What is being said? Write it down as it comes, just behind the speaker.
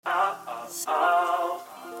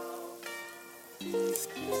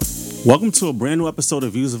Welcome to a brand new episode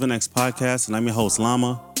of Views of an X podcast, and I'm your host,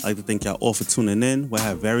 Lama. I'd like to thank y'all all for tuning in. We'll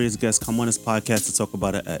have various guests come on this podcast to talk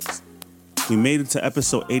about an ex. We made it to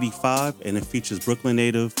episode 85, and it features Brooklyn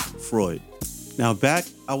native Freud. Now, back,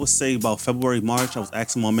 I would say about February, March, I was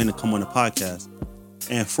asking my men to come on the podcast,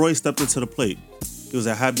 and Freud stepped into the plate. He was,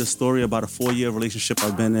 I have this story about a 4-year relationship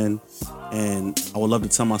I've been in, and I would love to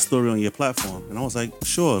tell my story on your platform. And I was like,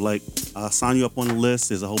 sure, I'll sign you up on the list.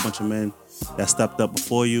 There's a whole bunch of men that stepped up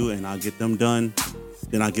before you, and I'll get them done,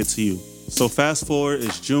 then I'll get to you. So fast forward,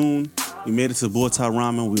 it's June. We made it to Boitai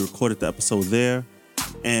Ramen. We recorded the episode there.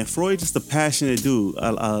 And Freud, just a passionate dude.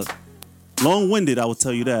 Long-winded, I will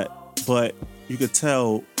tell you that. But you could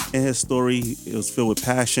tell in his story, it was filled with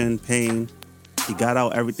passion, pain. He got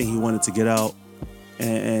out everything he wanted to get out.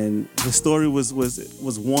 And his story was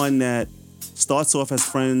one that starts off as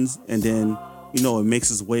friends, and then, it makes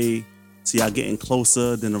its way to y'all getting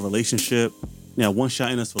closer than a relationship. Now, once y'all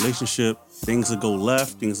in this relationship, things will go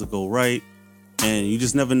left, things will go right, and you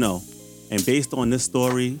just never know. And based on this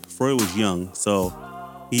story, Freud was young, so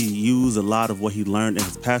he used a lot of what he learned in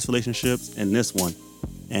his past relationships and this one,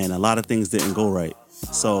 and a lot of things didn't go right.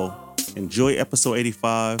 So enjoy episode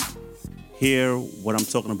 85. Hear what I'm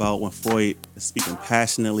talking about when Freud is speaking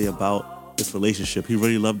passionately about this relationship. He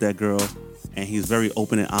really loved that girl, and he's very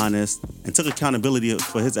open and honest and took accountability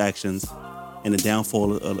for his actions and the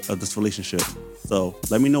downfall of this relationship. So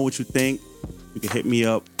let me know what you think. You can hit me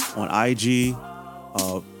up on IG,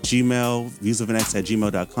 Gmail,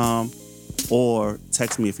 viewsofanx@gmail.com, or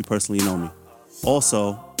text me if you personally know me.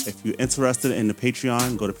 Also, if you're interested in the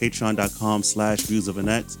Patreon, go to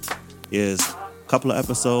patreon.com/viewsofanx. There's a couple of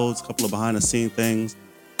episodes, a couple of behind the scene things,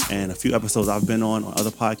 and a few episodes I've been on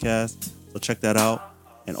other podcasts. So check that out.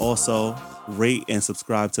 And also rate and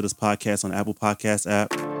subscribe to this podcast on Apple Podcasts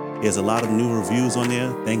app. There's a lot of new reviews on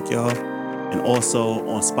there. Thank y'all. And also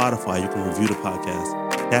on Spotify, you can review the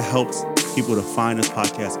podcast. That helps people to find this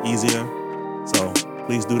podcast easier. So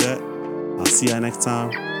please do that. I'll see y'all next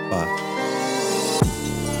time. Bye.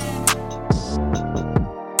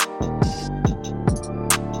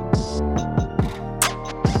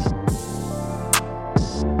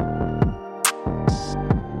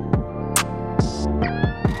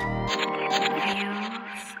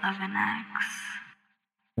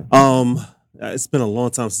 It's been a long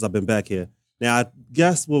time since I've been back here. Now, I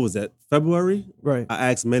guess, what was that, February? Right. I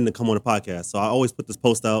asked men to come on the podcast. So I always put this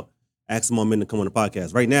post out, asking more men to come on the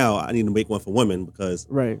podcast. Right now, I need to make one for women because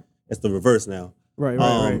it's the reverse now.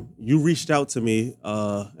 Right. You reached out to me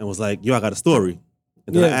and was like, yo, I got a story.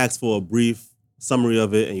 And then I asked for a brief summary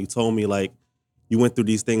of it, and you told me, you went through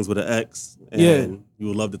these things with an ex, and you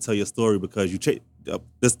would love to tell your story because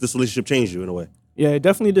this relationship changed you in a way. Yeah, it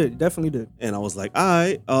definitely did. And I was like, all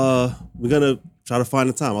right, we're going to try to find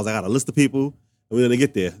the time. I was like, I got a list of people, and we're going to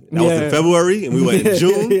get there. That was in February, and we were in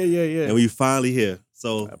June, and we finally here.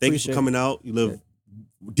 So thank you for coming out. You live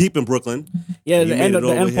deep in Brooklyn. Yeah, the end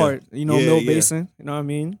part, Mill Basin, you know what I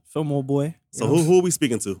mean? Fillmore boy. So who are we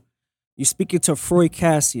speaking to? You're speaking to Freud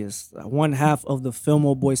Cassius, one half of the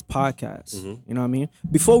Fillmore Boys podcast. Mm-hmm. You know what I mean?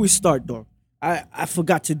 Before we start, though, I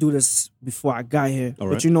forgot to do this before I got here. All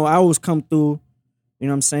right. But, I always come through. You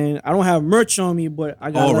know what I'm saying? I don't have merch on me, but I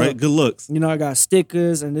got. All right, good looks. I got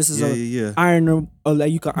stickers, and this is ironer.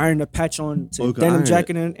 You can iron the patch on to denim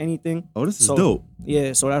jacket and anything. Oh, this is dope.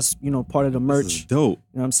 Yeah, so that's part of the merch. This is dope.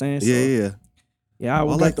 You know what I'm saying? So, yeah. I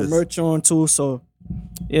would like the merch on too. So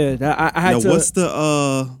yeah, I had to. Now, what's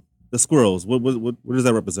the squirrels? What does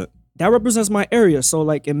that represent? That represents my area. So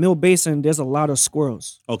in Mill Basin, there's a lot of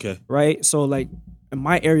squirrels. Okay. Right. So in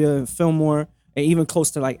my area in Fillmore. And even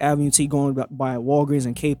close to Avenue T, going by Walgreens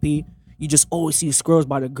and KP, you just always see squirrels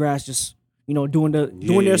by the grass, just doing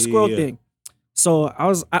their squirrel thing. So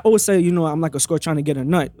I always say, I'm like a squirrel trying to get a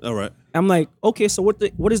nut. All right. I'm like, okay, so what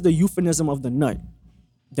is the euphemism of the nut?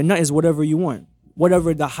 The nut is whatever you want,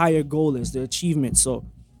 whatever the higher goal is, the achievement. So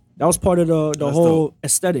that was part of the whole dope.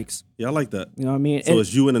 Aesthetics. Yeah, I like that. You know what I mean? So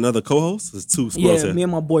it's you and another co-host? It's two squirrels here? Me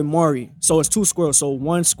and my boy Maury. So it's two squirrels. So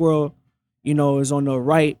one squirrel, is on the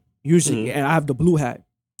right. Usually, and I have the blue hat.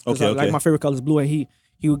 Okay. My favorite color is blue, and he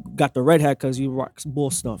got the red hat because he rocks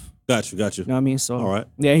bull stuff. Got you. You know what I mean? So all right.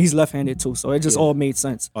 Yeah, he's left-handed too, so it just all made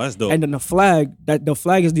sense. Oh, that's dope. And then the flag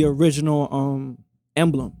is the original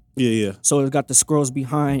emblem. Yeah. So it's got the squirrels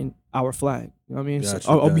behind our flag. You know what I mean?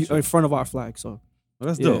 Gotcha. In front of our flag. So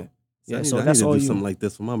that's dope. Yeah. So that's all. I need to do something like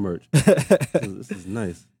this for my merch. This is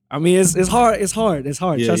nice. I mean, it's hard. It's hard.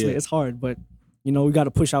 Trust me, it's hard, but. We got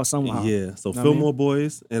to push out somehow. Yeah. So Fillmore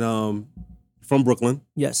Boys and from Brooklyn.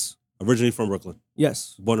 Yes. Originally from Brooklyn.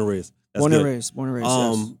 Yes. Born and raised. That's born good. and raised.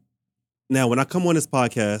 Yes. Now, when I come on this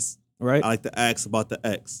podcast, right, I like to ask about the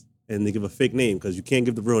ex. and they give a fake name because you can't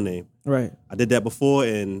give the real name. Right. I did that before,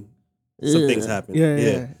 and some things happen.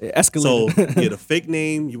 Yeah. It escalated. So, the fake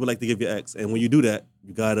name you would like to give your ex, and when you do that,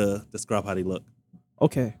 you gotta describe how they look.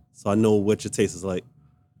 Okay. So I know what your taste is like.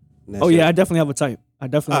 Oh yeah, I definitely have a type. I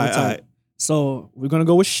definitely have a type. All right. So we're gonna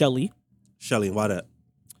go with Shelly. Shelly, why that?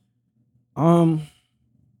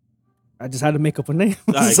 I just had to make up a name.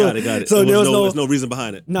 All right, got it. So there's no reason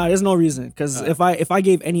behind it. Nah, there's no reason. Because Right. if I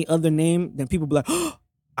gave any other name, then people be like, oh,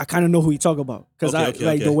 I kind of know who you talk about. Because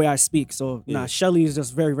Okay. the way I speak. So Yeah. Shelly is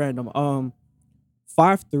just very random.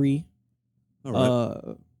 5'3". All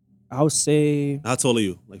right. I would say How tall are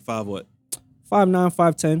you? Like 5 what? 5'9",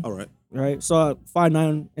 5'10". All right. Right. So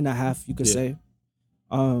 5'9" and a half, you could Yeah. say.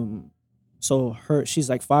 So she's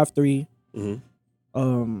like 5'3".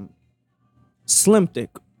 Mm-hmm. Slim thick.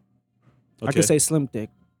 I Okay. could say slim thick.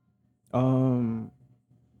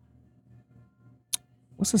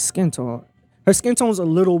 What's her skin tone? Her skin tone's a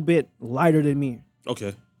little bit lighter than me.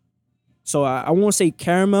 Okay. So I won't say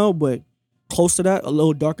caramel, but close to that, a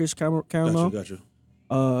little darkish caramel. Got you.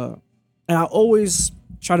 And I always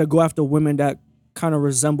try to go after women that kind of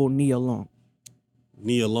resemble Nia Long.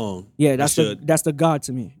 Nia Long. Yeah, that's the god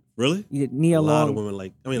to me. Really? Yeah, Nia a Long. lot of women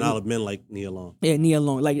like. I mean, a lot of men like Nia Long. Yeah, Nia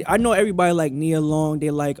Long. Like I know everybody like Nia Long.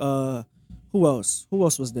 They like who else? Who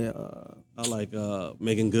else was there? I like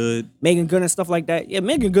Megan Good. Megan Good and stuff like that. Yeah,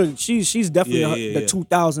 Megan Good. She's definitely the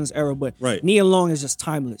 2000s era, but Right. Nia Long is just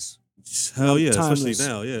timeless. Hell yeah, Timeless. especially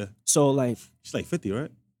now. Yeah. So like, She's like 50,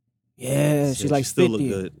 right? yeah, she's like she still 50.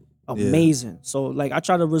 look good. Amazing. So like, I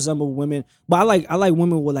try to resemble women, but I like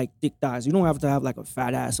women with like thick thighs. You don't have to have like a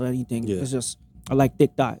fat ass or anything. Yeah. It's just I like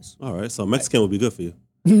thick thighs. All right, so Mexican would be good for you.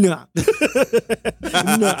 Nah,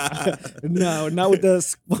 no, not with the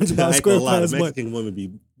SpongeBob I ain't gonna lie, SquarePants. the But Mexican women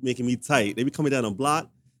be making me tight. They be coming down the block.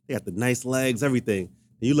 They got the nice legs, everything.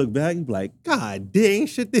 And you look back, you be like, God dang,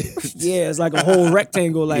 shit this. yeah, it's like a whole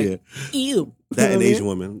rectangle. Like, Yeah. ew. That You know and what I Asian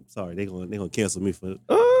mean? women. Sorry, they gonna cancel me for it.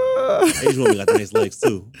 Uh, Asian women got nice legs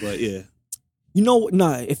too. But yeah. You know,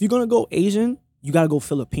 if you're gonna go Asian, you gotta go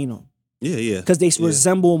Filipino Yeah. because they Yeah.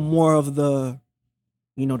 resemble more of the,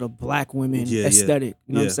 the black women Yeah. aesthetic.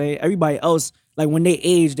 You know what I'm Yeah. saying? Everybody else, like when they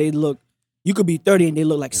age, they look. You could be 30 and they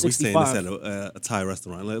look like And we saying this 65. at a Thai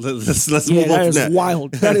restaurant. Let's Yeah, move on that from is that.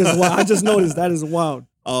 wild. That is wild. I just noticed that is wild.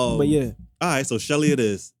 But yeah, All right, so Shelly it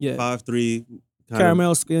is. Yeah. 5'3".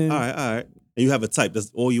 caramel skin. All right. And you have a type.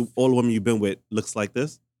 Does all the women you've been with looks like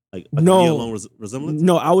this? Like No. Nia Long resemblance?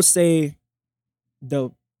 No, I would say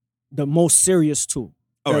the most serious two.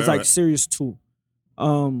 All There's right, like serious two.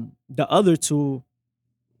 The other two,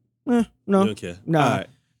 no. You don't care. Nah. All right.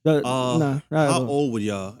 Nah, not at How all. old were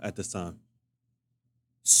y'all at this time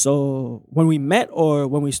So when we met or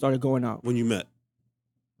when we started going out? when you met?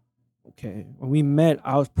 Okay. When we met,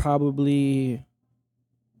 I was probably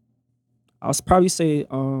say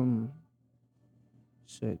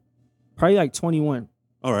probably like 21.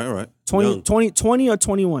 All right. 20 Young. 20 or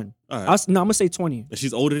 21. All right. I'm gonna say 20. And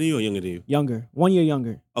she's older than you or younger than you? Younger. 1 year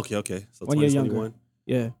younger. Okay. So 1 year 20, younger. 21.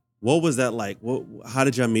 Yeah. What was that like? How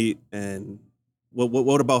did y'all meet? And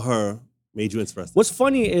what about her made you interested? What's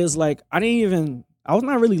funny is like I was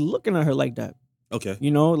not really looking at her like that. Okay.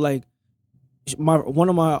 Like one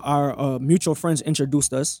of our mutual friends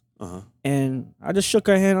introduced us, and I just shook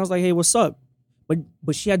her hand. I was like, "Hey, what's up?"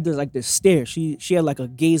 But she had this stare. She had like a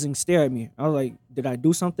gazing stare at me. I was like, "Did I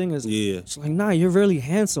do something?" Yeah. She's like, "Nah, you're really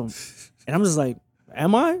handsome," and I'm just like,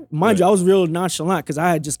 "Am I?" Mind you, I was real nonchalant because I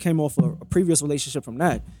had just came off a previous relationship from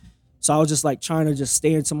that, so I was just like trying to just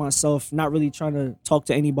stare into myself, not really trying to talk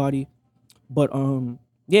to anybody. But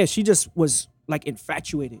yeah, she just was like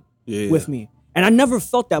infatuated with me, and I never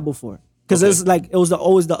felt that before. Because it's like it was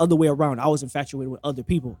always the other way around. I was infatuated with other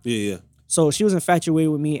people. Yeah. So she was infatuated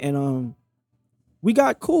with me, and we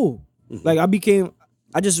got cool. Mhm. Like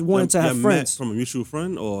I just wanted to have Y'all friends. met from a mutual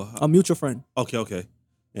friend or A mutual friend. Okay.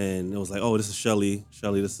 And it was like, oh, this is Shelly.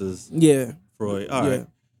 Shelly, this is Yeah. Freud. All right.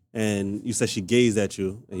 And you said she gazed at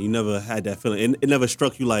you, and you never had that feeling. It never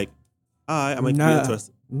struck you like, all right, I might be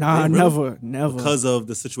interested. Nah, Really? never. Because of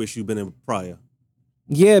the situation you've been in prior.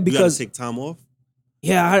 Yeah, You because gotta take time off.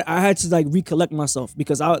 yeah, I had to like recollect myself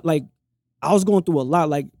because I was going through a lot.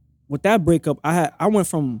 Like with that breakup, I went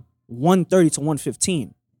from 130 to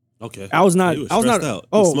 115. Okay. I was not. You I was not. stressed out.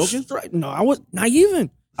 Oh, You smoking? straight- no, I was not even.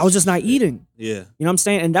 I was just not eating. Yeah. You know what I'm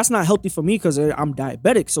saying? And that's not healthy for me because I'm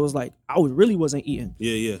diabetic. So it's like really wasn't eating.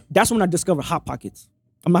 Yeah. That's when I discovered Hot Pockets.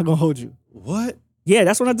 I'm not gonna hold you. What? Yeah,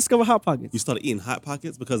 that's when I discovered Hot Pockets. You started eating Hot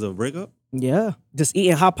Pockets because of a breakup? Yeah, just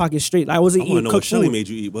eating Hot Pockets straight. Like, I wasn't I want to eating know what cooked Shelly food. made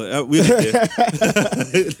you eat, but we don't care.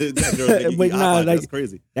 That girl made you But eat Hot nah, Pockets. like- That's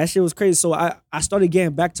crazy. That shit was crazy. So I started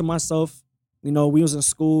getting back to myself. We was in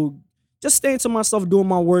school, just staying to myself, doing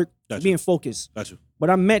my work, Gotcha. being focused. Got you. But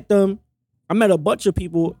I met them. I met a bunch of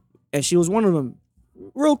people, and she was one of them.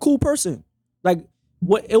 Real cool person. Like,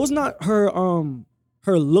 what? It was not her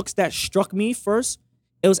looks that struck me first.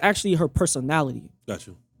 It was actually her personality. Got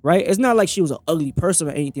you. Right? It's not like she was an ugly person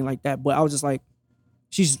or anything like that. But I was just like,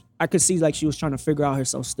 I could see like she was trying to figure out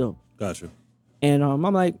herself still. Got you. And I'm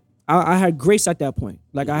like, I had grace at that point.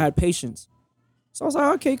 Like I had patience. So I was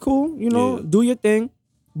like, okay, cool. You know, do your thing.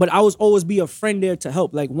 But I was always be a friend there to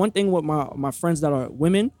help. Like one thing with my friends that are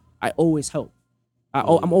women, I always help.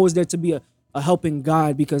 I'm always there to be a helping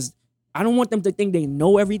guide because I don't want them to think they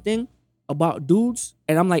know everything about dudes.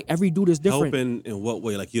 And I'm like, every dude is different. Helping in what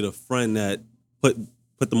way? Like you're the friend that put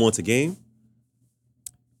them onto game?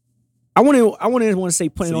 I wouldn't want to say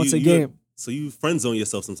putting onto game. So you friend zone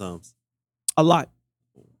yourself sometimes? A lot.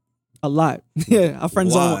 Yeah, I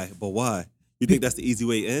friend zone. Why? But why? You think that's the easy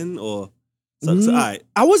way in, or so all right?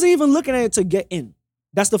 I wasn't even looking at it to get in.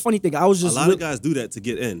 That's the funny thing. I was just a lot of guys do that to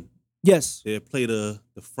get in. Yes. They play the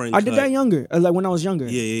friend. I did that younger, like when I was younger.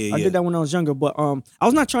 Yeah. I did that when I was younger, but I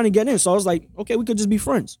was not trying to get in, so I was like, okay, we could just be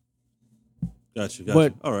friends. Got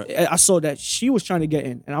you. All right. I saw that she was trying to get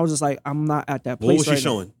in, and I was just like, I'm not at that place. What was right she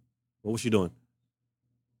showing? now. What was she doing?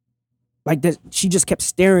 Like that, she just kept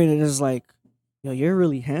staring, and it's like, yo, you're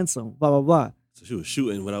really handsome. Blah blah blah. So she was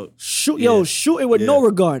shooting without shooting with no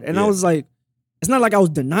regard, and I was like, it's not like I was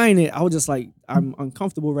denying it. I was just like, I'm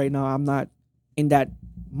uncomfortable right now. I'm not in that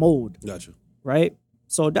mode. Got you. Right.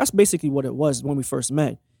 So that's basically what it was when we first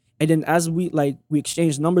met, and then as we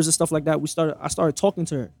exchanged numbers and stuff like that, I started talking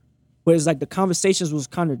to her, but it's like the conversations was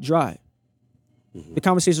kind of dry. Mm-hmm. The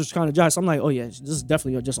conversation was kind of dry, so I'm like, oh yeah, this is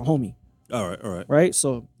definitely just a homie. All right. Right.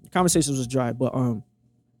 So the conversations was dry, but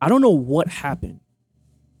I don't know what happened.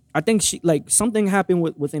 I think something happened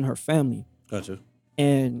within her family. Gotcha.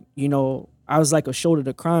 And you know, I was like a shoulder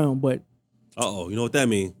to cry on, but you know what that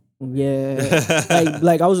means? Yeah,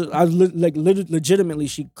 like I was legitimately,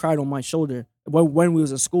 she cried on my shoulder when we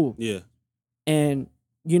was in school. Yeah, and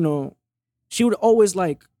you know, she would always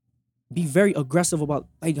like be very aggressive about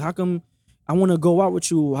like, how come I want to go out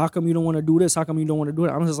with you? How come you don't want to do this? How come you don't want to do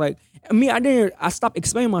it? I was just like, I stopped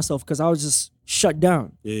explaining myself because I was just shut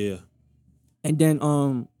down. Yeah. And then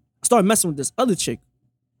I started messing with this other chick,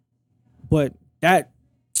 but I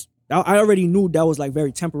already knew that was like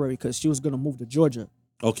very temporary because she was gonna move to Georgia.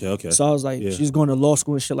 Okay. So I was like, she's going to law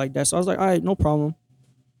school and shit like that. So I was like, all right, no problem.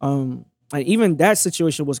 And even that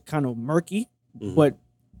situation was kind of murky, but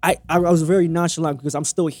I was very nonchalant because I'm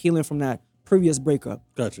still healing from that previous breakup.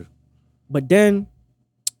 Gotcha. But then,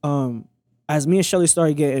 as me and Shelly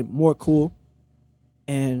started getting more cool,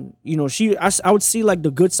 and you know, I would see like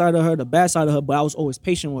the good side of her, the bad side of her, but I was always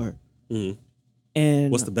patient with her. Mm-hmm.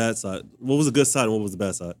 And what's the bad side? What was the good side and what was the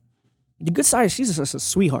bad side? The good side is she's just a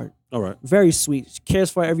sweetheart. All right. Very sweet. She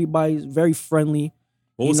cares for everybody. Very friendly.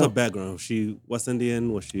 What was her background? Was she West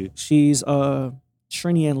Indian? Was she? She's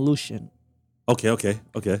Trini and Lucian. Okay.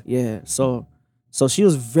 Yeah. So she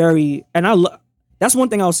was very, and that's one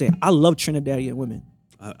thing I would say. I love Trinidadian women.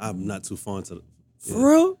 I'm not too fond of. Yeah. For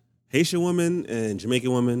real? Haitian women and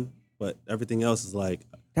Jamaican women, but everything else is like.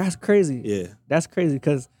 That's crazy. Yeah. That's crazy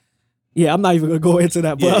because, I'm not even gonna go into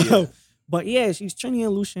that, but. But yeah, she's Trini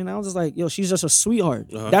and Lucian. I was just like, yo, she's just a sweetheart.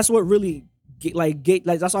 Uh-huh. That's what really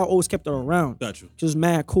that's why I always kept her around. Got you. She was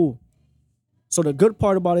mad cool. So the good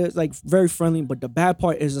part about it is like very friendly, but the bad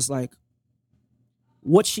part is just like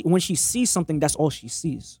when she sees something, that's all she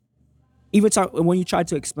sees. Even when you try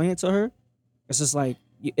to explain it to her, it's just like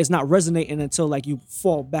it's not resonating until like you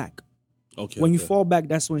fall back. Okay. When you fall back,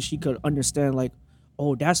 that's when she could understand like,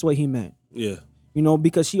 oh, that's what he meant. Yeah. You know,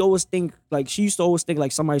 because she used to always think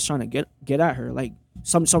like somebody's trying to get at her, like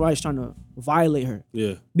somebody's trying to violate her.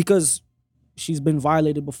 Yeah. Because she's been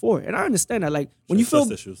violated before. And I understand that. Like when you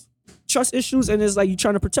feel trust issues and it's like you're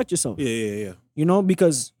trying to protect yourself. Yeah. You know,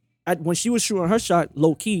 because when she was shooting her shot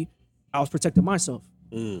low key, I was protecting myself.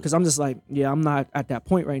 Because I'm just like, I'm not at that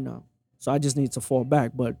point right now. So I just need to fall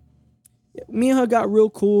back. But me and her got real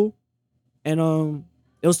cool. And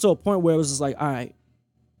it was to a point where it was just like, all right,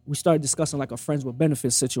 we started discussing like a friends with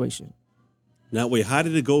benefits situation. Now, wait, how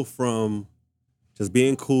did it go from just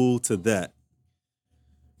being cool to that?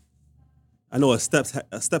 I know a step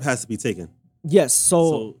has to be taken. Yes.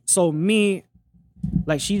 So me,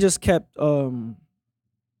 like she just kept, I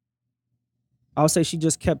would say she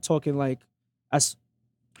just kept talking like,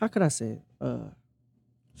 how could I say it?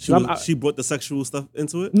 She brought the sexual stuff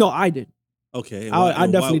into it? No, I did. Okay. I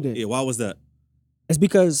definitely did. Yeah, why was that? It's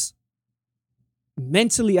because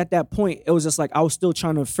mentally at that point, it was just like I was still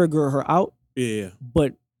trying to figure her out. Yeah.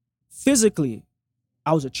 But physically,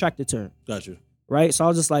 I was attracted to her. Gotcha. right? So I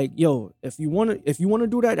was just like, yo, if you wanna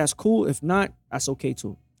do that, that's cool. If not, that's okay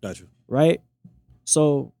too, Gotcha. right?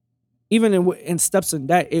 So even in steps in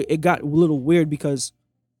that, it got a little weird because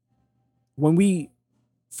when we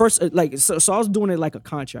first like so I was doing it like a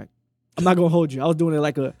contract. I'm not gonna hold you. I was doing it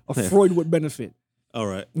like a Freud with benefit. All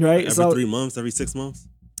right. Right. Every 3 months, every 6 months?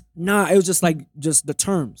 Nah, it was just the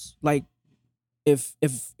terms. Like if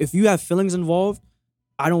you have feelings involved,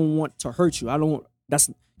 I don't want to hurt you. That's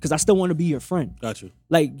because I still want to be your friend. Got you.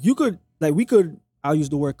 Like we could, I'll use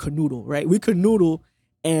the word canoodle, right? We could noodle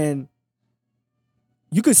and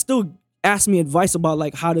you could still ask me advice about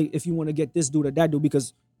like if you want to get this dude or that dude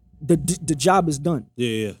because the job is done.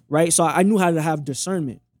 Yeah. Right? So I knew how to have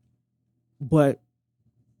discernment. But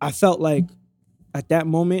I felt like at that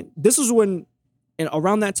moment, this is when, and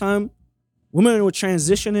around that time, women were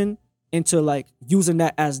transitioning into like using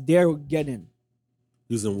that as their get-in.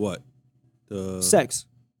 Using what? Sex.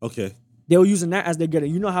 Okay. They were using that as their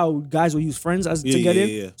get-in. You know how guys will use friends to get in?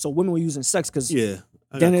 Yeah. So women were using sex because I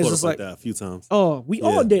then got it's caught just up like that a few times. Oh, we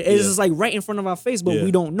all did. It's just like right in front of our face, but we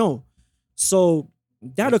don't know. So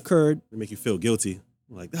that occurred. They make you feel guilty.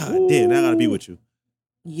 Like, damn, I gotta be with you.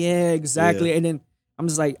 Yeah, exactly. Yeah. And then I'm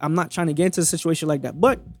just like, I'm not trying to get into a situation like that.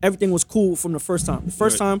 But everything was cool from the first time. The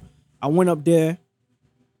first time I went up there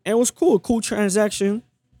and it was cool. Cool transaction.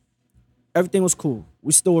 Everything was cool.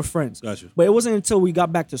 We still were friends. Gotcha. But it wasn't until we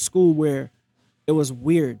got back to school where it was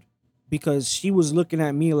weird because she was looking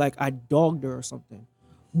at me like I dogged her or something.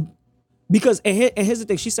 Because, and here's the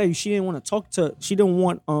thing, she said she didn't want to she didn't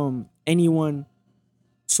want anyone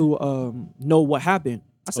to know what happened.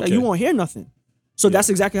 I said, you won't hear nothing. So that's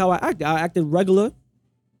exactly how I acted. I acted regular,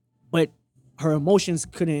 but her emotions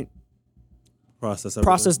couldn't process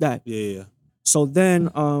that. Yeah. So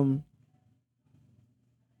then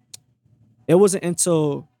it wasn't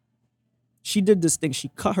until she did this thing. She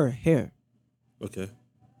cut her hair. Okay.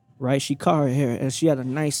 Right? She cut her hair and she had a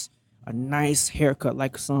nice haircut,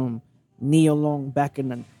 like some Nia Long back in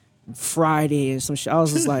the Friday and some shit. I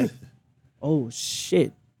was just like, oh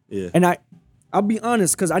shit. Yeah. And I'll be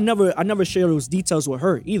honest, because I never shared those details with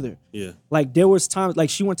her either. Yeah. Like there was times, like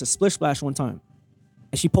she went to Splish Splash one time,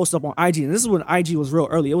 and she posted up on IG, and this is when IG was real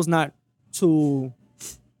early. It was not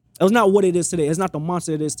what it is today. It's not the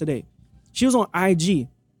monster it is today. She was on IG,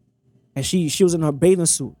 and she was in her bathing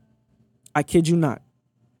suit. I kid you not.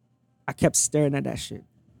 I kept staring at that shit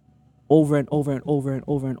over and over and over and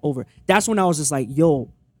over and over. That's when I was just like,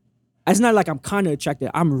 yo, it's not like I'm kind of attracted.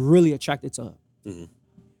 I'm really attracted to her. Mm-hmm.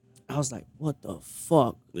 I was like, what the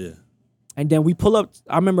fuck? Yeah. And then we pull up.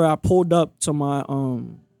 I remember I pulled up to my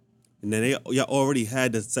And then y'all already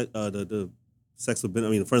had the sex with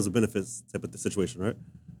friends with benefits type of the situation, right?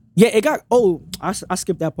 Yeah, it got. Oh, I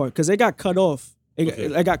skipped that part because it got cut off.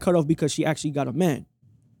 It got cut off because she actually got a man.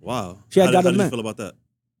 Wow. How did you feel about that?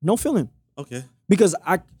 No feeling. Okay. Because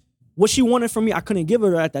what she wanted from me, I couldn't give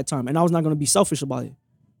her at that time, and I was not going to be selfish about it.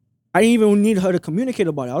 I didn't even need her to communicate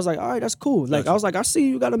about it. I was like, all right, that's cool. Like, I was like, I see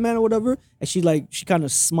you got a man or whatever. And she kind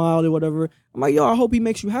of smiled or whatever. I'm like, yo, I hope he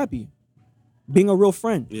makes you happy. Being a real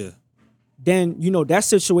friend. Yeah. Then, that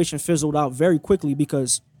situation fizzled out very quickly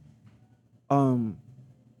because he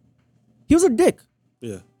was a dick.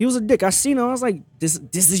 Yeah. He was a dick. I seen him. I was like, this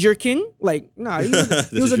is your king? Like, nah, he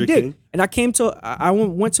was a dick. King? And I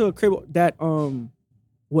went to a crib that,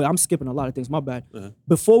 well, I'm skipping a lot of things. My bad. Uh-huh.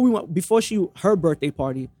 Before her birthday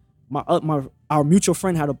party, our mutual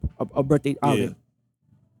friend had a birthday outing,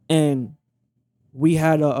 and we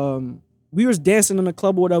had we was dancing in the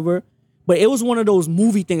club or whatever, but it was one of those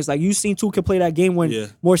movie things like you seen 2K play that game when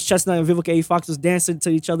Morris Chestnut and Vivica A. Fox was dancing to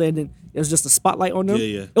each other and then it was just a spotlight on them.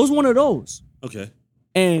 Yeah. It was one of those. Okay.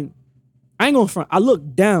 And I ain't gonna front. I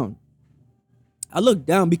looked down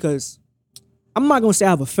because I'm not gonna say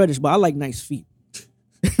I have a fetish, but I like nice feet.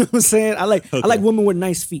 You know what I'm saying? I like women with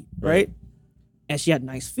nice feet, right? And she had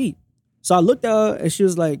nice feet. So I looked at her and she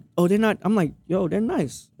was like, oh, they're not. I'm like, yo, they're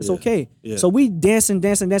nice. It's okay. Yeah. So we dancing,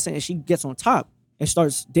 and she gets on top and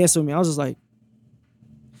starts dancing with me. I was just like,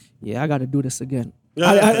 yeah, I got to do this again.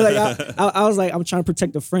 I was like, I'm trying to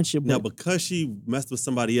protect the friendship. Now, because she messed with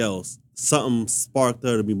somebody else, something sparked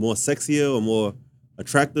her to be more sexier or more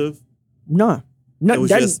attractive? Nah. It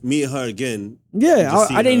was just me and her again. Yeah,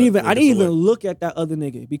 I didn't even look at that other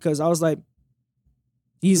nigga because I was like,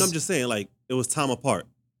 I'm just saying, like, it was time apart.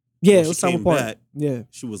 Yeah, it was time apart. Back, yeah,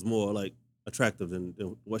 she was more like attractive than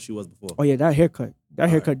what she was before. Oh yeah, that haircut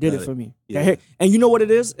did it for me. Yeah. And you know what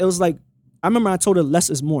it is? It was like I remember I told her less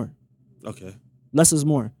is more. Okay. Less is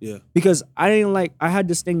more. Yeah. Because I had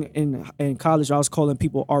this thing in college. I was calling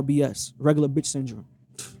people RBS, regular bitch syndrome.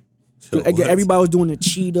 Everybody was doing the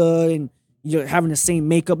cheetah and you're having the same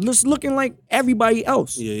makeup, just looking like everybody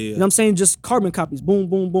else. Yeah, yeah. You know what I'm saying? Just carbon copies. Boom,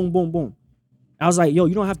 boom, boom, boom, boom. I was like, yo,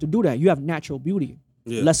 you don't have to do that. You have natural beauty.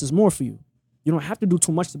 Yeah. Less is more for you. You don't have to do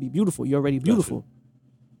too much to be beautiful. You're already beautiful.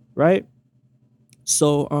 Right?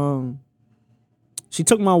 So she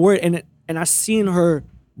took my word, and I seen her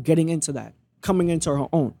getting into that, coming into her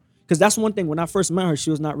own. Because that's one thing. When I first met her, she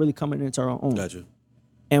was not really coming into her own. Gotcha.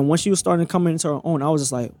 And when she was starting to come into her own, I was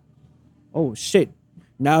just like, oh shit.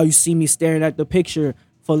 Now you see me staring at the picture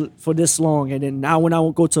for this long. And then now when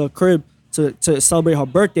I go to a crib to celebrate her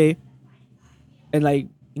birthday, and like,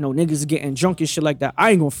 you know, niggas getting drunk and shit like that,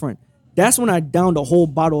 I ain't gonna front. That's when I downed a whole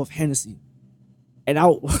bottle of Hennessy. And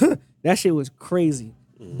that shit was crazy.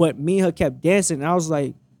 But me and her kept dancing, and I was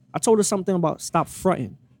like, I told her something about stop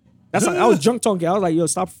fronting. That's like, I was drunk talking. I was like, yo,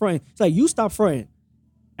 stop fronting. It's like, you stop fronting.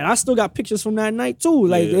 And I still got pictures from that night too.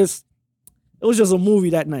 Like it was just a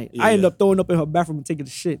movie that night. I ended up throwing up in her bathroom and taking a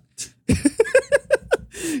shit. You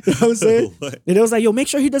know what I'm saying? What? And it was like, yo, make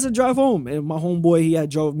sure he doesn't drive home. And my homeboy, he had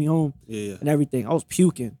drove me home Yeah. and everything. I was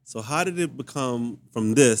puking. So how did it become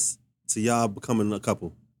from this to y'all becoming a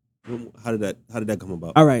couple? How did that come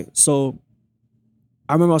about? All right. So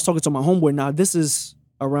I remember I was talking to my homeboy. Now, this is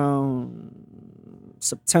around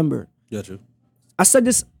September. Gotcha. I said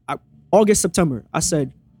this August, September. I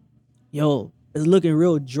said, yo, it's looking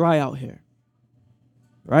real dry out here.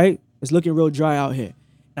 Right? It's looking real dry out here.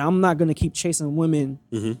 And I'm not going to keep chasing women,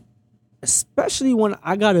 especially when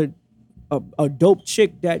I got a dope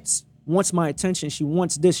chick that wants my attention. She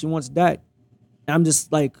wants this, she wants that. And I'm just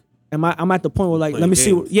like, I'm at the point where like, Playing let me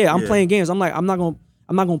see. games. I'm playing games. I'm like, I'm not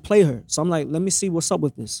gonna play her. So I'm like, let me see what's up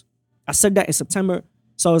with this. I said that in September.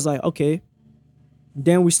 So I was like, okay.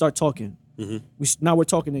 Then we start talking. Now we're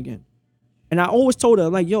talking again. And I always told her,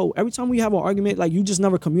 like, yo, every time we have an argument, like, you just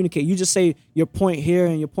never communicate. You just say your point here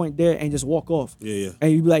and your point there and just walk off. Yeah.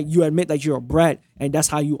 And you be like, you admit that you're a brat and that's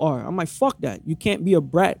how you are. I'm like, fuck that. You can't be a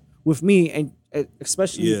brat with me, and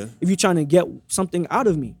especially if you're trying to get something out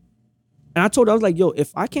of me. And I told her, I was like, yo,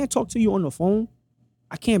 if I can't talk to you on the phone,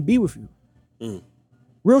 I can't be with you.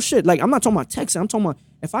 Real shit. Like, I'm not talking about texting. I'm talking about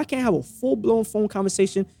if I can't have a full-blown phone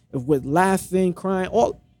conversation with laughing, crying,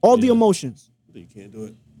 all the emotions. You can't do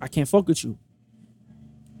it. I can't fuck with you.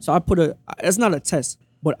 So I it's not a test,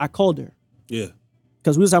 but I called her. Yeah.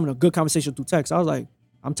 Because we was having a good conversation through text. I was like,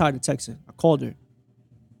 I'm tired of texting. I called her.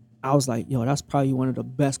 I was like, yo, that's probably one of the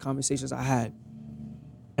best conversations I had.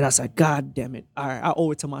 And I said, God damn it. All right, I owe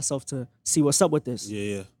it to myself to see what's up with this.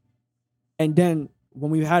 Yeah. And then when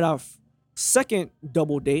we had our second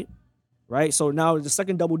double date, right? So now the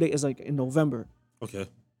second double date is like in November. Okay.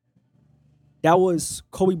 That was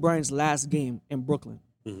Kobe Bryant's last game in Brooklyn,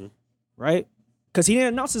 right? Because he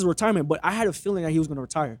didn't announce his retirement, but I had a feeling that he was going to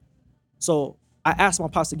retire. So I asked my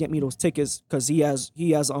pops to get me those tickets because he has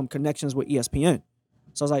connections with ESPN.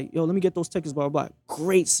 So I was like, yo, let me get those tickets, blah, blah, blah.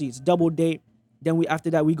 Great seats, double date. Then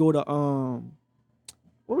after that, we go to,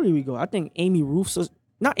 where did we go? I think Amy Roof's,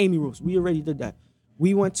 not Amy Roof's. We already did that.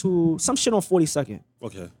 We went to some shit on 42nd.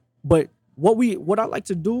 Okay. But what I like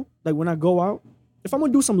to do, like when I go out, if I'm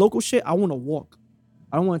gonna do some local shit, I want to walk.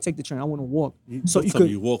 I don't want to take the train. I want to walk. So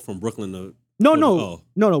you walk from Brooklyn to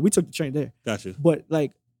No. We took the train there. Gotcha. But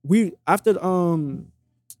like we after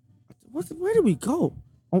where did we go?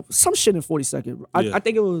 Some shit in 42nd. I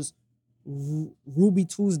think it was Ruby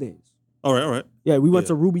Tuesdays. All right. Yeah, we went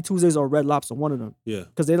to Ruby Tuesdays or Red Lobster, one of them. Yeah.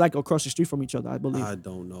 Because they're like across the street from each other, I believe. I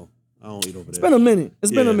don't know. I don't eat over there. It's been a minute.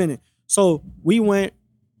 It's been a minute. So we went,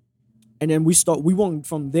 and then we went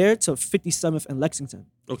from there to 57th and Lexington.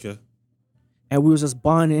 Okay. And we was just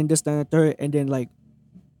bonding, this, that, and the third. And then like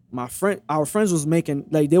our friends was making,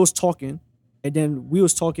 like they was talking, and then we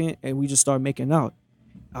was talking, and we just started making out.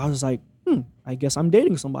 I was like, I guess I'm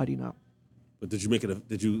dating somebody now. But did you make it?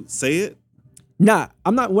 Did you say it? Nah,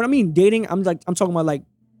 I'm not. When I mean dating, I'm talking about like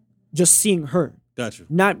just seeing her. Gotcha.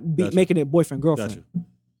 Not making it boyfriend, girlfriend. Gotcha.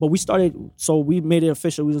 But we made it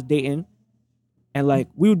official. We was dating. And like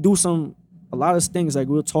we would do a lot of things. Like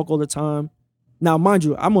we would talk all the time. Now, mind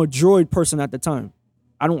you, I'm a Droid person at the time.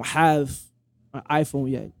 I don't have an iPhone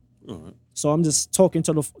yet. All right. So I'm just talking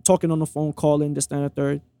on the phone, calling, this, that, and the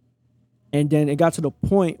third. And then it got to the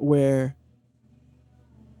point where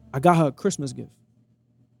I got her a Christmas gift.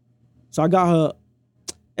 So I got her,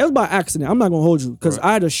 it was by accident. I'm not going to hold you because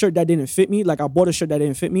I had a shirt that didn't fit me. Like I bought a shirt that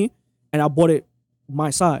didn't fit me and I bought it my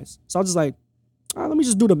size. So I was just like, all right, let me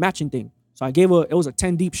just do the matching thing. So I gave her, it was a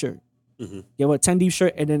 10 deep shirt. Gave her a 10 deep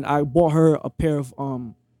shirt and then I bought her a pair of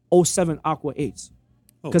 07 Aqua 8s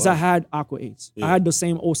because I had Aqua 8s. I had the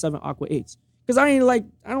same 07 Aqua 8s because Cause I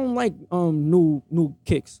don't like new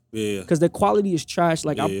kicks. Yeah. Cause the quality is trash.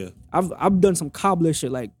 Like I've done some cobbler shit,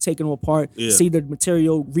 like taking them apart, see the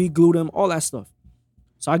material, re-glue them, all that stuff.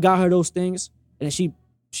 So I got her those things, and then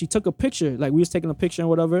she took a picture. Like we was taking a picture and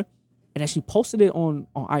whatever, and then she posted it on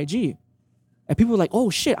IG, and people were like, "Oh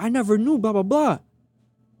shit, I never knew." Blah blah blah.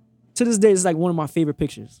 To this day, it's like one of my favorite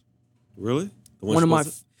pictures. Really? One of my,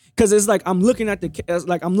 cause it's like I'm looking at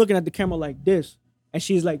the camera like this. And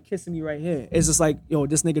she's like kissing me right here. It's just like, yo,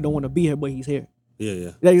 this nigga don't want to be here, but he's here.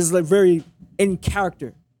 Yeah. Like it's like very in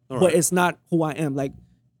character, All but right. it's not who I am. Like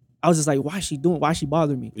I was just like, why is she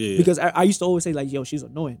bothering me? Yeah. Because I used to always say like, yo, she's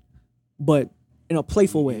annoying, but in a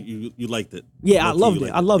playful way. You liked it. Yeah, I loved it.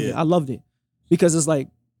 I loved it because it's like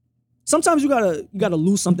sometimes you gotta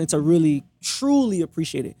lose something to really truly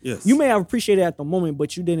appreciate it. Yes. You may have appreciated it at the moment,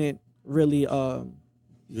 but you didn't really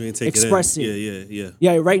you ain't take express it. Yeah.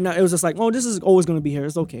 Yeah, right now it was just like, oh, this is always gonna be here.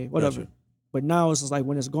 It's okay, whatever. Gotcha. But now it's just like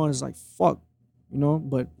when it's gone, it's like fuck, you know.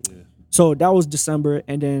 But Yeah. so that was December,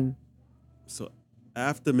 and then So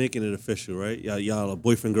after making it official, right? Y'all a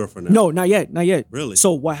boyfriend girlfriend now. no, not yet. Really?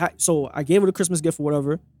 So so I gave her the Christmas gift or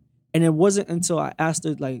whatever, and it wasn't until I asked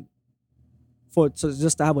her like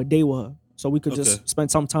just to have a day with her, so we could just spend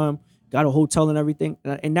some time. Got a hotel and everything,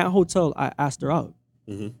 and in that hotel I asked her out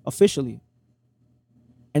officially.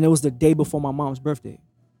 And it was the day before my mom's birthday.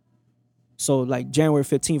 So like January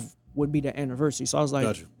 15th would be the anniversary. So I was like,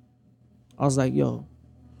 Gotcha. yo,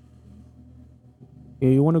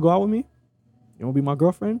 you want to go out with me? You want to be my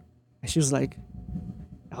girlfriend? And she was like,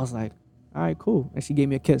 I was like, all right, cool. And she gave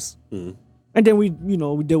me a kiss. And then we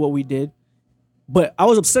did what we did. But I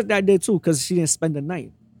was upset that day too because she didn't spend the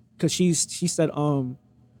night. Because she said,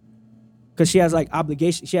 because she has like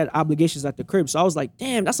obligations. She had obligations at the crib. So I was like,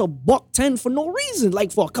 damn, that's $110 for no reason, like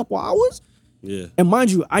for a couple hours. Yeah. And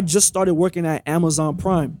mind you, I just started working at Amazon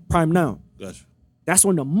Prime Now. Gotcha. That's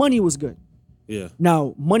when the money was good. Yeah.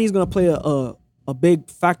 Now, money's gonna play a big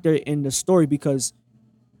factor in the story because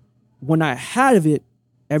when I had it,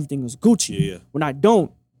 everything was Gucci. Yeah. When I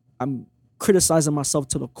don't, I'm criticizing myself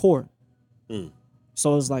to the core.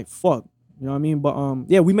 So it's like, fuck. You know what I mean? But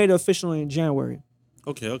yeah, we made it official in January.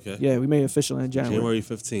 Okay. Yeah, we made it official in January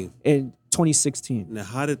 15th. In 2016. Now,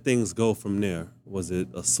 how did things go from there? Was it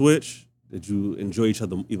a switch? Did you enjoy each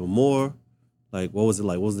other even more? Like, what was it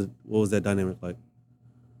like? What was that dynamic like?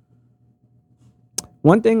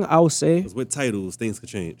 One thing I would say. Because with titles, things could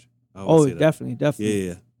change. Oh, definitely.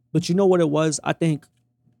 Yeah. But you know what it was? I think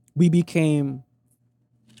we became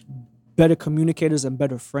better communicators and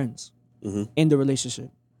better friends in the relationship.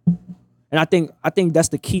 And I think that's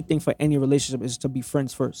the key thing for any relationship is to be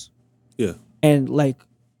friends first. Yeah. And like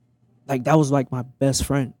that was like my best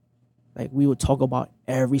friend. Like we would talk about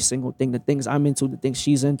every single thing, the things I'm into, the things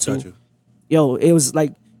she's into. Got you. Yo, it was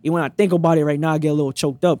like when I think about it right now, I get a little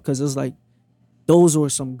choked up because it's like those were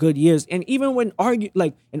some good years. And even when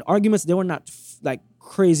in arguments, they were not like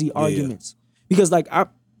crazy arguments. Because like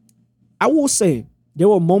I will say there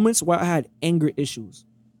were moments where I had anger issues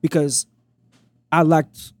because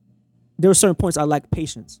there were certain points I lacked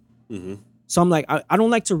patience. So I'm like, I don't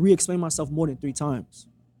like to re-explain myself more than 3 times,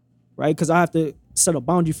 right? Because I have to set a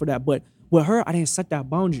boundary for that. But with her, I didn't set that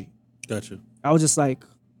boundary. Gotcha. I was just like,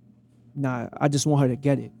 nah, I just want her to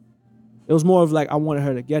get it. It was more of like I wanted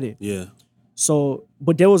her to get it. Yeah. So,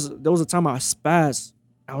 but there was a time I spazzed.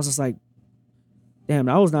 I was just like, damn,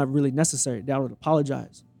 that was not really necessary. That I would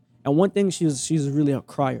apologize. And one thing, she's really a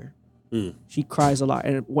crier. She cries a lot,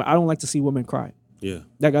 and I don't like to see women cry. Yeah.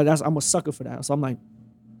 I'm a sucker for that. So I'm like,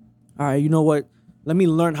 all right, you know what? Let me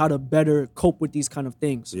learn how to better cope with these kind of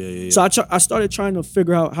things. Yeah. So I started trying to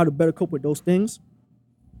figure out how to better cope with those things,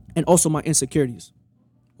 and also my insecurities.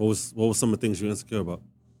 What was some of the things you're insecure about?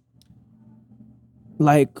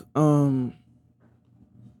 Like, Men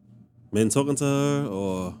talking to her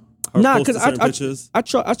or her nah, posting because certain pictures? I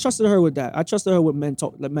trusted her with that. I trusted her with men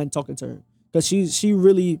talking to her because she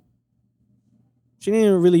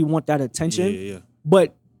didn't really want that attention. Yeah.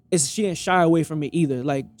 But she didn't shy away from it either.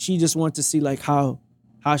 Like she just wanted to see like how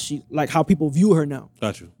how people view her now.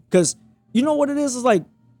 Got you. Because you know what it is like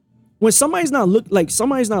when somebody's not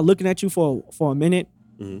looking at you for a minute,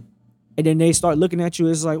 and then they start looking at you.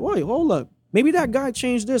 It's like, wait, hold up, maybe that guy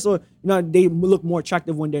changed this, or they look more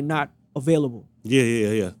attractive when they're not available.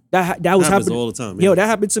 Yeah. That was happening all the time. Yo, that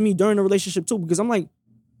happened to me during the relationship too. Because I'm like,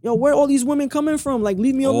 yo, where all these women coming from? Like,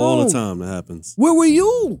 leave me alone. All the time that happens. Where were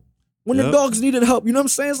you when the dogs needed help? You know what I'm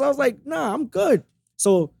saying? So I was like, nah, I'm good.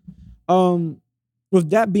 So, with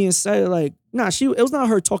that being said, like, nah, it was not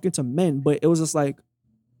her talking to men, but it was just like,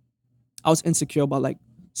 I was insecure about like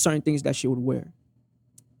certain things that she would wear.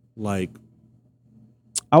 Like,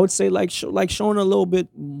 I would say like showing a little bit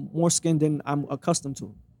more skin than I'm accustomed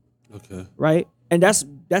to. Okay. Right? And that's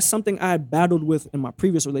something I had battled with in my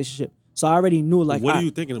previous relationship. So I already knew like what are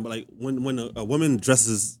you thinking about? Like when a woman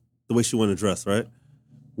dresses the way she want to dress, right?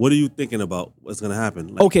 What are you thinking about what's gonna happen?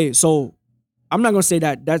 Like, okay, so I'm not gonna say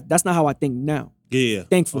that's not how I think now. Yeah.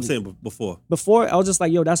 Thankfully. I'm saying before. Before I was just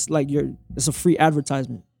like, yo, that's like it's a free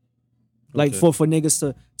advertisement. Like for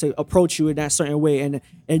niggas to approach you in that certain way. And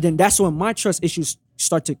then that's when my trust issues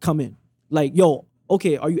start to come in. Like, yo,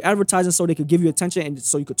 okay, are you advertising so they could give you attention and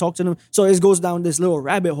so you could talk to them? So it goes down this little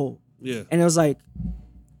rabbit hole. Yeah. And it was like,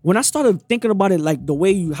 when I started thinking about it, like the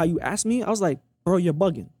way how you asked me, I was like, bro, you're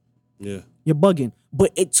bugging. Yeah. You're bugging.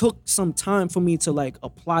 But it took some time for me to like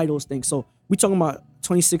apply those things. So we talking about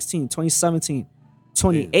 2016, 2017,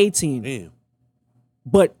 2018. Damn.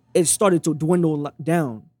 But it started to dwindle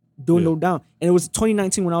down. And it was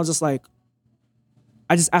 2019 when I was just like,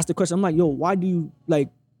 I just asked the question. I'm like, yo, why do you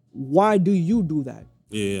do that?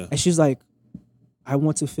 Yeah. And she's like, I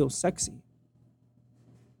want to feel sexy.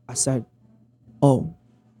 I said, oh,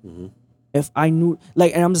 if I knew,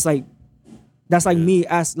 like, and I'm just like, that's like me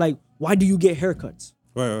ask, like, why do you get haircuts?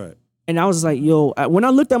 Right. And I was like, yo, when I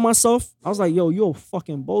looked at myself, I was like, yo, you're a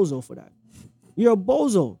fucking bozo for that. You're a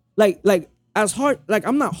bozo. Like as hard, like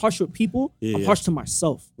I'm not harsh with people. I'm harsh to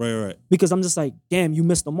myself. Right. Because I'm just like, damn, you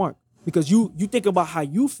missed the mark. Because you think about how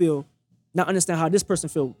you feel, not understand how this person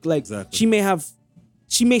feels. Like she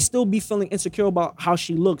may still be feeling insecure about how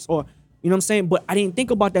she looks, or you know what I'm saying? But I didn't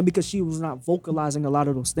think about that because she was not vocalizing a lot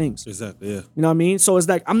of those things. Exactly, yeah. You know what I mean? So it's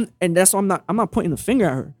like that's why I'm not pointing the finger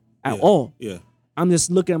at her at all. Yeah. I'm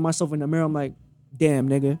just looking at myself in the mirror. I'm like, damn,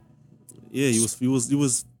 nigga. Yeah, you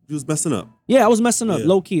was messing up. Yeah, I was messing up,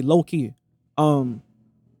 low key. And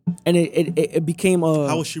it became a.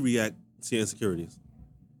 How would she react to your insecurities?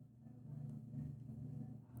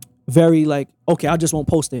 Very like, okay, I just won't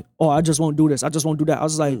post it. Or I just won't do this. I just won't do that. I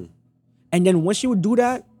was like, and then when she would do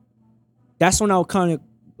that, that's when I would kind of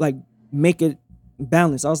like make it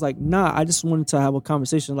balance. I was like, nah, I just wanted to have a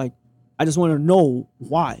conversation. Like, I just want to know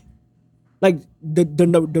why. Like the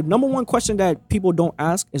number one question that people don't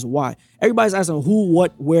ask is why. Everybody's asking who,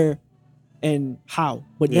 what, where, and how,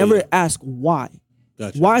 but never ask why.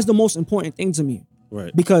 Gotcha. Why is the most important thing to me?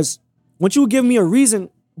 Right. Because once you give me a reason,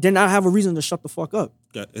 then I have a reason to shut the fuck up.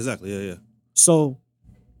 Exactly. Yeah. So,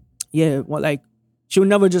 yeah, well, like she would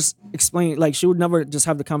never just explain. Like she would never just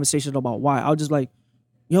have the conversation about why. I was just like,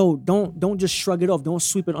 yo, don't just shrug it off. Don't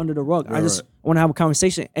sweep it under the rug. I just want to have a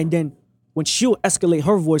conversation. And then when she'll escalate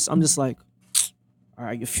her voice, I'm just like, all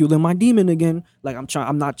right, you're fueling my demon again. Like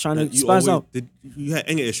I'm not trying to spaz out. You had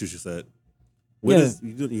anger issues, you said.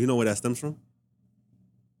 You know where that stems from?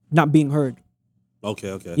 Not being heard.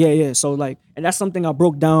 Okay. Yeah. So like, and that's something I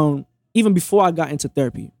broke down even before I got into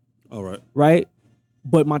therapy. All right. Right?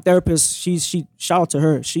 But my therapist, she shout out to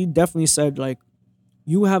her. She definitely said like,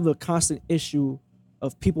 you have a constant issue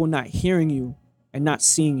of people not hearing you and not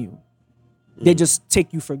seeing you. They just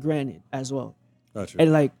take you for granted as well. Gotcha.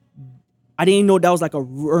 And like, I didn't know that was like a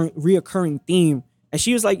reoccurring theme. And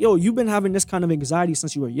she was like, yo, you've been having this kind of anxiety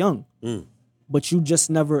since you were young. But you just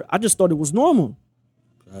never, I just thought it was normal.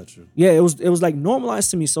 Gotcha. Yeah, it was like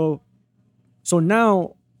normalized to me. So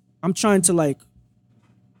now I'm trying to like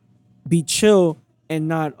be chill and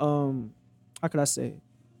not how could I say?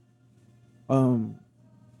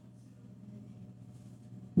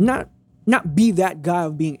 Not be that guy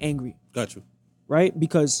of being angry. Gotcha. Right?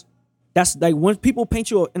 Because that's like when people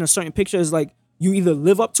paint you in a certain picture, it's like you either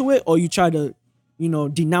live up to it or you try to,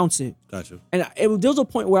 denounce it. Gotcha. And there was a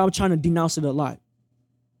point where I was trying to denounce it a lot.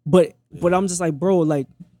 But I'm just like, bro, like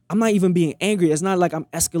I'm not even being angry. It's not like I'm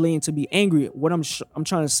escalating to be angry. What I'm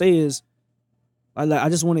trying to say is, I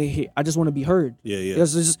just want to be heard. Yeah.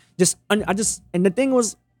 And the thing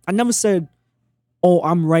was, I never said, oh,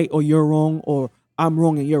 I'm right or you're wrong, or I'm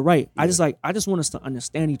wrong and you're right. Yeah. I just want us to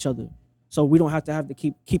understand each other, so we don't have to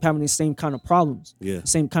keep having the same kind of problems. Yeah.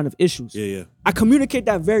 Same kind of issues. Yeah. I communicate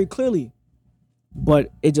that very clearly,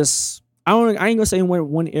 but it just. I ain't gonna say it went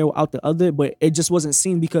one ear out the other, but it just wasn't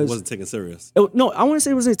seen because it wasn't taken serious. No, I wouldn't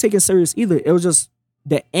say it wasn't taken serious either. It was just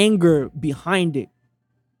the anger behind it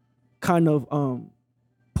kind of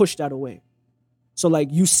pushed that away. So like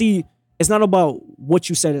you see, it's not about what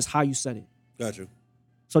you said, it's how you said it. Gotcha.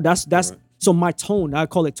 So that's right. So my tone, I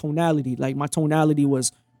call it tonality. Like my tonality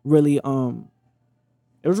was really it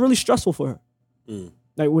was really stressful for her.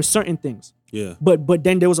 Like with certain things. Yeah. But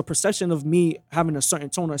then there was a perception of me having a certain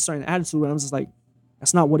tone or a certain attitude, and I was just like,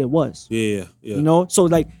 that's not what it was. Yeah. So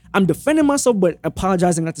like I'm defending myself but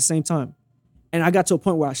apologizing at the same time. And I got to a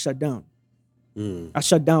point where I shut down. I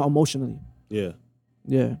shut down emotionally. Yeah.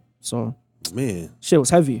 Yeah. So Man. Shit was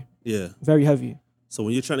heavy. Yeah. Very heavy. So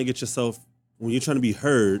when you're trying to get yourself, when you're trying to be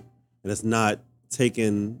heard and it's not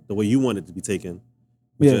taken the way you want it to be taken,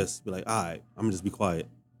 you just be like, all right, I'm gonna just be quiet.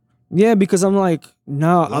 Yeah, because I'm like,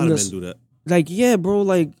 nah, A lot I'm of just men do that. like, yeah, bro,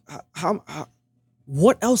 like how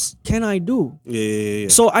what else can I do? Yeah.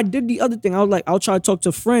 So I did the other thing. I was like, I'll try to talk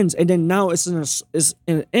to friends, and then now it's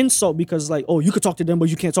an insult because like, oh, you could talk to them, but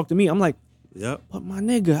you can't talk to me. I'm like, yep. But my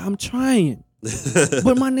nigga, I'm trying.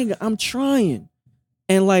 I'm trying.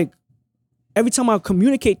 And like every time I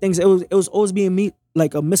communicate things, it was always being me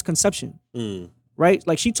like a misconception. Right?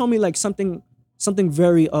 Like she told me like something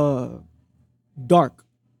very dark.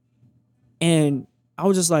 And I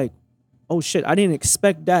was just like, oh shit, I didn't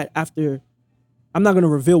expect that after. I'm not gonna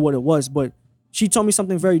reveal what it was, but she told me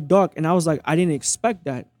something very dark, and I was like, I didn't expect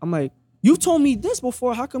that. I'm like, you told me this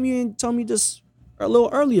before. How come you didn't tell me this a little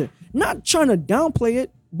earlier? Not trying to downplay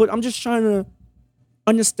it, but I'm just trying to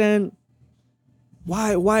understand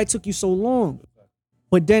why it took you so long.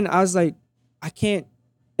 But then I was like, I can't.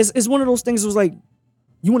 It's one of those things. It was like,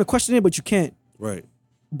 you want to question it, but you can't. Right.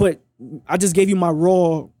 But I just gave you my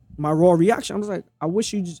raw reaction. I was like, I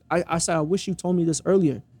wish you just. I said, I wish you told me this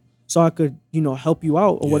earlier, so I could, help you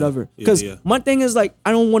out or whatever. Because my thing is like,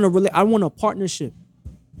 I don't want to I want a partnership.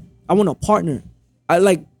 I want a partner. I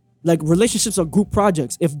like relationships are group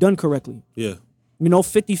projects if done correctly. Yeah.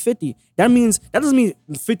 50-50. That doesn't mean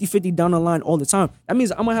 50-50 down the line all the time. That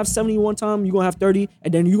means I'm gonna have 70 one time, you're gonna have 30,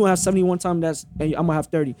 and then you're gonna have 70 one time, and I'm gonna have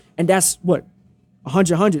 30. And that's what?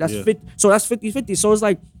 100. That's 50. So that's 50-50. So it's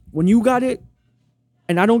like when you got it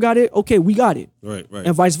and I don't got it, okay, we got it. Right.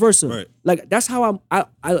 And vice versa. Right. Like that's how I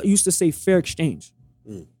used to say fair exchange.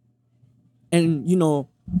 And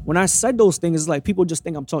when I said those things, it's like people just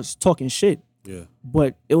think I'm talking shit. Yeah.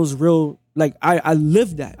 But it was real. Like I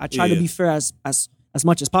lived that. I try to be fair as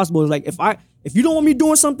much as possible. It's like if you don't want me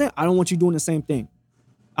doing something, I don't want you doing the same thing.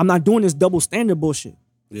 I'm not doing this double standard bullshit.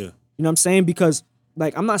 Yeah. You know what I'm saying? Because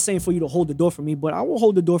like I'm not saying for you to hold the door for me, but I will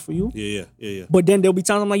hold the door for you. Yeah. But then there'll be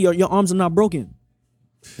times I'm like, your arms are not broken.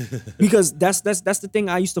 Because that's the thing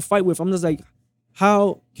I used to fight with. I'm just like,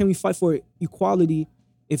 how can we fight for equality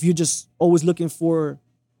if you're just always looking for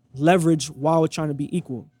leverage while trying to be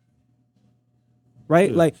equal?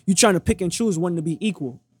 Right? Yeah. Like you're trying to pick and choose when to be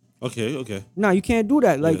equal. Okay. Nah, you can't do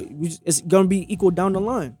that. Like it's gonna be equal down the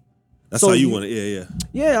line. That's how you want it.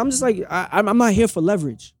 Yeah, I'm just like I'm not here for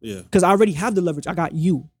leverage. Yeah. Because I already have the leverage. I got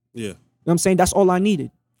you. Yeah. You know what I'm saying? That's all I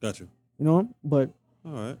needed. Got you. But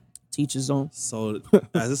all right. Teach his own. So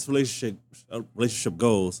as this relationship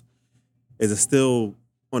goes, is it still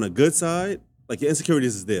on a good side? Like your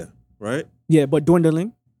insecurities is there, right? Yeah, but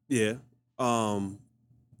dwindling. Yeah.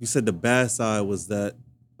 You said the bad side was that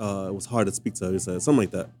it was hard to speak to her. You said something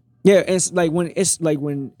like that. Yeah, it's like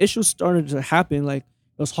when issues started to happen, like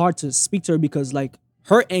it was hard to speak to her because like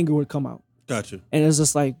her anger would come out. Gotcha. And it's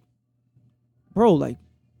just like, bro, like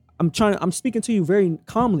I'm speaking to you very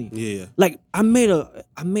calmly. Yeah. Like I made a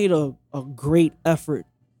great effort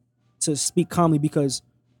to speak calmly because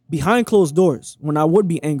behind closed doors, when I would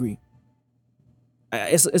be angry,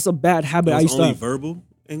 it's a bad habit. It was only verbal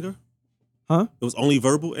anger? Huh? It was only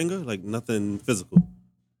verbal anger, like nothing physical.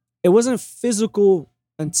 It wasn't physical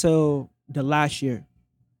until the last year,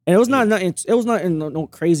 and it was not nothing. It was not in no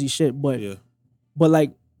crazy shit, but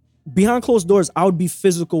like behind closed doors, I would be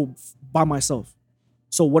physical by myself.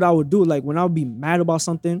 So what I would do, like when I would be mad about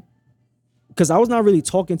something, because I was not really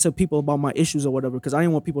talking to people about my issues or whatever, because I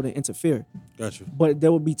didn't want people to interfere. Gotcha. But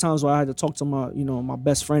there would be times where I had to talk to my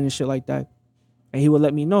best friend and shit like that, and he would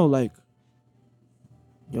let me know like,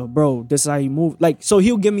 yo, bro, this is how you move. Like, so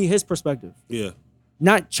he'll give me his perspective. Yeah.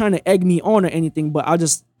 Not trying to egg me on or anything, but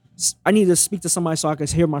I need to speak to somebody so I can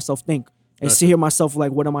hear myself think and hear myself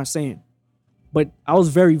like, what am I saying? But I was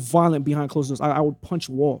very violent behind closed doors. I would punch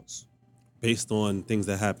walls. Based on things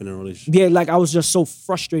that happen in a relationship. Yeah, like I was just so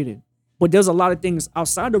frustrated. But there's a lot of things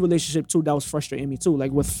outside the relationship too that was frustrating me too,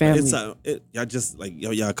 like with family. Y'all just like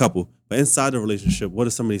y'all a couple, but inside the relationship, what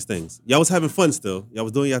are some of these things? Y'all was having fun still. Y'all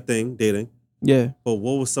was doing your thing, dating. Yeah. But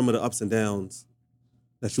what was some of the ups and downs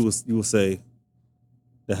that you would say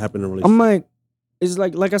that happened in a relationship? I'm like, it's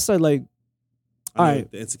like I said, like, all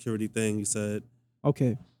right, the insecurity thing you said.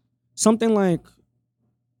 Okay, something like,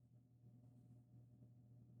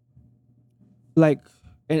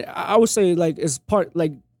 and I would say like it's part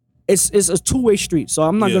like it's a two-way street. So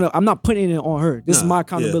I'm not putting it on her. This is my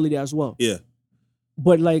accountability as well. Yeah.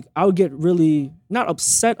 But like I would get really not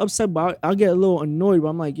upset, but I'll get a little annoyed. But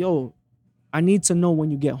I'm like, yo, I need to know when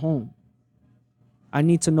you get home. I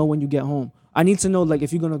need to know when you get home. I need to know like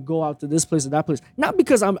if you're gonna go out to this place or that place. Not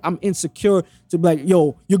because I'm insecure to be like,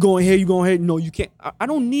 yo, you're going here, you're going here. No, you can't. I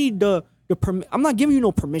don't need the I'm not giving you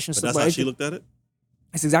no permission. But that's how she looked at it?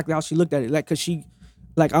 That's exactly how she looked at it. Like, cause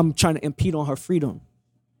I'm trying to impede on her freedom.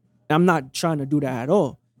 And I'm not trying to do that at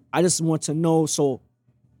all. I just want to know, so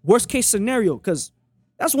worst case scenario, cause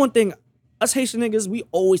that's one thing, us Haitian niggas, we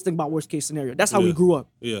always think about worst case scenario. That's how we grew up.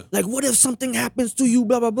 Yeah. Like, what if something happens to you,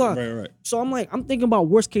 blah, blah, blah. Right. So I'm thinking about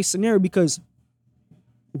worst case scenario because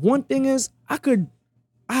one thing is, I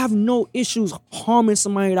have no issues harming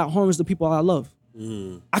somebody that harms the people I love.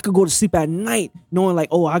 I could go to sleep at night knowing like,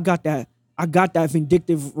 oh, I got that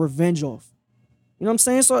vindictive revenge off. You know what I'm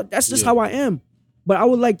saying? So that's just how I am. But I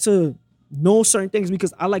would like to know certain things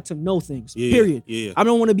because I like to know things, period. Yeah. I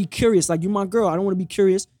don't want to be curious. Like, you're my girl. I don't want to be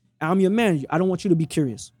curious. I'm your man. I don't want you to be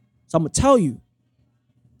curious. So I'm going to tell you.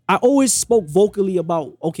 I always spoke vocally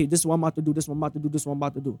about, okay, this is what I'm about to do, this is what I'm about to do, this is what I'm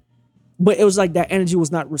about to do. But it was like that energy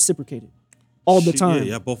was not reciprocated all the time.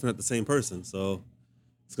 Yeah, both not the same person. So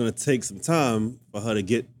it's going to take some time for her to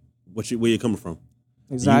get where you're coming from.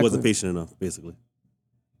 Exactly. You wasn't patient enough, basically.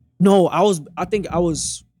 No, I think I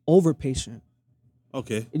was over patient.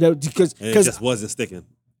 Okay. Because it just wasn't sticking.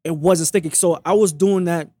 It wasn't sticking. So I was doing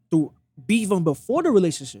that through even before the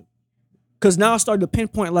relationship. Because now I started to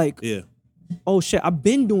pinpoint like, oh shit, I've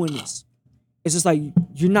been doing this. It's just like,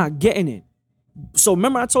 you're not getting it. So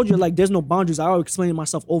remember I told you like there's no boundaries. I always explain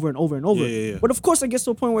myself over and over and over. Yeah. But of course it gets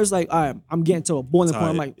to a point where it's like, all right, I'm getting to a boiling point.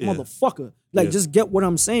 I'm like, motherfucker. Like just get what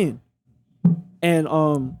I'm saying. And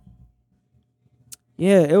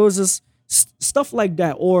it was just stuff like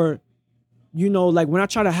that. Or, you know, like when I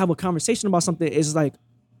try to have a conversation about something, it's like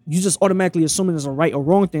you just automatically assuming it's a right or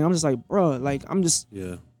wrong thing. I'm just like, bro, like I'm just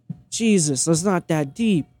Jesus, it's not that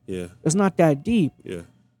deep. Yeah. It's not that deep. Yeah.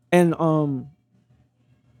 And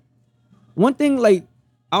one thing, like,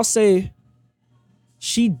 I'll say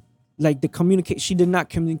she did not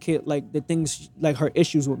communicate like the things, like her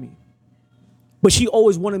issues with me. But she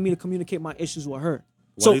always wanted me to communicate my issues with her.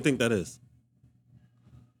 Why do you think that is?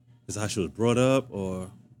 Is it how she was brought up or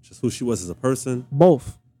just who she was as a person?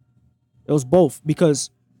 Both. It was both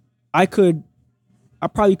because I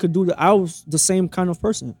probably could do I was the same kind of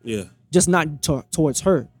person. Yeah. Just not towards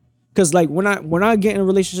her. Cause like when I get in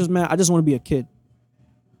relationships, man, I just want to be a kid.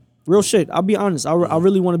 Real shit. I'll be honest. I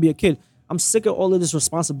really want to be a kid. I'm sick of all of this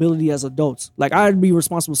responsibility as adults. Like I had to be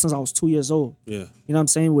responsible since I was 2 years old. Yeah. You know what I'm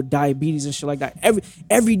saying? With diabetes and shit like that.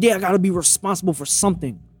 Every day I gotta be responsible for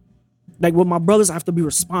something. Like with my brothers, I have to be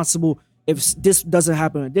responsible if this doesn't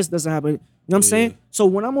happen or this doesn't happen. You know what I'm saying? So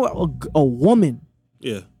when I'm a woman,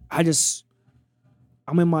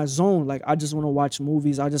 I'm in my zone. Like I just want to watch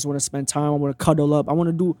movies. I just want to spend time. I want to cuddle up. I want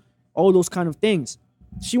to do all those kind of things.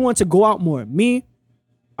 She wanted to go out more. Me,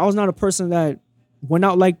 I was not a person that went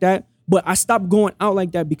out like that. But I stopped going out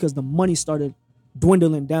like that because the money started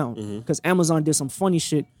dwindling down. Because Amazon did some funny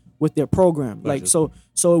shit with their program. Gotcha. Like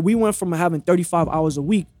so we went from having 35 hours a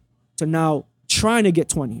week to now trying to get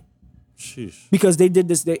 20. Sheesh. Because they did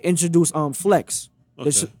this, they introduced Flex.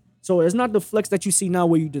 Okay. So it's not the Flex that you see now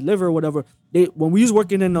where you deliver or whatever. When we was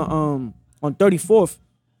working in the on 34th,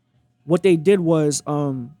 what they did was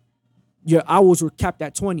your hours were capped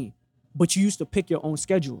at 20, but you used to pick your own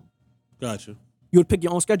schedule. Gotcha. You would pick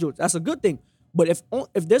your own schedule. That's a good thing. But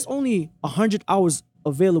if there's only 100 hours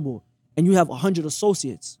available and you have 100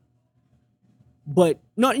 associates, but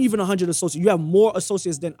not even 100 associates, you have more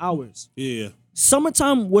associates than hours. Yeah.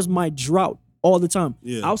 Summertime was my drought all the time.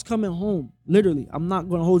 Yeah. I was coming home, literally, I'm not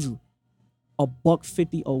gonna hold you,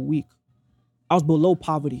 $150 a week. I was below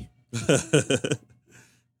poverty. You know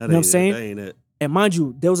what I'm saying? That ain't it. And mind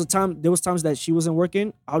you, there was times that she wasn't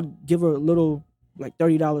working. I'll give her a little, like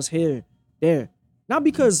 $30 here, there. Not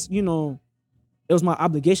because, you know, it was my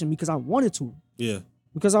obligation, because I wanted to. Yeah.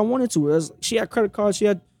 Because I wanted to. She had credit cards, she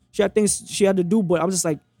had things she had to do, but I'm just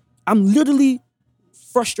like, I'm literally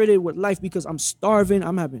frustrated with life because I'm starving.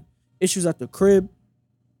 I'm having issues at the crib.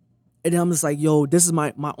 And then I'm just like, yo, this is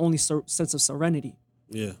my only sense of serenity.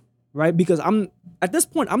 Yeah. Right? Because at this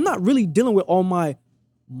point, I'm not really dealing with all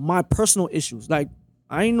my personal issues. Like,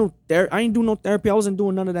 I ain't do no therapy. I wasn't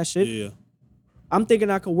doing none of that shit. Yeah. I'm thinking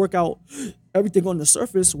I could work out everything on the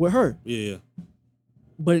surface with her. Yeah.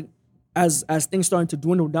 But as things starting to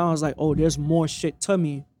dwindle down, I was like, oh, there's more shit to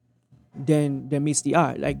me than meets the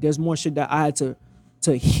eye. Like, there's more shit that I had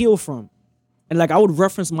to heal from. And like, I would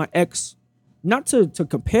reference my ex, not to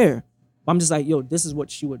compare, but I'm just like, yo, this is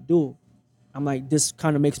what she would do. I'm like, this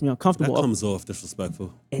kind of makes me uncomfortable. That comes off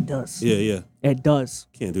disrespectful. It does. Yeah. It does.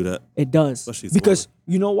 Can't do that. It does. Especially because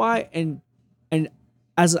you know why? And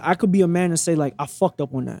as I could be a man and say like, I fucked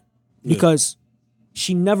up on that. Because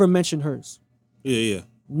she never mentioned hers. Yeah.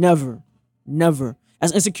 Never.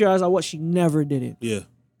 As insecure as I was, she never did it. Yeah.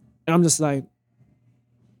 And I'm just like,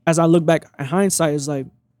 as I look back in hindsight, it's like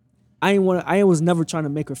I was never trying to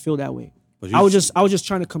make her feel that way. But I was just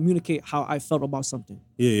trying to communicate how I felt about something.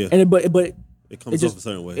 Yeah. And but it comes off a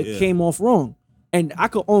certain way. It came off wrong, and I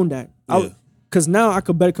could own that. Because now I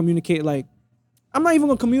could better communicate. Like, I'm not even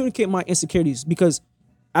gonna communicate my insecurities, because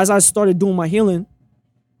as I started doing my healing,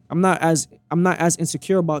 I'm not as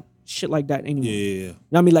insecure about shit like that anymore. Yeah. You know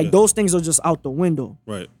what I mean? Like those things are just out the window.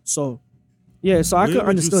 Right. So yeah, so I could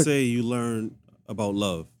understand. You say you learned about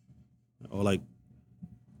love, or like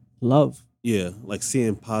love. Yeah, like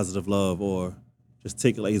seeing positive love, or just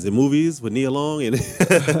take it like, is it movies with Nia Long and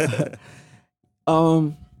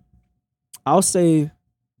I'll say,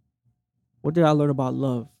 what did I learn about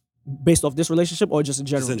love based off this relationship or just in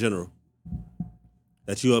general? Just in general.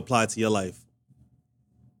 That you apply to your life.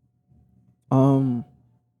 You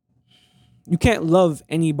can't love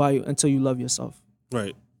anybody until you love yourself.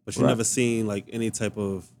 Right. But you've never seen like any type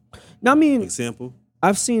of example?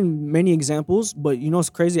 I've seen many examples, but you know what's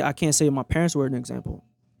crazy? I can't say my parents were an example.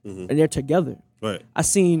 And they're together. Right. I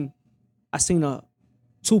seen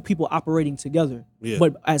two people operating together,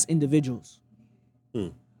 but as individuals. You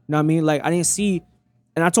know what I mean? Like, I didn't see,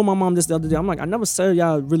 and I told my mom this the other day, I'm like, I never said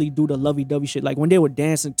y'all really do the lovey-dovey shit. Like, when they were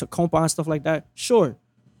dancing to compa and stuff like that, sure.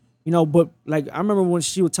 You know, but like, I remember when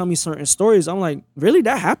she would tell me certain stories, I'm like, really?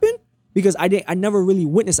 That happened? Because I never really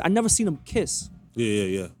witnessed, I never seen them kiss. Yeah.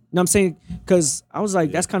 You know what I'm saying? Because I was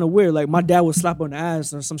like, that's kind of weird. Like, my dad would slap her on the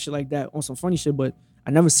ass or some shit like that on some funny shit, but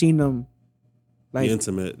I never seen them like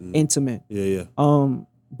intimate. Yeah.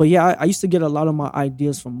 But yeah, I used to get a lot of my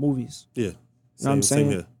ideas from movies. Yeah. You know what I'm saying?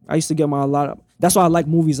 Same here. I used to get that's why I like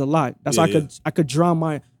movies a lot. That's why I could draw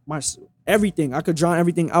my everything. I could draw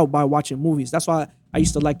everything out by watching movies. That's why I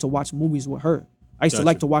used to like to watch movies with her. I used to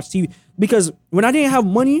like to watch TV, because when I didn't have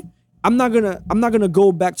money, I'm not gonna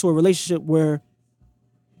go back to a relationship where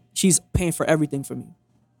she's paying for everything for me.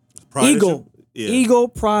 Ego,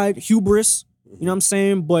 pride, hubris. You know what I'm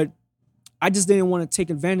saying? But I just didn't want to take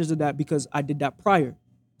advantage of that because I did that prior.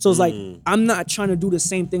 So it's like, I'm not trying to do the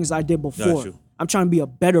same things I did before. I'm trying to be a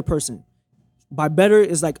better person. By better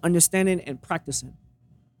is like understanding and practicing.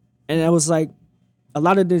 And it was like, a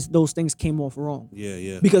lot of those things came off wrong.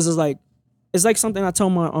 Yeah. Because it's like something I tell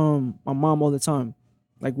my mom all the time.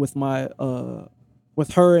 Like with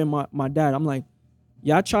with her and my dad, I'm like,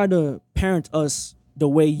 y'all try to parent us the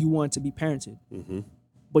way you want to be parented.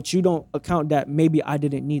 But you don't account that maybe I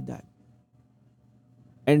didn't need that.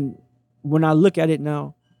 And when I look at it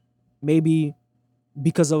now, maybe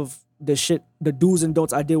because of the do's and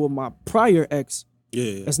don'ts I did with my prior ex,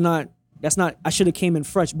 that's not, I should have came in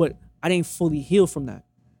fresh, but I didn't fully heal from that.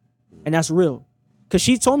 And that's real. Cause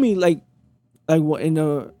she told me like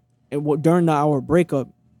during our breakup,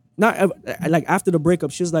 not like after the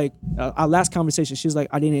breakup, she's like, our last conversation, she's like,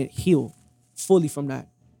 I didn't heal fully from that.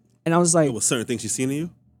 And I was like, there was certain things she seen in you,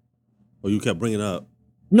 or you kept bringing up?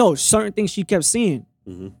 No, certain things she kept seeing.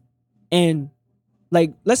 And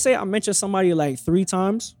like, let's say I mentioned somebody like 3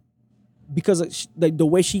 times, because like the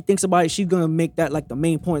way she thinks about it, she's gonna make that like the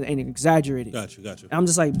main point and exaggerate it. Got you. And I'm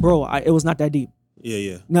just like, bro, it was not that deep. Yeah.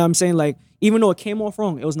 You know what I'm saying? Like, even though it came off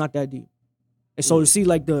wrong, it was not that deep. And so to see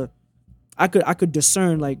like I could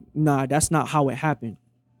discern like, nah, that's not how it happened.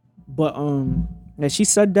 But and she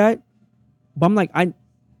said that, but I'm like,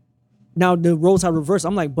 now the roles have reversed.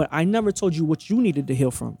 I'm like, but I never told you what you needed to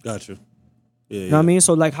heal from. Got you. You know what I mean?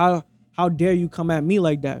 So like, how dare you come at me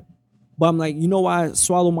like that? But I'm like, you know why I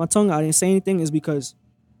swallowed my tongue? I didn't say anything is because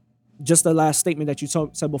just the last statement that you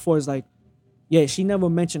said before is like, yeah, she never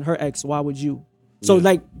mentioned her ex. Why would you? So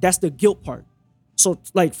like, that's the guilt part. So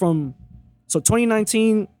like so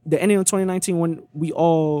 2019, the ending of 2019,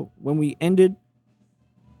 when we ended,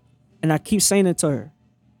 and I keep saying it to her,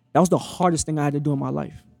 that was the hardest thing I had to do in my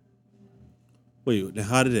life. Wait, then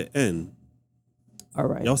how did it end? All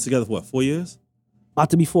right. Y'all was together for what, 4 years?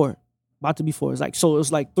 About to be four. It's like, so it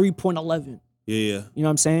was like 3.11. Yeah. You know what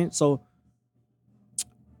I'm saying? So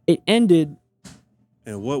it ended.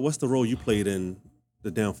 And what's the role you played in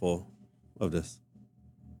the downfall of this?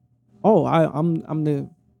 Oh, I'm the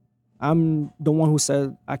one who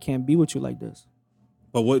said I can't be with you like this.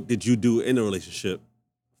 But what did you do in the relationship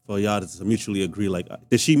for y'all to mutually agree? Like,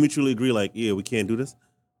 did she mutually agree like, yeah, we can't do this?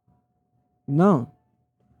 No.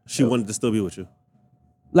 She wanted to still be with you?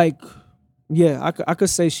 Like, yeah, I could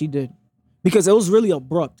say she did. Because it was really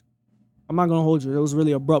abrupt. I'm not gonna hold you. It was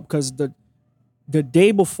really abrupt because the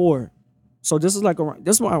day before, so this is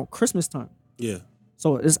around Christmas time. Yeah.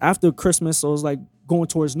 So it's after Christmas, so it's like going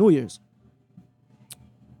towards New Year's.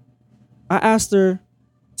 I asked her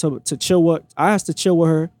to chill with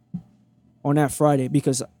her on that Friday,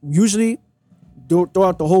 because usually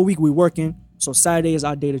throughout the whole week we working. So Saturday is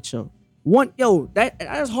our day to chill. That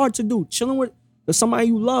is hard to do. Chilling with somebody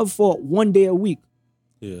you love for 1 day a week.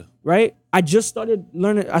 Yeah. Right? I just started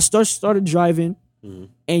learning. I started driving,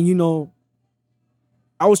 and you know,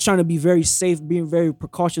 I was trying to be very safe, being very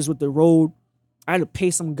precautious with the road. I had to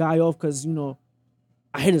pay some guy off because, you know,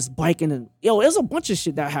 I hit his bike and then, it was a bunch of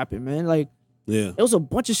shit that happened, man. Like, yeah, it was a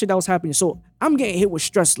bunch of shit that was happening. So I'm getting hit with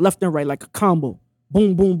stress left and right, like a combo.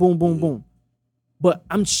 Boom, boom, boom, boom, boom. But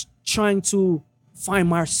I'm trying to find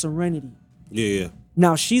my serenity. Yeah.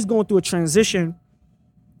 Now she's going through a transition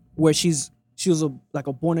where she was like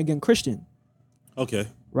a born again Christian. Okay.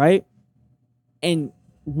 Right? And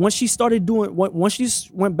once she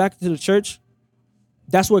went back to the church,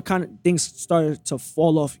 that's where kind of things started to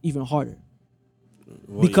fall off even harder.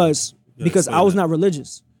 Well, because I was not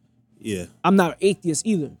religious. Yeah. I'm not atheist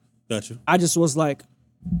either. Gotcha. I just was like,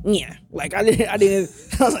 yeah. Like I didn't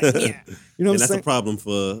I was like, yeah. You know what I'm saying? That's a problem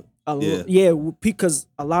for because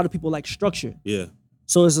a lot of people like structure. Yeah.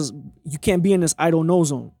 So it's just, you can't be in this I don't know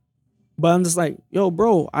zone. But I'm just like, yo,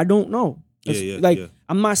 bro, I don't know.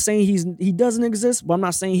 I'm not saying he doesn't exist, but I'm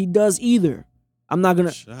not saying he does either. I'm not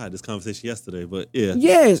gonna. I had this conversation yesterday, but yeah.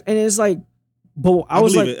 Yes, and it's like, but I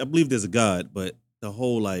believe there's a God, but the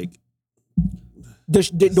whole like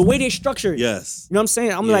the way they structure it. Yes. You know what I'm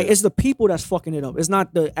saying? I'm like, it's the people that's fucking it up. It's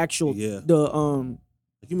not the actual You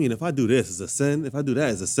mean if I do this, it's a sin? If I do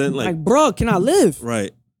that, it's a sin? Like bro, can I live?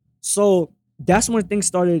 Right. So that's when things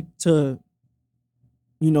started to,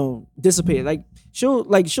 you know, dissipate. Like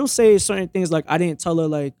she'll say certain things like I didn't tell her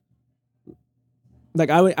like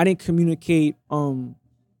I didn't communicate when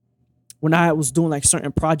I was doing like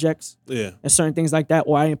certain projects and certain things like that,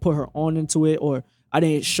 or I didn't put her on into it, or I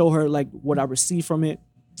didn't show her like what I received from it.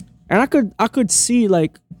 And I could see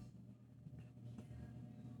like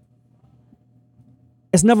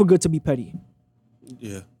it's never good to be petty.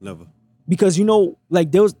 Yeah, never. Because you know,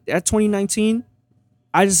 like there was at 2019,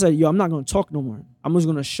 I just said, yo, I'm not gonna talk no more. I'm just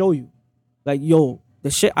gonna show you. Like, yo,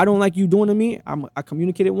 the shit I don't like you doing to me, I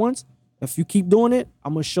communicated once. If you keep doing it,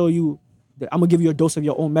 I'm gonna show you that I'm gonna give you a dose of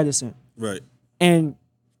your own medicine. Right. And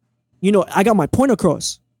you know, I got my point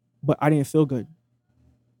across, but I didn't feel good.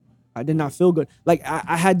 I did not feel good. Like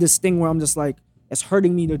I had this thing where I'm just like, it's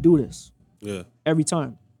hurting me to do this. Yeah. Every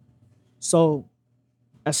time. So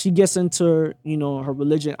as she gets into, you know, her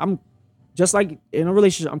religion, I'm just like in a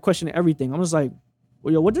relationship, I'm questioning everything. I'm just like,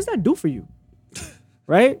 well, yo, what does that do for you?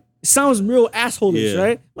 Right? It sounds real asshole-ish,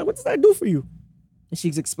 right? Like, what does that do for you? And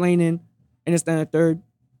she's explaining, and it's then a third.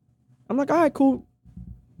 I'm like, all right, cool.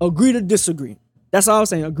 Agree to disagree. That's all I was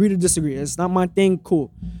saying. Agree to disagree. It's not my thing,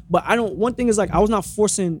 cool. But one thing is like, I was not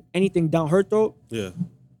forcing anything down her throat. Yeah.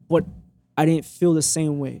 But I didn't feel the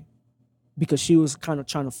same way because she was kind of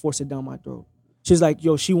trying to force it down my throat. She's like,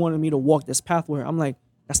 yo, she wanted me to walk this path with her. I'm like,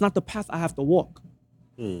 that's not the path I have to walk.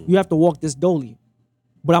 You have to walk this dolly.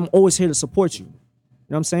 But I'm always here to support you. You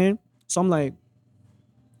know what I'm saying? So I'm like,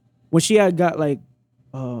 when she had got like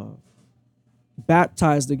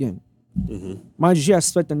baptized again, mind you, she had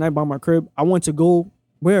spent the night by my crib. I went to go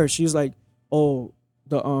where? She's like, oh,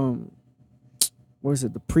 the what is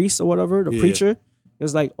it, the priest or whatever, the preacher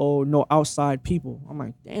is like, oh, no outside people. I'm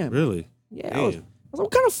like, damn. Really? Yeah. I was like,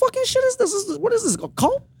 what kind of fucking shit is this? What is this, a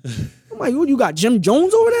cult? I'm like, you got Jim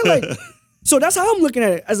Jones over there? Like, so that's how I'm looking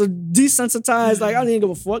at it, as a desensitized, like, I didn't give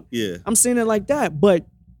a fuck. Yeah. I'm saying it like that. But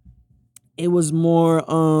it was more,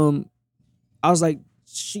 I was like,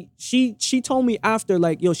 she told me after,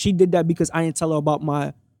 like, yo, she did that because I didn't tell her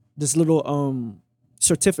about this little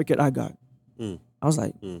certificate I got. I was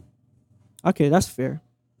like, okay, that's fair.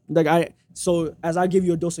 Like so as I give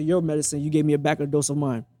you a dose of your medicine, you gave me back a dose of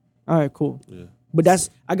mine. All right, cool. Yeah. But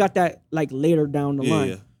I got that like later down the line.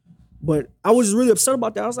 Yeah. But I was really upset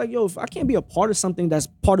about that. I was like, yo, if I can't be a part of something that's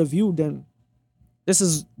part of you, then this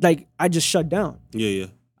is like, I just shut down. Yeah.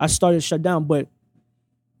 I started to shut down, but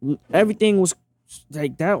everything was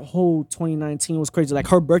like, that whole 2019 was crazy. Like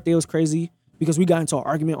her birthday was crazy because we got into an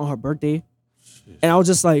argument on her birthday. And I was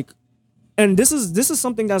just like, and this is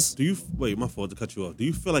something that's... Wait, my fault to cut you off. Do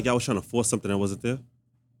you feel like I was trying to force something that wasn't there?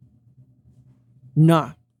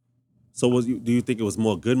 Nah. So do you think it was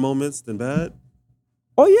more good moments than bad?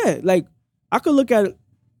 Oh yeah, like I could look at it.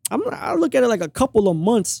 I look at it like a couple of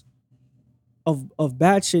months of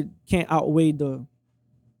bad shit can't outweigh the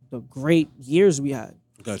great years we had.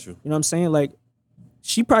 Got you. You know what I'm saying? Like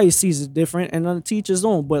she probably sees it different, and other teachers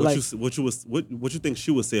don't. But what you think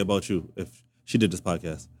she would say about you if she did this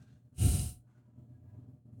podcast?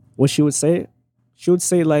 What she would say? She would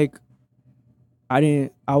say like, I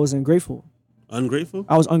was ungrateful. Ungrateful?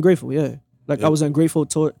 I was ungrateful, yeah. Like I was ungrateful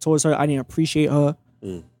towards her. I didn't appreciate her.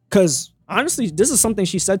 Because honestly, this is something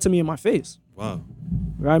she said to me in my face. Wow.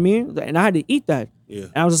 You know what I mean? And I had to eat that. Yeah.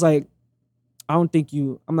 And I was just like, I don't think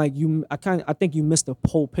you. I'm like you. I think you missed the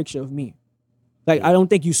whole picture of me. Like I don't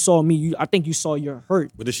think you saw me. I think you saw your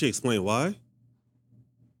hurt. But did she explain why?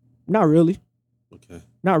 Not really. Okay.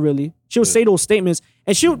 Not really. She would say those statements,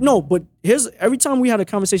 and she would no. But every time we had a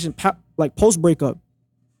conversation, like post breakup,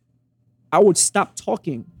 I would stop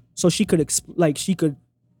talking so she could she could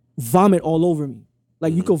vomit all over me.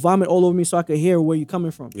 Like you could vomit all over me so I could hear where you're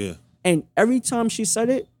coming from. Yeah. And every time she said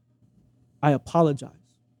it, I apologize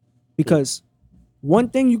because one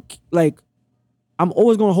thing I'm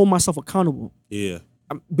always gonna hold myself accountable. Yeah.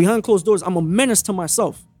 Behind closed doors, I'm a menace to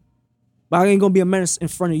myself, but I ain't gonna be a menace in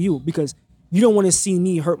front of you because you don't want to see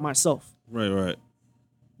me hurt myself. Right?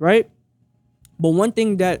 But one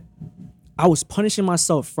thing that I was punishing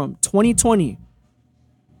myself from 2020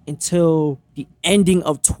 until the ending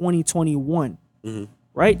of 2021,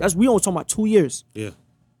 right? We only talking about 2 years. Yeah.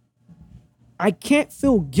 I can't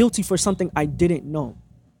feel guilty for something I didn't know.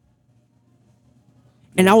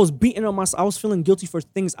 And I was beating on myself. I was feeling guilty for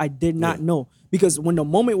things I did not know because when the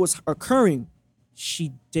moment was occurring,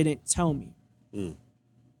 she didn't tell me.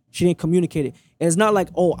 She didn't communicate it. And it's not like,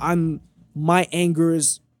 oh, my anger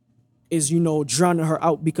is drowning her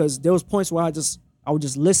out because there was points where I would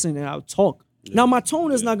just listen and I would talk. Yeah. Now my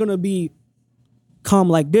tone is not gonna be calm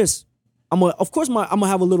like this. I'm gonna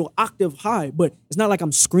have a little octave high, but it's not like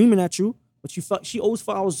I'm screaming at you. But she always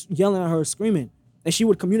thought I was yelling at her, screaming, and she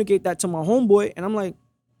would communicate that to my homeboy, and I'm like,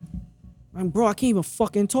 bro, I can't even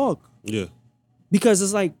fucking talk. Yeah. Because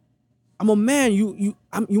it's like, I'm a man. You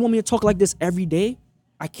want me to talk like this every day?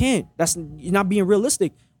 I can't. You're not being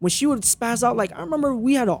realistic. When she would spaz out, like I remember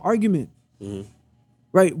we had an argument,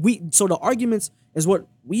 right? So the arguments is what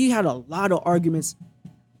we had a lot of arguments.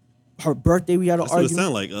 Her birthday, we had an argument. That's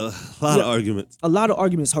what it sounded like. A lot of arguments. A lot of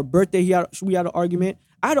arguments. Her birthday, we had an argument.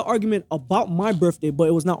 I had an argument about my birthday, but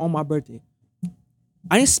it was not on my birthday.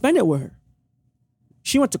 I didn't spend it with her.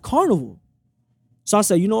 She went to Carnival. So I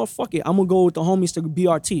said, you know what, fuck it. I'm gonna go with the homies to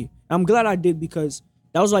BRT. And I'm glad I did because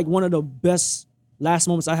that was like one of the best last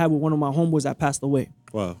moments I had with one of my homeboys that passed away.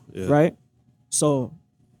 Wow. Yeah. Right? So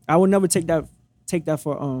I would never take that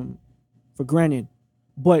for granted.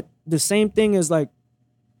 But the same thing is like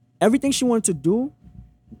everything she wanted to do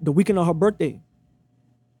the weekend of her birthday,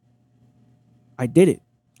 I did it.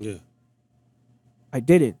 Yeah. I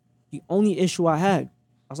did it. The only issue I had,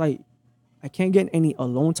 I was like, I can't get any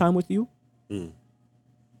alone time with you.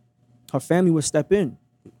 Her family would step in.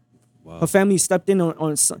 Wow. Her family stepped in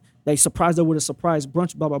on they surprised her with a surprise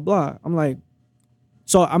brunch, blah, blah, blah. I'm like,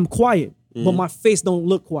 so I'm quiet, but my face don't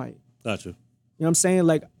look quiet. Gotcha. You know what I'm saying?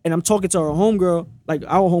 Like, and I'm talking to her homegirl, like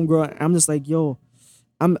our homegirl, and I'm just like, yo,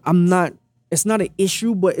 I'm not, it's not an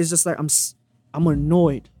issue, but it's just like, I'm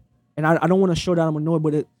annoyed. And I don't want to show that I'm annoyed,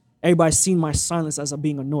 but everybody's seen my silence as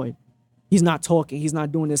being annoyed. He's not talking. He's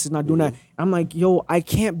not doing this. He's not doing that. I'm like, yo, I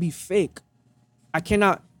can't be fake. I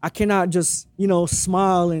cannot just,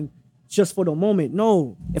 smile and just for the moment.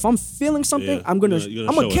 No, if I'm feeling something, I'm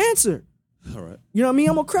a Cancer. All right. You know what I mean?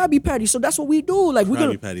 I'm a Krabby Patty. So that's what we do. Like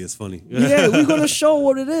Krabby Patty is funny. Yeah, we're gonna show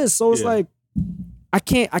what it is. So it's like, I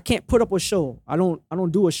can't put up a show. I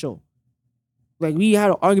don't do a show. Like we had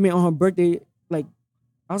an argument on her birthday. Like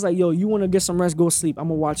I was like, yo, you want to get some rest? Go sleep. I'm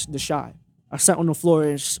gonna watch The Chi. I sat on the floor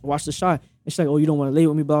and watched The Chi. And she's like, oh, you don't want to lay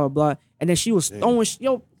with me, blah, blah, blah. And then she was throwing,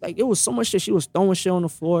 like it was so much shit. She was throwing shit on the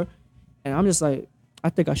floor. And I'm just like, I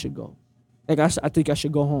think I should go. Like I think I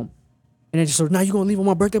should go home. And then so now you gonna leave on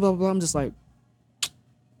my birthday, blah, blah, blah. I'm just like,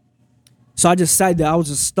 so I just sat there. I was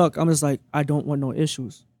just stuck. I'm just like, I don't want no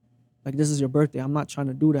issues. Like this is your birthday. I'm not trying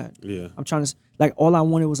to do that. Yeah. I'm trying to, like all I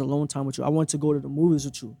wanted was alone time with you. I wanted to go to the movies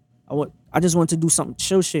with you. I just wanted to do something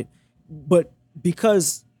chill shit. But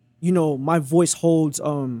because, my voice holds,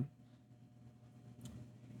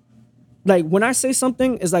 like when I say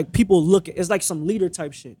something, it's like people look, it's like some leader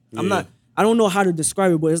type shit. I don't know how to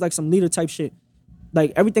describe it, but it's like some leader type shit.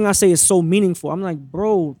 Like everything I say is so meaningful. I'm like,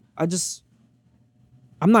 bro,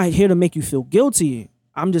 I'm not here to make you feel guilty.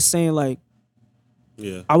 I'm just saying like,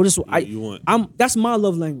 yeah, that's my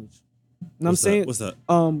love language. You know what I'm saying? What's that?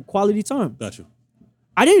 Quality time. Got you.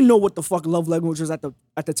 I didn't know what the fuck love language was at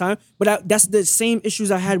the time, but that's the same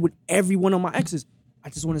issues I had with every one of my exes. I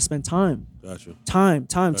just want to spend time. Gotcha. Time.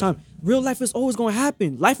 Real life is always going to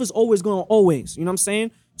happen. Life is always going to always. You know what I'm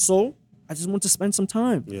saying? So I just want to spend some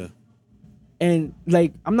time. Yeah. And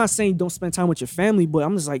like, I'm not saying don't spend time with your family, but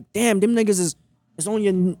I'm just like, damn, them niggas is on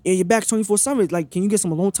your back 24/7. Like, can you get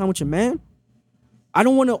some alone time with your man? I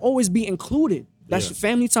don't want to always be included. That's your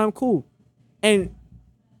family time, cool. And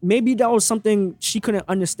maybe that was something she couldn't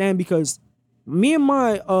understand because me and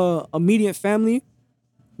my immediate family,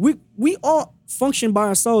 we all function by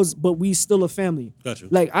ourselves, but we still a family. Gotcha.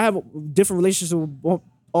 Like I have a different relationship with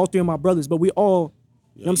all three of my brothers, but we all,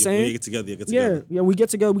 you know what I'm saying? When you get together, you get together. Yeah, we get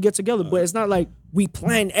together. But it's not like we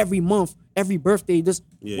plan every month, every birthday.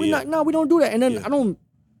 We don't do that. And then I don't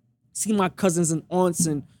see my cousins and aunts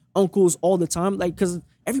and uncles all the time, like, cause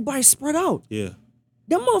everybody's spread out. Yeah.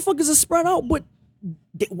 Them motherfuckers are spread out, but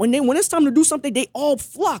when it's time to do something, they all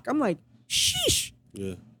flock. I'm like, sheesh.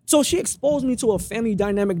 Yeah. So she exposed me to a family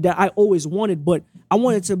dynamic that I always wanted, but I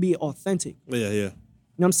wanted to be authentic. Yeah. You know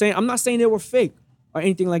what I'm saying? I'm not saying they were fake or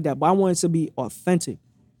anything like that, but I wanted to be authentic.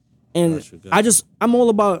 And Gotcha. I'm all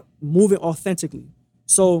about moving authentically.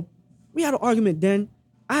 So we had an argument then.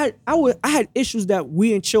 I had issues that we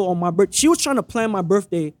didn't chill on my birthday. She was trying to plan my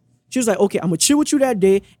birthday. She was like, okay, I'm gonna chill with you that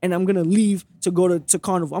day and I'm gonna leave to go to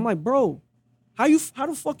Carnival. I'm like, bro, how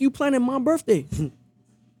the fuck you planning my birthday?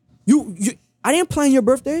 I didn't plan your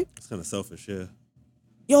birthday. It's kind of selfish, yeah.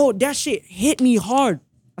 Yo, that shit hit me hard.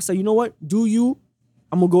 I said, you know what? Do you?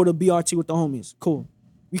 I'm gonna go to BRT with the homies. Cool.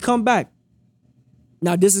 We come back.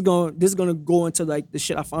 Now this is gonna go into like the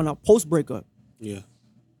shit I found out post breakup. Yeah.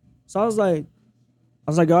 So I was like,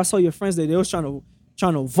 yo, I saw your friends there. They was trying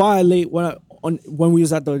to violate when we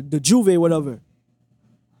was at the Juve, whatever.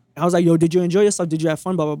 I was like, yo, did you enjoy yourself? Did you have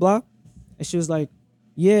fun? Blah blah blah. And she was like,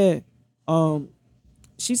 yeah. And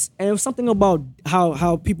it was something about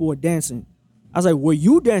how people were dancing. I was like, were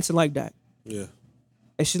you dancing like that? Yeah.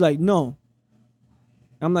 And she's like, no.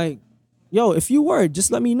 I'm like, yo, if you were,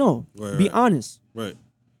 just let me know. Be honest. Right.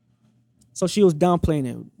 So she was downplaying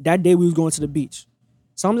it. That day we was going to the beach.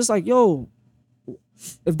 So I'm just like, yo,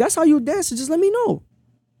 if that's how you dance, just let me know.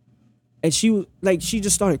 And she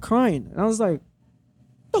just started crying. And I was like,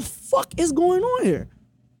 what the fuck is going on here?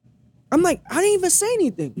 I'm like, I didn't even say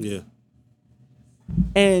anything. Yeah.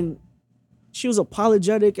 And she was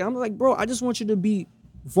apologetic. And I'm like, bro, I just want you to be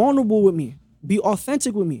vulnerable with me. Be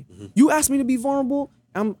authentic with me. Mm-hmm. You asked me to be vulnerable,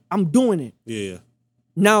 I'm doing it. Yeah.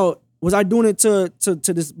 Now, was I doing it to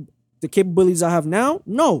the capabilities I have now?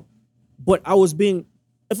 No. But I was being,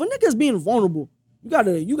 if a nigga's being vulnerable, you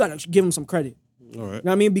gotta give him some credit. All right. You know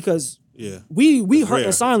what I mean? Because yeah, we hurt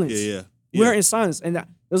in silence. Yeah. We hurt in silence. And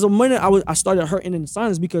there's a minute I started hurting in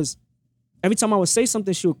silence because every time I would say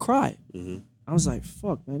something, she would cry. Mm-hmm. I was like,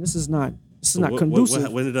 fuck, man, this is not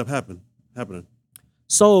conducive. What ended up happening?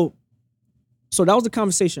 So that was the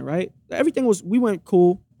conversation, right? We went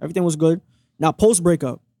cool. Everything was good. Now, post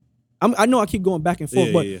breakup, I know I keep going back and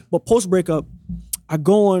forth, but post breakup, I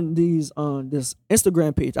go on this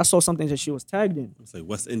Instagram page. I saw something that she was tagged in. It's like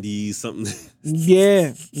West Indies something.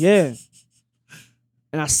 Yeah.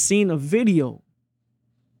 And I seen a video.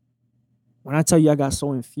 When I tell you I got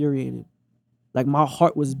so infuriated, like my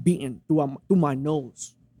heart was beating through my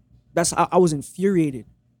nose. That's how I was infuriated.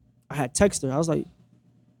 I had texted her. I was like,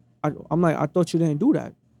 I thought you didn't do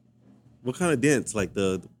that. What kind of dance? Like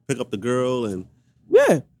the pick up the girl and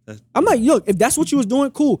yeah. I'm like, look, if that's what you was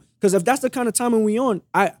doing, cool. Because if that's the kind of timing we on,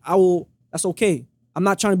 I will. That's okay. I'm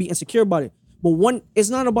not trying to be insecure about it. But it was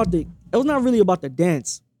not really about the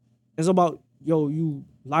dance. It's about, yo, you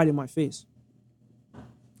lied in my face.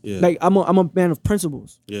 Yeah. Like I'm a man of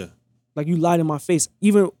principles. Yeah. Like you lied in my face,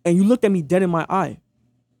 and you looked at me dead in my eye.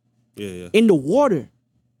 Yeah. In the water.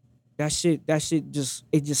 That shit just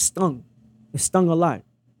stung. It stung a lot.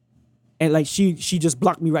 And like she just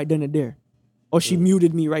blocked me right then and there. Or she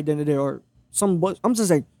muted me right then and there, or something. I'm just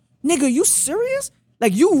like, nigga, you serious?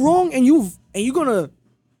 Like you wrong, and you gonna?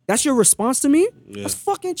 That's your response to me? Yeah. That's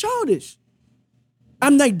fucking childish.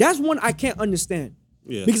 I'm like, that's one I can't understand.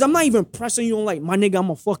 Yeah. Because I'm not even pressing you on like, my nigga, I'm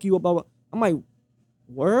gonna fuck you up. Blah, blah. I'm like,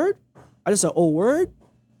 word? I just said, oh, word?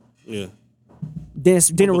 Yeah.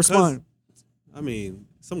 Didn't respond. I mean,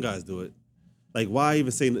 some guys do it. Like, why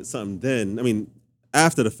even say something then? I mean,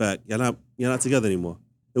 after the fact, you're not together anymore.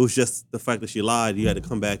 It was just the fact that she lied. You had to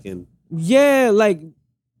come back and... Yeah, like...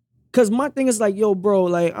 Because my thing is like, yo, bro,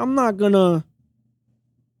 like, I'm not gonna...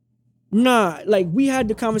 Nah, like, we had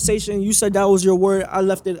the conversation. You said that was your word. I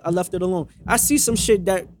left it alone. I see some shit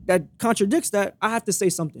that contradicts that. I have to say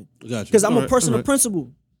something. Gotcha. Because I'm a person of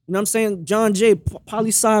principle. You know what I'm saying? John Jay,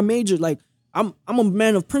 poli sci major. Like, I'm a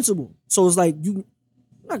man of principle. So it's like, you...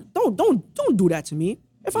 Don't do that to me.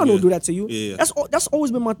 If I don't do that to you, that's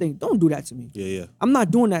always been my thing. Don't do that to me. Yeah. I'm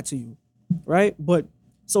not doing that to you, right? But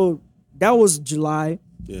so that was July.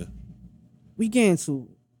 Yeah. We get into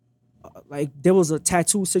like there was a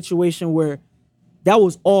tattoo situation where that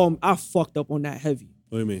was all I fucked up on that heavy.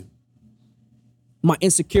 What do you mean? My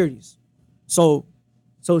insecurities. So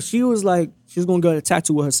she was like she was gonna get a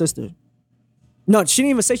tattoo with her sister. No, she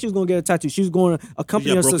didn't even say she was gonna get a tattoo. She was going to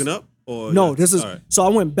accompany her sister. Broken up? Or no, this is right. So I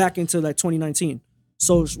went back into like 2019.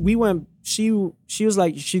 So we went. She was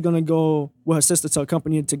like she's gonna go with her sister to a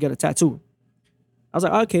company to get a tattoo. I was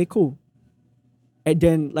like, okay, cool. And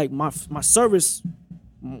then like my service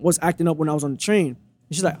was acting up when I was on the train.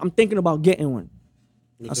 And she's like, I'm thinking about getting one.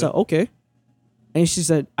 Okay. I said, okay. And she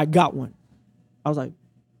said, I got one. I was like,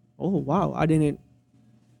 oh wow, I didn't.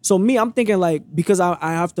 So me, I'm thinking like, because I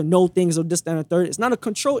have to know things of this, that, and the third. It's not a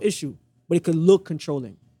control issue, but it could look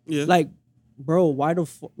controlling. Yeah. Like, bro, why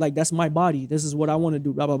like that's my body. This is what I want to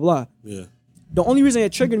do. Blah blah blah. Yeah. The only reason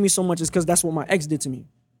it triggered me so much is because that's what my ex did to me.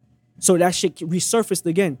 So that shit resurfaced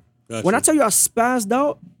again. Gotcha. When I tell you I spazzed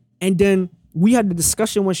out, and then we had the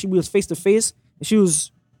discussion when she was face to face,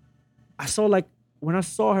 and I saw like when I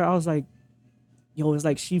saw her, I was like, yo, it's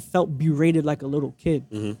like she felt berated like a little kid.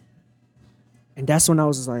 Mm-hmm. And that's when I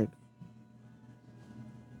was just like,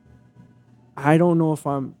 I don't know if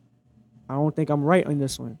I don't think I'm right on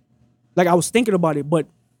this one. Like I was thinking about it, but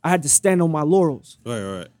I had to stand on my laurels.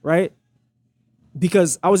 Right?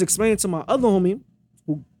 Because I was explaining to my other homie,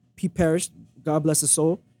 who he perished, God bless his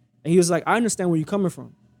soul, and he was like, I understand where you're coming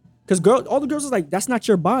from. Because all the girls was like, that's not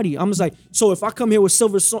your body. I'm just like, so if I come here with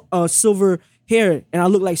silver hair and I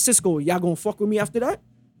look like Cisco, y'all gonna fuck with me after that?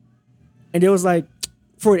 And they was like,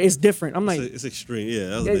 it's different. I'm like, it's extreme.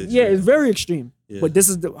 Yeah, it's very extreme. Yeah. But this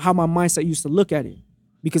is how my mindset used to look at it,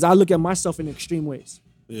 because I look at myself in extreme ways.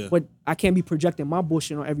 Yeah. But I can't be projecting my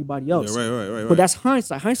bullshit on everybody else. Yeah, right. But that's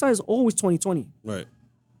hindsight. Hindsight is always 20/20. Right.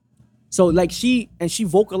 So like she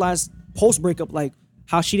vocalized post breakup like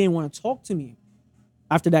how she didn't want to talk to me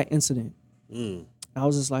after that incident. I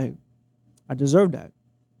was just like, I deserve that.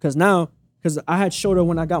 Because I had showed her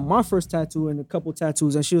when I got my first tattoo and a couple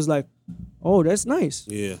tattoos, and she was like, oh, that's nice.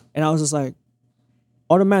 Yeah. And I was just like,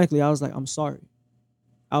 automatically, I was like, I'm sorry.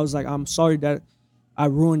 I was like, I'm sorry that I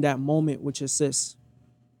ruined that moment with your sis.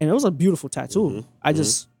 And it was a beautiful tattoo.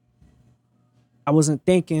 Mm-hmm. I wasn't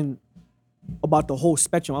thinking about the whole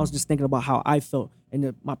spectrum. I was just thinking about how I felt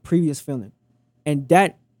and my previous feeling. And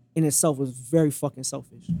that in itself was very fucking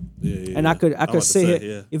selfish. Yeah. And I could say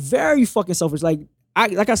it. It's very fucking selfish. Like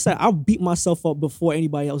I said, I'll beat myself up before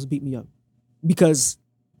anybody else beat me up. Because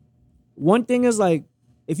one thing is like,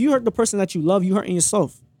 if you hurt the person that you love, you hurting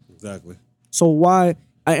yourself. Exactly. So why?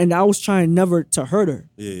 And I was trying never to hurt her.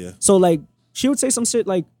 Yeah. So like, she would say some shit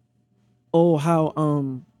like, oh, how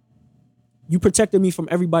you protected me from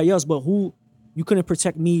everybody else, but you couldn't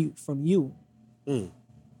protect me from you.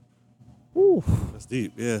 Ooh. That's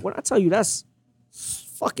deep, yeah. When I tell you that's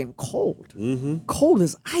fucking cold. Mm-hmm. Cold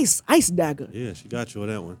as ice dagger. Yeah, she got you on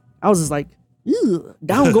that one. I was just like, ew,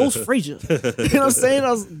 down goes Frazier. You know what I'm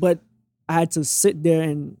saying? But I had to sit there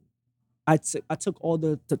and I took all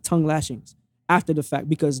the tongue lashings after the fact,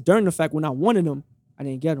 because during the fact when I wanted them, I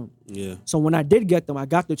didn't get them. Yeah. So when I did get them, I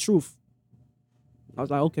got the truth. I was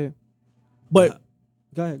like, okay. But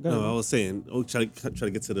go ahead. No, I was saying, try to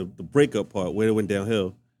get to the breakup part where it went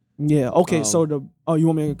downhill. Yeah. Okay. So you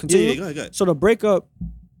want me to continue? Yeah. Go ahead. So the breakup,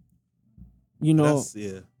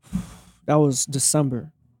 that was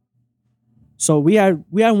December. So we had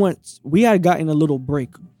gotten a little break.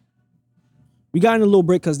 We got in a little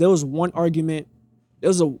break because there was one argument.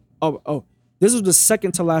 This was the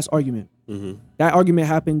second to last argument. Mm-hmm. That argument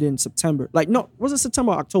happened in September. Like, no, was it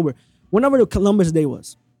September or October? Whenever the Columbus Day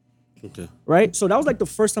was. Okay. Right? So that was like the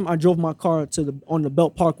first time I drove my car on the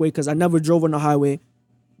Belt Parkway, because I never drove on the highway.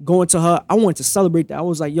 Going to her, I wanted to celebrate that. I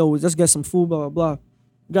was like, yo, let's get some food, blah, blah, blah.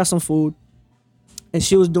 Got some food. And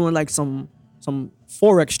she was doing like some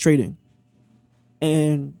Forex trading.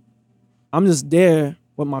 And I'm just there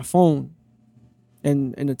with my phone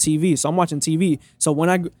and the TV. So I'm watching TV. So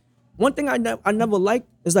one thing I never liked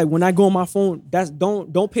is like when I go on my phone,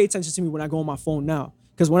 don't pay attention to me when I go on my phone now.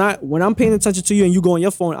 Because when I'm paying attention to you and you go on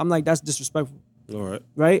your phone, I'm like, that's disrespectful. All right.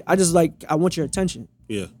 Right? I want your attention.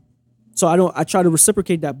 Yeah. So I try to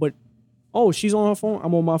reciprocate that, but she's on her phone,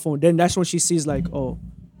 I'm on my phone. Then that's when she sees like, oh,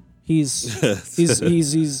 he's you know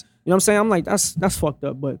what I'm saying? I'm like, that's fucked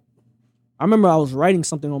up. But I remember I was writing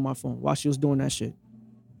something on my phone while she was doing that shit.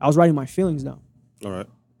 I was writing my feelings down. All right.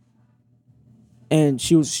 And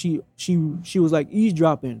she was like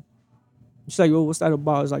eavesdropping. She's like, "Oh, what's that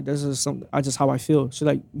about?" It's like, "This is something. How I feel." She's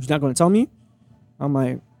like, "You're not gonna tell me?" I'm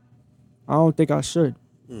like, "I don't think I should."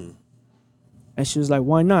 And she was like,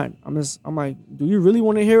 "Why not?" I'm like, "Do you really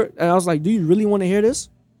want to hear it?" And I was like, "Do you really want to hear this?"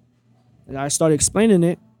 And I started explaining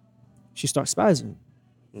it. She started spazzing.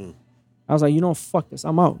 I was like, fuck this.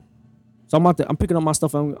 I'm out. So I'm picking up my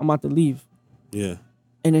stuff and I'm about to leave. Yeah.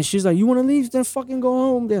 And then she's like, "You want to leave? Then fucking go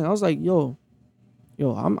home." Then I was like, yo,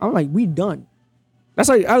 I'm like, we done. That's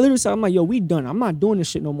like, I literally said, I'm like, yo, we done. I'm not doing this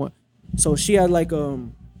shit no more. So she had like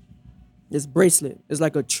this bracelet. It's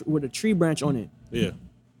like with a tree branch on it. Yeah.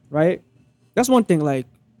 right? That's one thing. Like,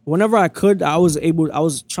 whenever I could, I was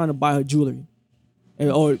trying to buy her jewelry.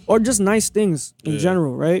 Or just nice things in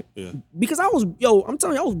general, right? Yeah. Because I'm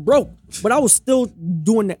telling you, I was broke, but I was still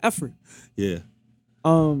doing the effort. Yeah.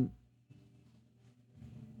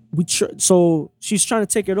 So she's trying to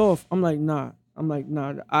take it off. I'm like, nah.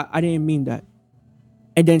 I didn't mean that.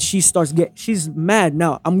 And then she's mad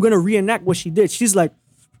now. I'm gonna reenact what she did. She's like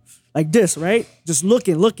this, right? Just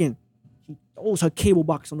looking. She throws her cable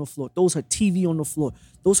box on the floor, throws her TV on the floor,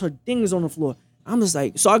 throws her things on the floor. I'm just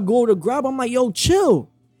like, so I go to grab. I'm like, yo, chill.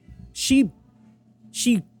 She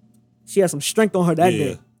had some strength on her that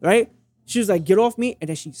day, right? She was like, get off me, and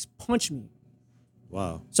then she punched me.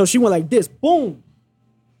 Wow. So she went like this, boom.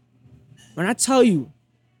 When I tell you,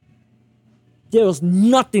 there was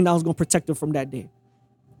nothing that was gonna protect her from that day.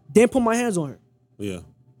 Didn't put my hands on her. Yeah.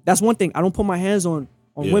 That's one thing. I don't put my hands on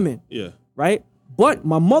women. Yeah. Right? But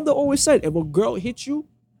my mother always said, if a girl hits you,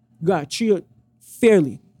 you gotta treat her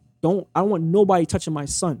fairly. I don't want nobody touching my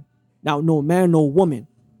son. Now, no man, no woman.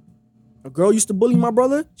 A girl used to bully my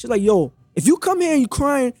brother. She's like, yo, if you come here and you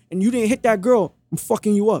crying and you didn't hit that girl, I'm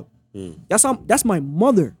fucking you up. That's my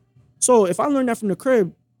mother. So if I learned that from the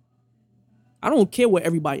crib, I don't care what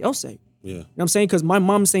everybody else say. Yeah. You know what I'm saying? Because my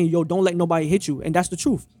mom's saying, yo, don't let nobody hit you. And that's the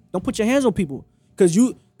truth. Don't put your hands on people. Because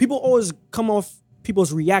people always come off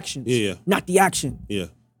people's reactions. Yeah. Not the action. Yeah.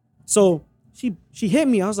 So she hit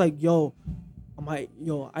me. I was like,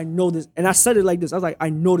 I know this. And I said it like this. I was like,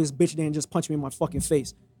 I know this bitch didn't just punch me in my fucking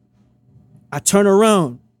face. I turn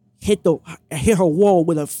around, hit her wall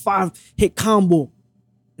with a 5-hit combo.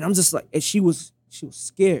 And I'm just like, and she was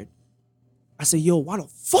scared. I said, yo, why the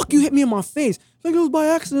fuck you hit me in my face? Like, it was by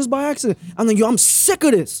accident. I'm like, yo, I'm sick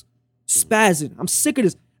of this. Spazzing. I'm sick of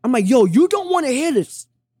this. I'm like, yo, you don't want to hear this.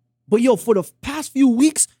 But yo, for the past few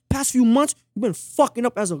weeks, past few months, you've been fucking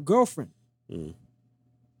up as a girlfriend.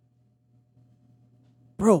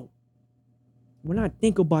 Bro, when I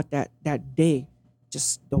think about that day,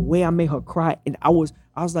 just the way I made her cry, and I was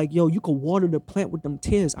like, yo, you could water the plant with them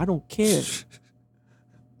tears. I don't care.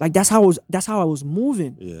 Like, that's how I was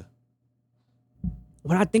moving. Yeah.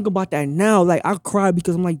 When I think about that now, like, I cry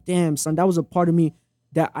because I'm like, damn, son, that was a part of me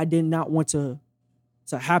that I did not want to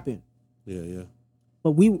happen. Yeah.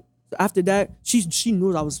 But after that, she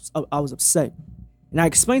knew I was upset. And I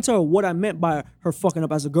explained to her what I meant by her fucking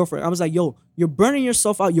up as a girlfriend. I was like, yo, you're burning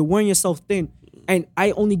yourself out, you're wearing yourself thin, and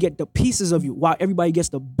I only get the pieces of you while everybody gets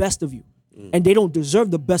the best of you. And they don't deserve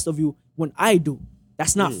the best of you when I do.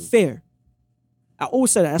 That's not fair. I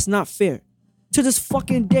always say that's not fair. To this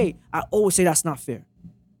fucking day, I always say that's not fair.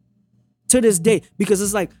 To this day, because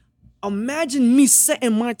it's like, imagine me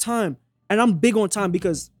setting my time, and I'm big on time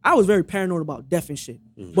because I was very paranoid about death and shit.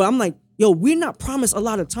 But I'm like, yo, we're not promised a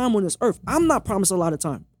lot of time on this earth. I'm not promised a lot of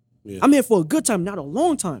time. Yeah. I'm here for a good time, not a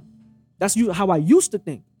long time. That's how I used to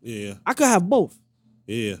think. Yeah. I could have both.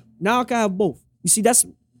 Yeah. Now I can have both. You see, that's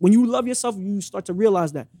when you love yourself, you start to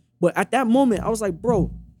realize that. But at that moment, I was like,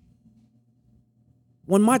 bro,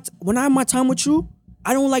 when I have my time with you,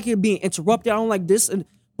 I don't like it being interrupted. I don't like this.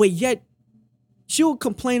 But yet, she'll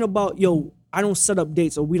complain about, yo, I don't set up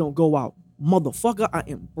dates or we don't go out. Motherfucker, I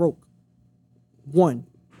am broke. One.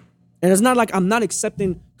 And it's not like I'm not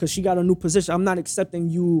accepting because she got a new position. I'm not accepting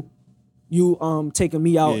you taking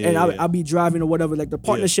me out I'll be driving or whatever, like the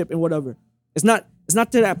partnership and whatever. It's not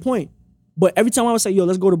to that point. But every time I would say, yo,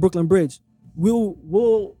 let's go to Brooklyn Bridge.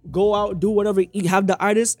 We'll go out, do whatever, eat, have the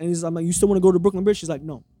itis. And I'm like, you still want to go to Brooklyn Bridge? She's like,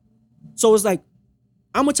 no. So it's like,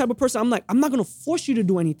 I'm a type of person, I'm like, I'm not gonna force you to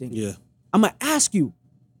do anything. Yeah. I'm gonna ask you.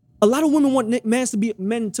 A lot of women want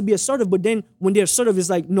men to be assertive, but then when they're assertive, it's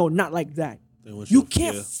like, no, not like that. You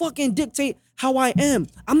can't fucking dictate how I am.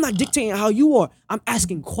 I'm not dictating how you are. I'm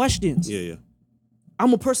asking questions. Yeah.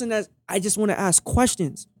 I'm a person that I just want to ask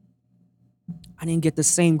questions. I didn't get the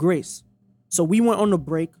same grace. So we went on a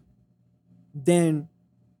break. Then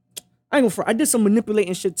I did some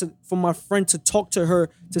manipulating shit for my friend to talk to her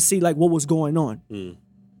to see like what was going on.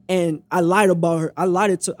 And I lied about her. I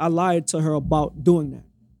lied to her about doing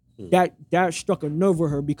that. That struck a nerve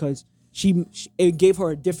with her because it gave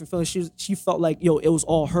her a different feeling. She felt like, yo, it was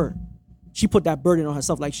all her. She put that burden on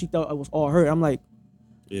herself. Like she thought it was all her. I'm like,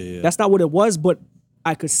 that's not what it was, but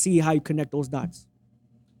I could see how you connect those dots.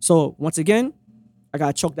 So once again, I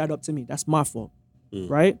gotta chalk that up to me. That's my fault.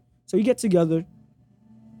 Right? So we get together.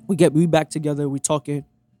 We back together, we talking.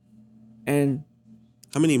 And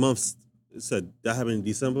how many months said that happened in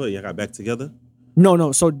December and y'all got back together?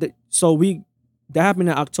 No. So that happened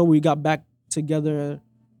in October. We got back together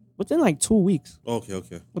within like 2 weeks.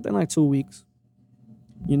 Okay. Within like 2 weeks.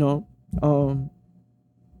 You know,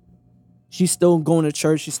 she's still going to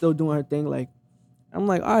church. She's still doing her thing. Like, I'm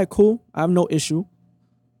like, all right, cool. I have no issue.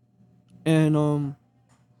 And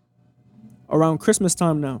around Christmas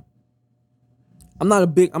time now, I'm not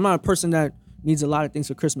a person that needs a lot of things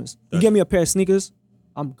for Christmas. You give me a pair of sneakers,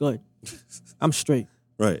 I'm good. I'm straight.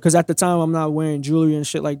 Right. Because at the time I'm not wearing jewelry and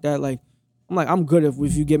shit like that. Like, I'm good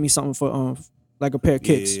if you get me something for like a pair of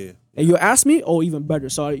kicks. Yeah. And you ask me, oh, even better.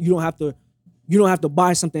 So you don't have to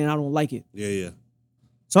buy something and I don't like it. Yeah.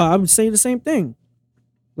 So I would say the same thing.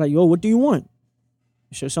 Like, yo, what do you want?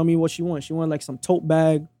 She'll show me what she wants. She wanted like some tote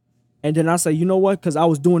bag. And then I say, you know what? Because I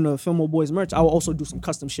was doing the Fillmore Boys merch, I would also do some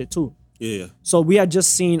custom shit too. Yeah. So we had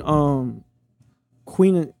just seen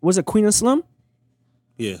Queen and Slim?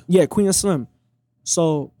 Yeah. Yeah, Queen and Slim.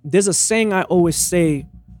 So there's a saying I always say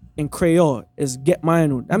in Creole is get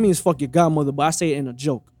mine. That means fuck your godmother, but I say it in a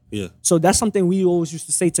joke. Yeah. So that's something we always used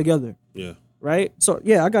to say together. Yeah. Right? So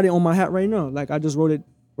yeah, I got it on my hat right now. Like I just wrote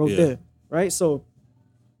there. Right? So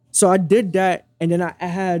I did that, and then I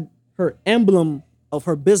had her emblem of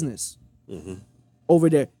her business over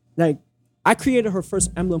there. Like I created her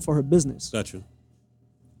first emblem for her business. Got you.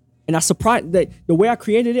 And I surprised that the way I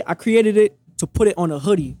created it to put it on a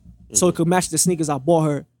hoodie so it could match the sneakers I bought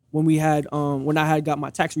her when I had got my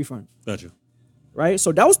tax refund. Got you. Right?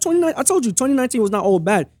 So that was 2019. I told you 2019 was not all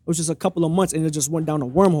bad. It was just a couple of months and it just went down a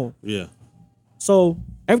wormhole. Yeah. So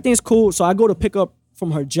everything's cool. So I go to pick up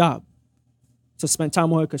from her job to spend time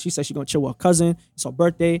with her because she said she's gonna chill with her cousin. It's her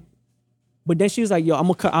birthday. But then she was like, yo, I'm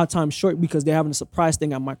gonna cut our time short because they're having a surprise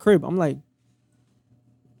thing at my crib. I'm like,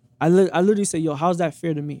 I literally say, yo, how's that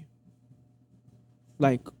fair to me?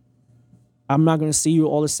 Like, I'm not gonna see you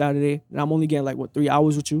all this Saturday, and I'm only getting like 3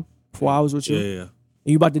 hours with you, 4 hours with you. Yeah. And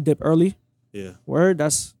you about to dip early? Yeah. Word?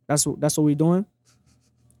 That's what we doing.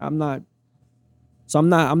 I'm not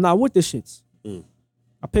with this shit.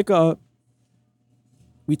 I pick her up.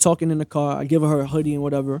 We talking in the car. I give her a hoodie and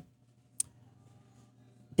whatever.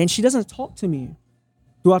 Then she doesn't talk to me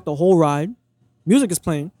throughout the whole ride. Music is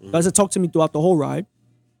playing. Doesn't talk to me throughout the whole ride.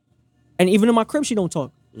 And even in my crib, she don't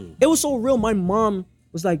talk. It was so real. My mom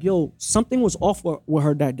was like, yo, something was off with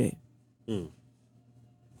her that day.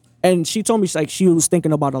 And she told me she was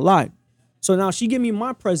thinking about a lot. So now she give me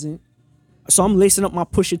my present. So I'm lacing up my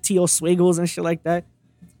Pusha T Swiggles and shit like that.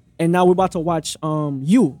 And now we're about to watch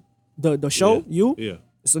You, the show, You. Yeah.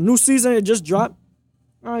 It's a new season. It just dropped.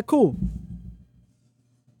 All right, cool.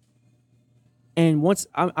 And once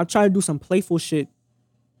I try to do some playful shit,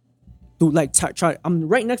 I'm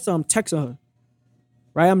right next to her, I'm texting her.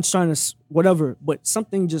 Right? I'm trying to whatever, but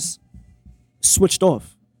something just switched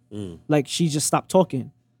off. Like she just stopped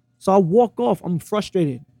talking. So I walk off. I'm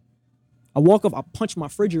frustrated. I walk off. I punch my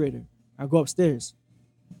refrigerator. I go upstairs.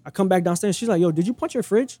 I come back downstairs. She's like, yo, did you punch your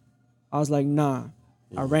fridge? I was like, nah.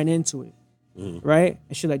 I ran into it. Right?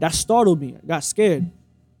 And she's like, that startled me. I got scared.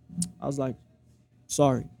 I was like,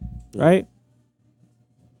 sorry. Right?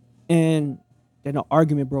 And then the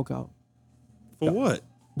argument broke out. For what?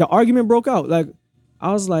 The argument broke out. Like,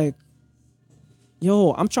 I was like,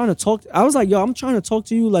 yo, I'm trying to talk. I was like, yo, I'm trying to talk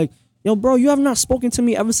to you. Like, yo, bro, you have not spoken to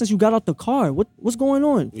me ever since you got out the car. What's going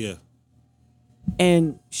on? Yeah.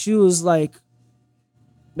 And she was like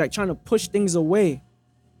trying to push things away.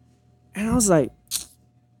 And I was like,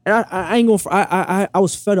 and I ain't gonna, I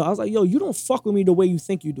was fed up. I was like, yo, you don't fuck with me the way you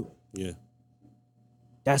think you do. Yeah.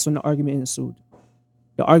 That's when the argument ensued.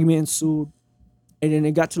 And then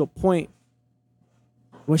it got to the point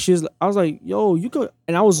when I was like, yo, you could,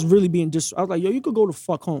 and I was really being I was like, yo, you could go to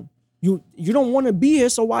fuck home. You don't want to be here,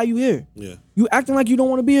 so why are you here? Yeah. You acting like you don't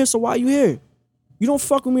want to be here, so why are you here? You don't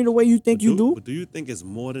fuck with me the way you think you do. But do you think it's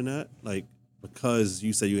more than that? Like, because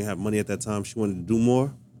you said you didn't have money at that time, she wanted to do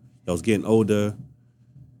more? I was getting older.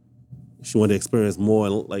 She wanted to experience more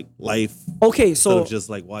like life. Okay, so instead of just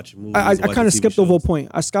like watching movies. I kind of skipped over a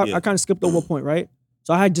point. I kind Yeah. of skipped over a point, right?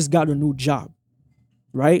 So I had just got a new job,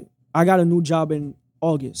 right? I got a new job in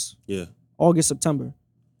August, September.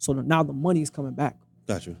 So now the money is coming back.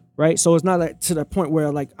 Gotcha. Right? So it's not like to the point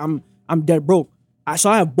where like I'm dead broke. So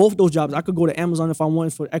I have both those jobs. I could go to Amazon if I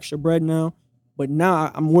wanted for extra bread now, but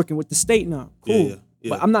now I'm working with the state now. Cool. Yeah.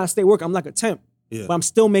 But I'm not a state worker. I'm like a temp. Yeah. But I'm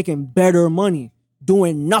still making better money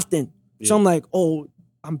doing nothing. So I'm like, oh,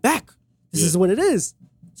 I'm back. This is what it is.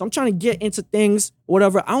 So I'm trying to get into things,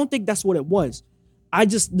 whatever. I don't think that's what it was. I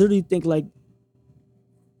just literally think like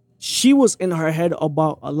she was in her head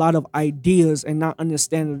about a lot of ideas and not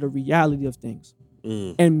understanding the reality of things.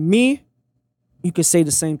 And me, you could say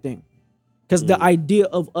the same thing. Because the idea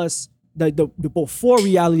of us, the before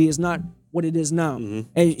reality is not what it is now.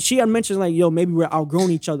 And she had mentioned like, yo, maybe we're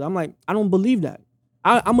outgrowing each other. I'm like, I don't believe that.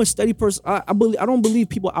 I'm a steady person. I don't believe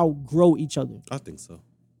people outgrow each other. I think so.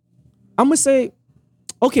 I'm gonna say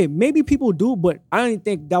okay, maybe people do, but I didn't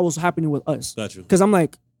think that was happening with us. Got you. Because I'm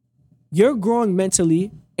like, you're growing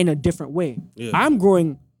mentally in a different way. Yeah. I'm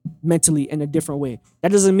growing mentally in a different way.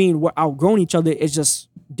 That doesn't mean we're outgrowing each other. It's just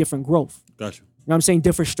different growth. Got you. You know what I'm saying?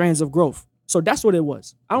 Different strands of growth. So that's what it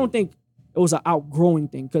was. I don't think it was an outgrowing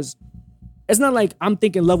thing, because it's not like I'm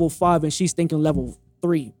thinking level 5 and she's thinking level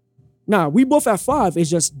 3. Nah, we both at 5. It's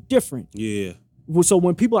just different. Yeah. So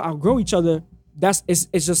when people outgrow each other, it's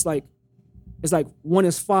just like, it's like one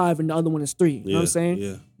is 5 and the other one is 3. You know what I'm saying?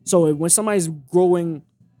 Yeah. So when somebody's growing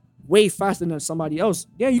way faster than somebody else,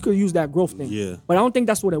 yeah, you could use that growth thing. Yeah. But I don't think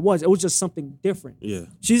that's what it was. It was just something different. Yeah.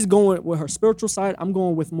 She's going with her spiritual side. I'm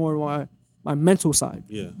going with more of my mental side.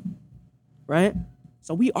 Yeah. Right?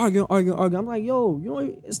 So we arguing. I'm like, yo, you know,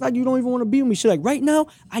 it's like you don't even want to be with me. She's like, right now,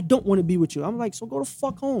 I don't want to be with you. I'm like, so go the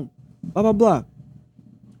fuck home. Blah, blah, blah.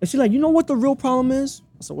 And she's like, you know what the real problem is?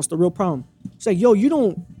 I said, what's the real problem? She's like, yo, you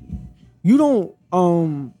don't,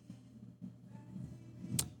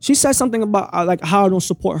 she said something about like how I don't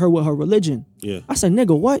support her with her religion. Yeah. I said,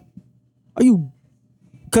 nigga, what? Are you,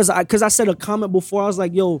 cause I said a comment before. I was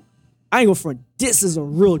like, yo, I ain't gonna front. This is a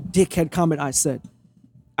real dickhead comment I said.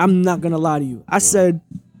 I'm not gonna lie to you. I said,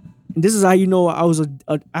 and this is how you know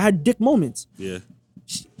I had dick moments. Yeah.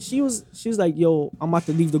 She was like, yo, I'm about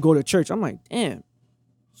to leave to go to church. I'm like, damn.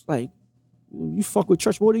 It's like, you fuck with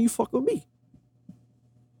church more than you fuck with me.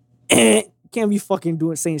 And can't be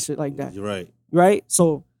fucking saying shit like that. You're right. Right?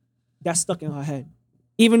 So that's stuck in her head.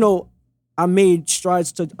 Even though I made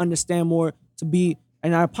strides to understand more,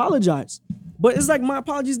 and I apologize. But it's like my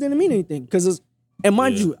apologies didn't mean anything. Because and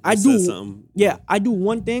mind you, I do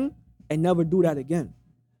one thing and never do that again.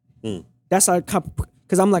 That's how,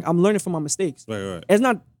 because I'm learning from my mistakes. Right. It's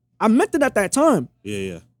not, I meant it at that time.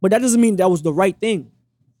 Yeah. But that doesn't mean that was the right thing.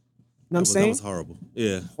 You know what I'm saying? That was horrible.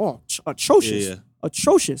 Yeah. Oh, atrocious. Yeah.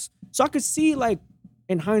 Atrocious. So I could see, like,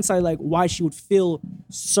 in hindsight, like, why she would feel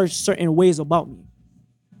certain ways about me.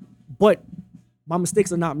 But my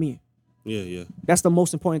mistakes are not me. Yeah. That's the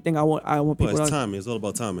most important thing I want people to. It's timing. It's all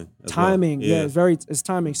about timing. Timing, well. yeah, it's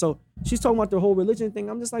timing. So she's talking about the whole religion thing.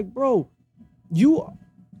 I'm just like, bro,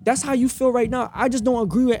 that's how you feel right now. I just don't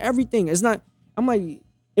agree with everything. It's not. I'm like,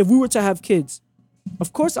 if we were to have kids,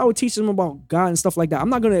 of course I would teach them about God and stuff like that. I'm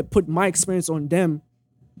not gonna put my experience on them,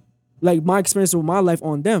 like my experience with my life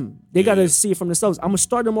on them. They gotta see it from themselves. I'm gonna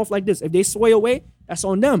start them off like this. If they sway away, that's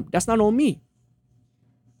on them. That's not on me.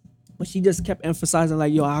 But she just kept emphasizing,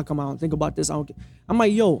 like, yo, how come I don't think about this? I'm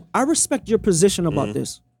like, yo, I respect your position about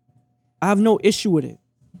this. I have no issue with it.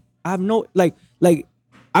 I have no, like,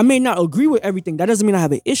 I may not agree with everything. That doesn't mean I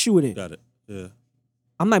have an issue with it. Got it. Yeah.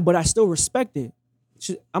 I'm like, but I still respect it.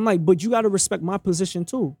 I'm like, but you got to respect my position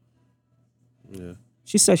too. Yeah.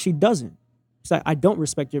 She said she doesn't. She's like, I don't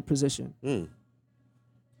respect your position.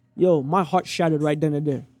 Yo, my heart shattered right then and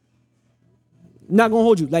there. Not gonna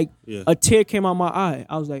hold you. Like, a tear came out my eye.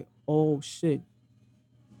 I was like, oh shit,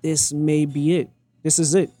 this may be it. This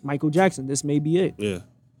is it. Michael Jackson, this may be it. Yeah.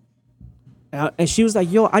 And she was like,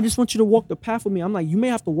 yo, I just want you to walk the path with me. I'm like, you may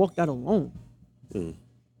have to walk that alone. And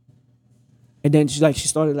then she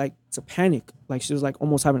started like to panic. Like she was like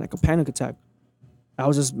almost having like a panic attack. I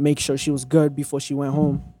was just make sure she was good before she went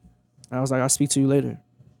home. And I was like, I'll speak to you later.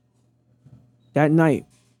 That night,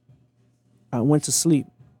 I went to sleep.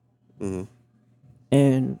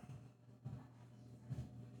 And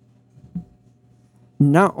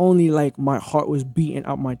not only like my heart was beating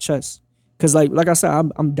out my chest, because like I said,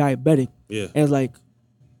 I'm diabetic. Yeah. And like,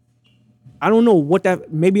 I don't know what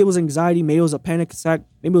that, maybe it was anxiety, maybe it was a panic attack,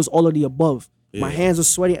 maybe it was all of the above. My hands were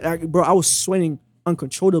sweating. Bro, I was sweating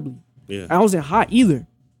uncontrollably. Yeah. I wasn't hot either.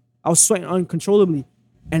 I was sweating uncontrollably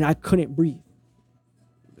and I couldn't breathe.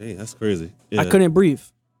 Dang, that's crazy. Yeah. I couldn't breathe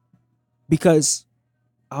because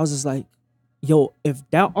I was just like, yo, if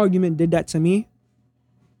that argument did that to me,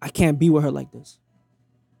 I can't be with her like this.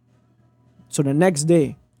 So the next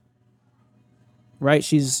day, right,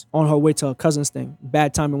 she's on her way to her cousin's thing.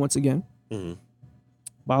 Bad timing once again.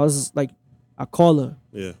 But I was like, I call her.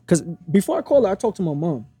 Yeah. Because before I call her, I talked to my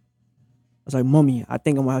mom. I was like, Mommy, I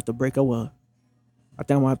think I'm going to have to break up with her. I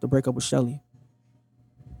think I'm going to have to break up with Shelly.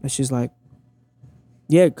 And she's like,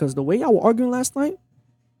 yeah, because the way y'all were arguing last night,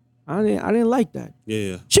 I didn't like that.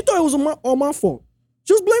 Yeah. She thought it was all my fault.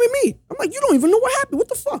 She was blaming me. I'm like, you don't even know what happened. What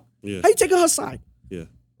the fuck? Yeah. How you taking her side? Yeah.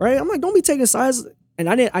 Right? I'm like, don't be taking sides. And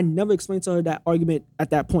I never explained to her that argument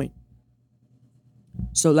at that point.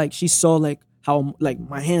 So like she saw like how like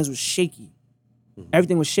my hands were shaky.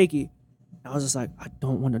 Everything was shaky. I was just like, I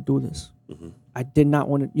don't want to do this. I did not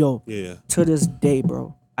want to, yo, to this day,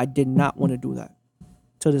 bro, I did not want to do that.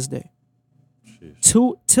 To this day.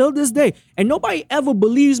 Till this day. And nobody ever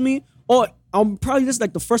believes me or I'm probably this is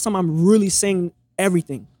like the first time I'm really saying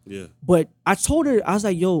everything. Yeah. But I told her, I was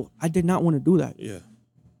like, yo, I did not want to do that. Yeah.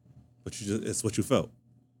 But it's what you felt.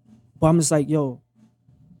 But I'm just like, yo,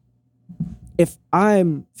 if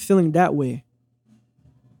I'm feeling that way,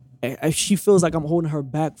 if she feels like I'm holding her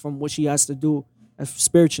back from what she has to do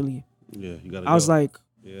spiritually, yeah, you gotta. I was like,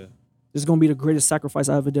 yeah, this is gonna be the greatest sacrifice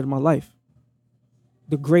I ever did in my life.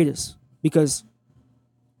 The greatest, because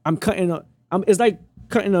I'm cutting it's like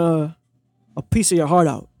cutting a piece of your heart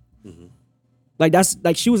out. Mm-hmm. Like that's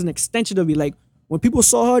like she was an extension of me. Like when people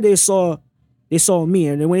saw her, they saw me,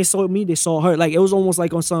 and then when they saw me, they saw her. Like it was almost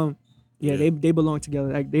like on some, they belong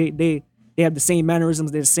together. Like they have the same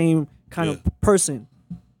mannerisms. They're the same kind of person.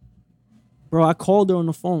 Bro, I called her on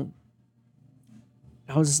the phone.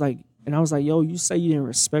 I was just like, yo, you say you didn't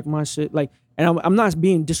respect my shit. Like, and I'm not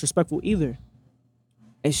being disrespectful either.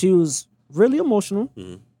 And she was really emotional.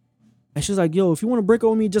 Mm-hmm. And she was like, yo, if you want to break up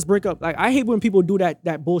with me, just break up. Like, I hate when people do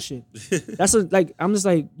that bullshit. I'm just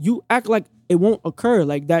like, you act like it won't occur.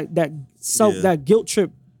 Like that that guilt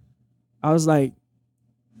trip. I was like,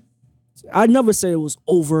 I never said it was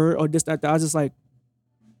over or this, that. I was just like,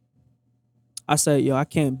 I said, yo, I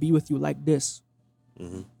can't be with you like this.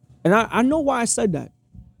 Mm-hmm. And I know why I said that.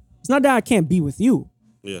 It's not that I can't be with you.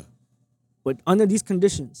 Yeah. But under these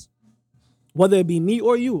conditions, whether it be me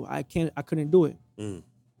or you, I couldn't do it. Mm.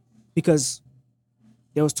 Because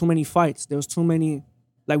there was too many fights. There was too many,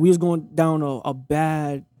 like we was going down a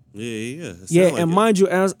bad. Yeah. Yeah, and mind you,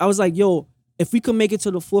 I was like, yo, if we could make it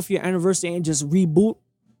to the 4th year anniversary and just reboot,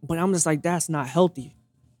 but I'm just like, that's not healthy.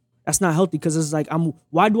 That's not healthy because it's like,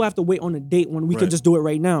 why do I have to wait on a date when we could just do it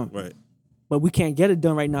right now? Right. But we can't get it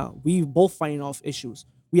done right now. We both fighting off issues.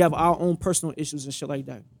 We have our own personal issues and shit like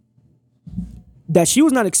that. That she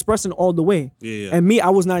was not expressing all the way. Yeah. And me, I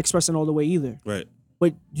was not expressing all the way either. Right.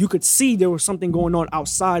 But you could see there was something going on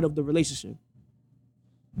outside of the relationship.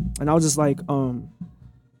 And I was just like, I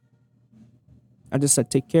just said,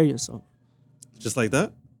 take care of yourself. Just like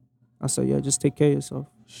that? I said, yeah, just take care of yourself.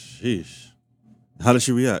 Sheesh. How did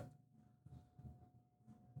she react?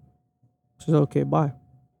 She said, okay, bye.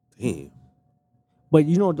 Damn. But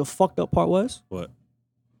you know what the fucked up part was? What?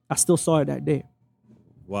 I still saw her that day.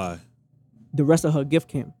 Why? The rest of her gift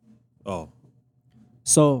came. Oh.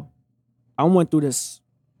 So I went through this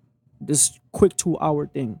quick 2-hour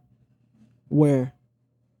thing where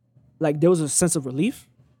like there was a sense of relief.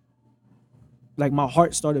 Like my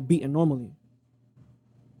heart started beating normally.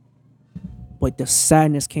 But the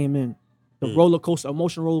sadness came in. The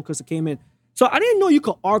emotional roller coaster came in. So I didn't know you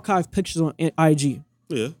could archive pictures on IG.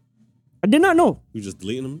 Yeah. I did not know. You just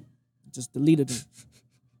deleting them? Just deleted them.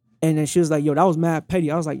 And then she was like, yo, that was mad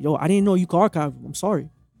petty. I was like, yo, I didn't know you could archive them. I'm sorry.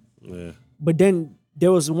 Yeah. But then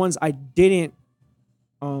there was ones I didn't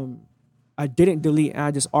delete and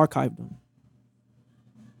I just archived them.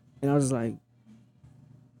 And I was like,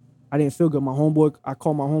 I didn't feel good. I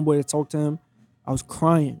called my homeboy to talk to him. I was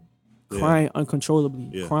crying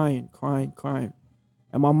uncontrollably, crying.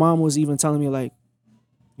 And my mom was even telling me like,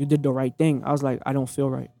 you did the right thing. I was like, I don't feel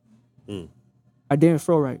right. I didn't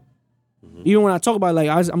feel right. Mm-hmm. Even when I talk about it, like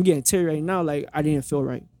I'm getting teary right now, like I didn't feel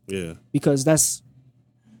right. Yeah. Because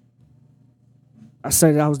I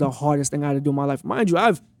said that was the hardest thing I had to do in my life. Mind you,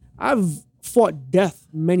 I've fought death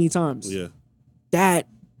many times. Yeah. That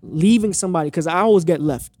leaving somebody, because I always get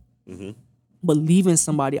left. Mm-hmm. But leaving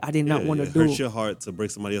somebody I did not want to do. Hurt your heart to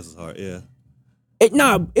break somebody else's heart, yeah.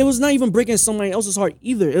 It was not even breaking somebody else's heart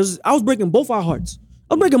either. I was breaking both our hearts.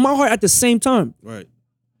 I was breaking my heart at the same time. Right.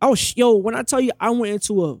 When I tell you I went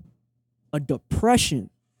into a depression.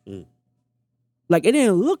 Like it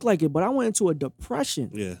didn't look like it, but I went into a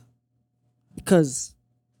depression. Yeah. Because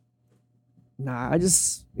I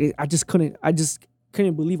just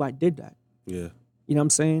couldn't believe I did that. Yeah. You know what I'm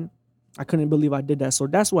saying? I couldn't believe I did that. So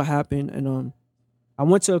that's what happened. And I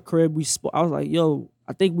went to a crib. I was like, yo,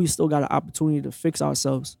 I think we still got an opportunity to fix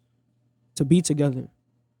ourselves, to be together.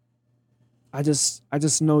 I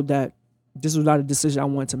just know that this was not a decision I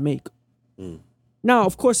wanted to make. Now,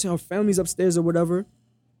 of course, her family's upstairs or whatever.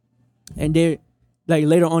 And they like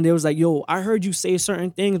later on, they was like, yo, I heard you say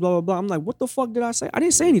certain things, blah, blah, blah. I'm like, what the fuck did I say? I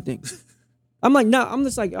didn't say anything. I'm like, nah, I'm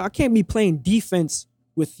just like, I can't be playing defense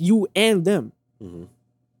with you and them. Mm-hmm.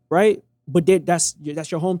 Right? But that's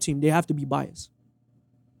your home team. They have to be biased.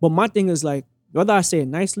 But my thing is like, whether I say it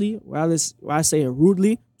nicely, whether I say it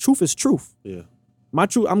rudely, truth is truth. Yeah. My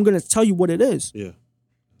truth, I'm gonna tell you what it is. Yeah.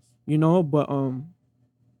 You know, but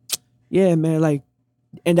yeah, man, like,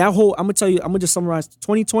 and that whole, I'm gonna just summarize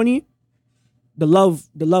 2020, the love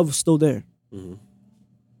was still there. Mm-hmm.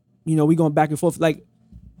 You know, we going back and forth. Like,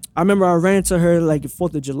 I remember I ran into her like the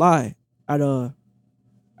 4th of July at a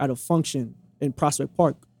function. in Prospect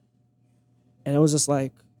Park. And it was just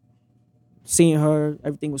like seeing her,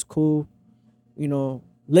 everything was cool, you know,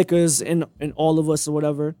 liquors in all of us or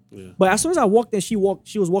whatever. Yeah. But as soon as I walked in, she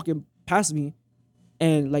was walking past me,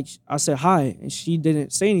 and like I said hi, and she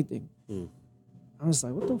didn't say anything. I was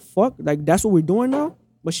like, what the fuck? Like, that's what we're doing now?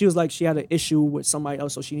 But she was like, she had an issue with somebody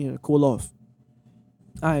else, so she needed to cool off.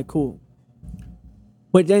 All right, cool.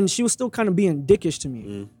 But then she was still kind of being dickish to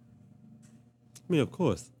me. I mean, of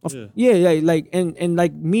course. Yeah, like and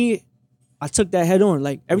like me, I took that head on.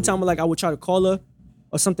 Like every time like I would try to call her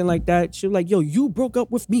or something like that, she was like, yo, you broke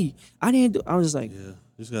up with me. I didn't do. I was just like, yeah, you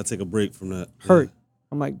just gotta take a break from that. Hurt. Yeah.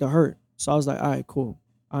 I'm like, the hurt. So I was like, all right, cool.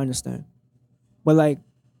 I understand. But like,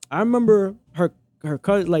 I remember her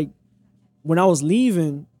cousin, like when I was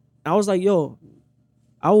leaving, I was like, yo,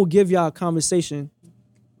 I will give y'all a conversation.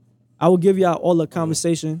 I will give y'all all a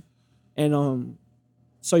conversation, and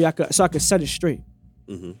so I could set it straight.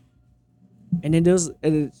 Mm-hmm. And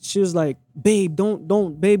then she was like, babe, don't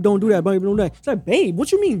do that, babe, don't do that. She's like, babe,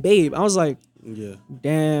 what you mean, babe? I was like, yeah,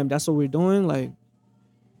 damn, that's what we're doing. Like,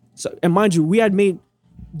 so, and mind you, we had made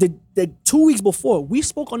the 2 weeks before, we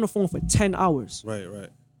spoke on the phone for 10 hours. Right.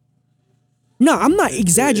 No, I'm not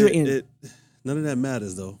exaggerating. None of that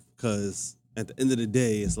matters though, because at the end of the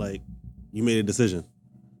day, it's like you made a decision.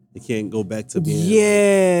 You can't go back to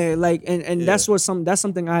being that's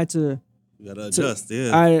something I had to. You gotta adjust.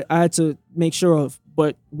 Yeah, I had to make sure of.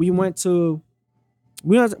 But we went out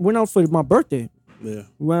for my birthday. Yeah,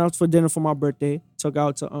 we went out for dinner for my birthday. Took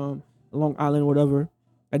out to Long Island, whatever,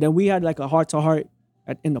 and then we had like a heart to heart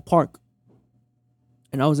in the park.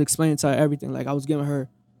 And I was explaining to her everything. Like I was giving her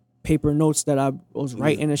paper notes that I was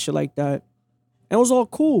writing and shit like that. And it was all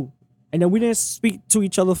cool. And then we didn't speak to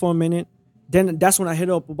each other for a minute. Then that's when I hit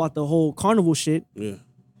her up about the whole carnival shit. Yeah.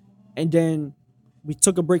 And then we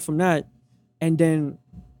took a break from that. And then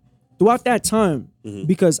throughout that time,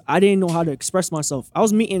 because I didn't know how to express myself, I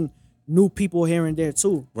was meeting new people here and there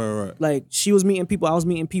too. Right. Like she was meeting people, I was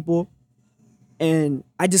meeting people. And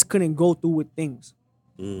I just couldn't go through with things.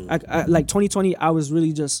 I like 2020, I was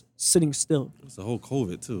really just sitting still. It's the whole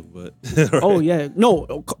COVID too, but right. Oh yeah,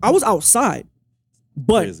 no, I was outside,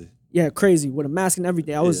 but crazy. Yeah, crazy with a mask and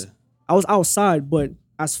everything. I was outside, but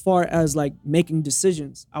as far as like making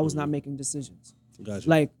decisions, I was not making decisions. Gotcha.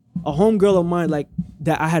 Like a homegirl of mine, like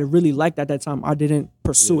that I had really liked at that time, I didn't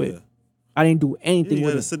pursue it. I didn't do anything you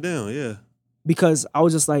with gotta it. sit down, yeah. Because I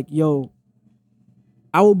was just like, yo,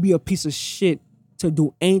 I would be a piece of shit to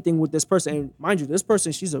do anything with this person. And mind you, this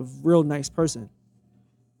person, she's a real nice person.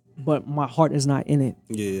 But my heart is not in it.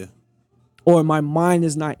 Yeah. Or my mind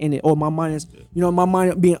is not in it. Or my mind is, my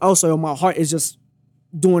mind being outside, or my heart is just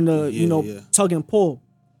doing the, tug and pull.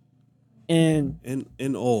 And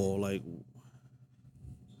in all, like,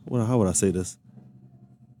 how would I say this?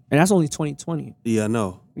 And that's only 2020. Yeah, I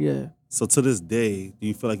know. Yeah. So to this day, do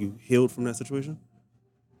you feel like you healed from that situation?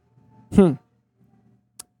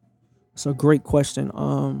 It's a great question.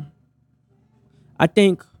 I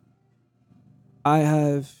think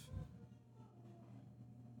I'm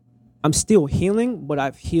still healing, but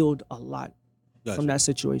I've healed a lot from that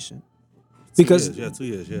situation. Because 2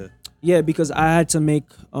 years, yeah. Yeah, because I had to make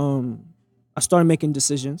I started making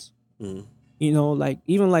decisions. Like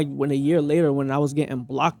even like when a year later when I was getting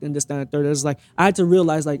blocked and this, that, and the third, it was like I had to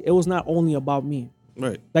realize like it was not only about me.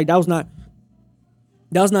 Right. Like that was not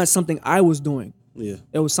something I was doing. Yeah.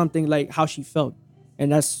 It was something like how she felt.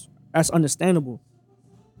 And that's understandable.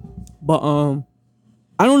 But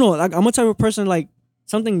I don't know. Like I'm a type of person like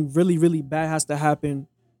something really, really bad has to happen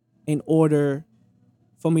in order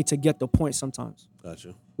for me to get the point sometimes.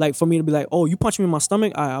 Gotcha. Like for me to be like, oh, you punched me in my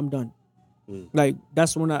stomach, I'm done. Like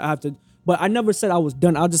that's when I have to. But I never said I was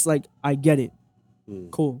done. I was just like, I get it.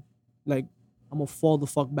 Cool. Like I'm gonna fall the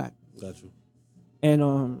fuck back. Gotcha.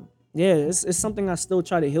 And it's something I still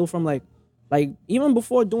try to heal from. Like even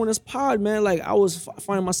before doing this pod, man, like I was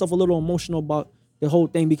finding myself a little emotional about the whole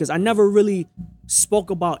thing because I never really spoke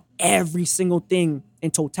about every single thing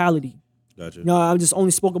in totality. Gotcha. I just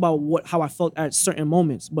only spoke about how I felt at certain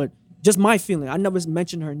moments, but just my feeling. I never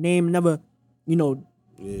mentioned her name, never,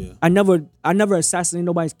 Yeah. I never assassinated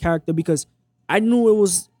nobody's character because I knew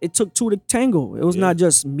it took two to tango. It was not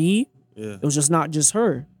just me. Yeah. It was just not just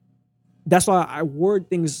her. That's why I word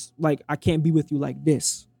things like I can't be with you like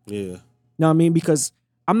this. Yeah. You know what I mean? Because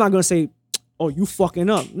I'm not gonna say, oh, you fucking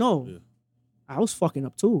up. No. Yeah. I was fucking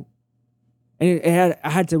up too. And I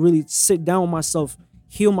had to really sit down with myself,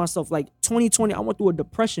 heal myself. Like 2020, I went through a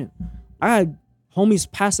depression. I had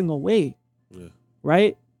homies passing away. Yeah.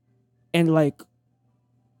 Right? And like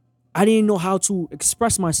I didn't know how to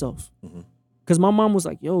express myself. Because my mom was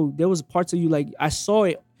like, yo, there was parts of you, like, I saw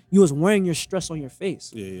it. You was wearing your stress on your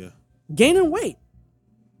face, Yeah. gaining weight,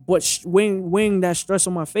 but weighing that stress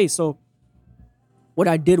on my face. So what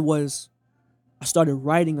I did was I started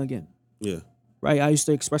writing again. Yeah. Right, I used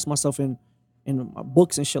to express myself in my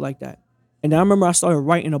books and shit like that. And then I remember I started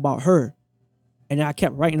writing about her, and then I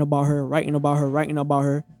kept writing about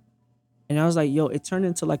her. And I was like, yo, it turned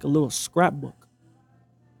into like a little scrapbook.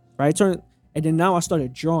 Right, and then now I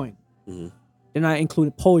started drawing. Mm-hmm. Then I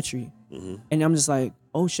included poetry, Mm-hmm. and I'm just like,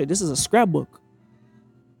 oh shit, this is a scrapbook.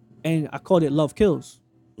 And I called it Love Kills.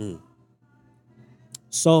 Mm.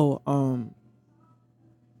 So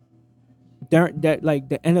that like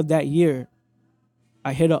the end of that year,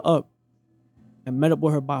 I hit her up and met up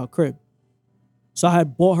with her by her crib. So I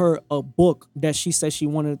had bought her a book that she said she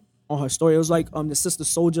wanted on her story. It was like the Sister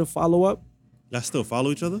Soldier follow-up. Y'all still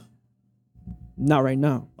follow each other? Not right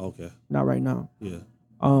now. Okay. Not right now. Yeah.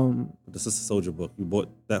 The Sister Soldier book. You bought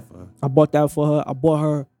that for her. I bought that for her. I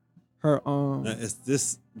bought her Now, is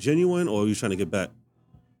this genuine or are you trying to get back?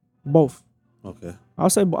 both. Okay.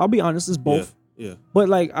 I'll be honest, it's both. Yeah. But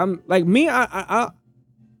like I'm like me, I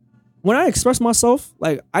when I express myself,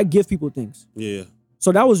 like I give people things. Yeah.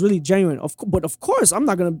 So that was really genuine. But of course, I'm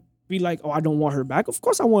not gonna be like, oh, I don't want her back. Of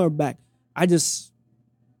course, I want her back. I just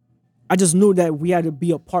knew that we had to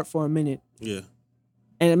be apart for a minute, Yeah.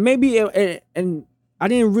 and maybe and I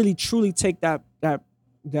didn't really truly take that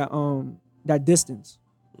distance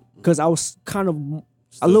because I was kind of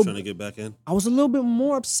Still trying to get back in? I was a little bit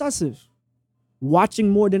more obsessive, watching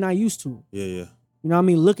more than I used to. Yeah. You know what I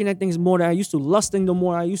mean? Looking at things more than I used to, lusting the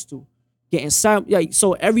more I used to, getting sad. Yeah,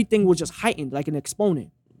 so everything was just heightened like an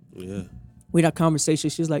exponent. Yeah. We had a conversation.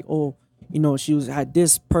 She's like, oh, you know, had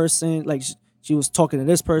this person, like she was talking to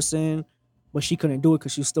this person, but she couldn't do it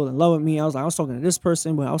because she was still in love with me. I was like, I was talking to this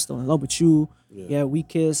person, but I was still in love with you. Yeah, we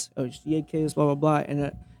kissed, she kissed, blah, blah,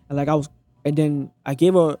 blah. And then I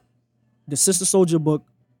gave her the Sister Soldier book.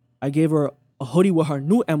 I gave her a hoodie with her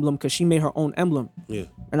new emblem because she made her own emblem. Yeah.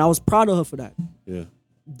 And I was proud of her for that. Yeah.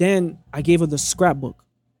 Then I gave her the scrapbook.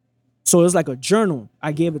 So it was like a journal.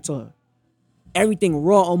 I gave it to her. Everything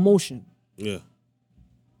raw emotion. Yeah.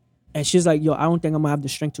 And she's like, yo, I don't think I'm gonna have the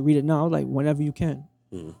strength to read it now. I was like, whenever you can.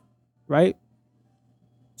 Mm. Right?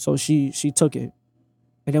 So she took it.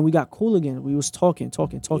 And then we got cool again. We was talking.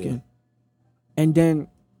 Yeah. And then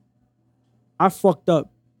I fucked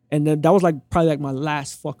up. And then that was like probably like my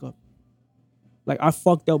last fuck up. Like I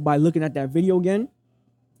fucked up by looking at that video again.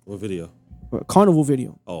 What video? Carnival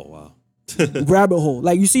video. Oh wow. Rabbit hole.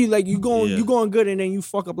 Like you see, like you Yeah. going good and then you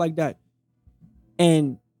fuck up like that.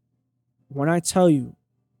 And when I tell you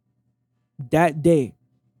that day,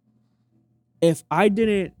 if I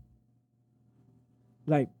didn't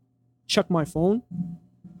like check my phone,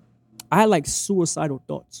 I had like suicidal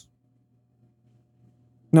thoughts.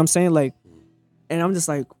 You know what I'm saying? Like, and I'm just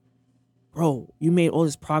like, bro, you made all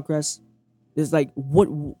this progress. It's like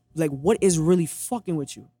what is really fucking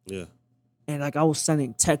with you? Yeah. And like I was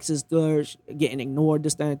sending texts to her, getting ignored,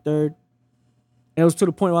 this, that, and third. And it was to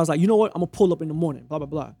the point where I was like, you know what? I'm gonna pull up in the morning, blah, blah,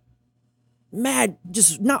 blah. Mad,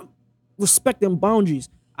 just not respecting boundaries.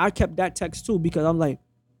 I kept that text too because I'm like,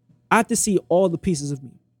 I have to see all the pieces of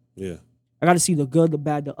me. Yeah. I gotta see the good, the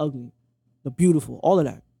bad, the ugly, the beautiful, all of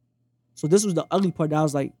that. So this was the ugly part that I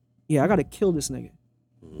was like, yeah, I gotta kill this nigga.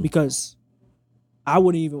 Because I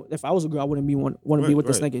wouldn't even, if I was a girl, I wouldn't want to be with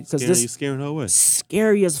this nigga. Because this is scaring her away.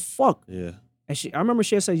 Scary as fuck. Yeah. And I remember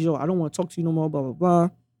she had said, yo, I don't want to talk to you no more, blah, blah, blah.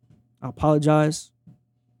 I apologize.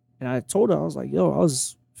 And I told her, I was like, yo, I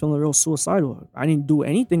was feeling real suicidal. I didn't do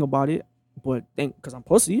anything about it, but because I'm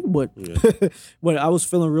pussy, but Yeah. but I was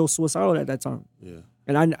feeling real suicidal at that time. Yeah.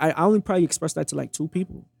 And I only probably expressed that to like 2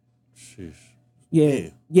 people. Sheesh. Yeah.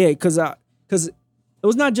 Damn. Yeah, because it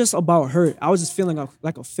was not just about her. I was just feeling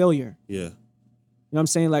like a failure. Yeah. You know what I'm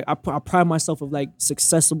saying? Like I pride myself of like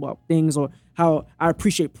success about things or how I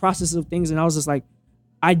appreciate processes of things. And I was just like,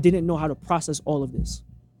 I didn't know how to process all of this.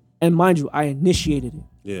 And mind you, I initiated it.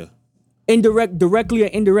 Yeah. Directly or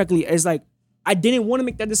indirectly. It's like, I didn't want to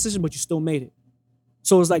make that decision, but you still made it.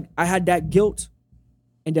 So it's like, I had that guilt.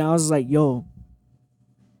 And then I was like, yo,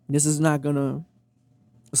 this is not gonna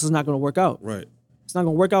work out. Right. It's not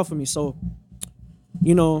gonna work out for me. So,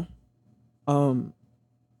 you know,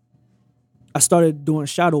 I started doing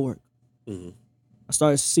shadow work. Mm-hmm. I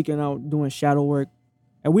started seeking out doing shadow work.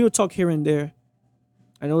 And we would talk here and there.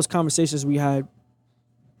 And those conversations we had.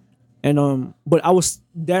 And but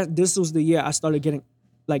this was the year I started getting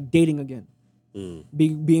like dating again.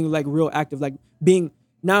 Being like real active. Like being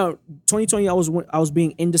now 2020 I was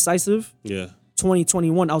being indecisive. Yeah.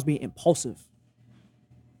 2021 I was being impulsive.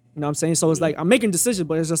 You know what I'm saying? So it's like I'm making decisions,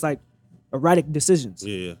 but it's just like erratic decisions.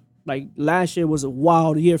 Yeah. Like last year was a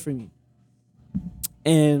wild year for me.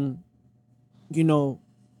 And, you know,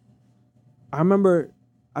 I remember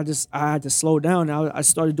I had to slow down. I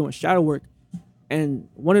started doing shadow work. And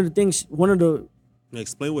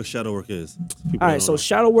Explain what shadow work is. All right, so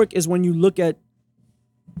shadow work is when you look at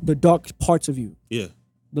the dark parts of you. Yeah.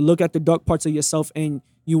 Look at the dark parts of yourself, and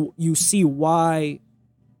you see why,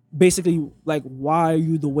 basically, like, why are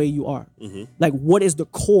you the way you are? Mm-hmm. Like, what is the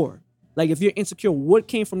core? Like, if you're insecure, what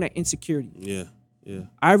came from that insecurity? Yeah, yeah.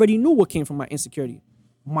 I already knew what came from my insecurity.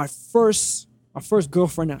 My first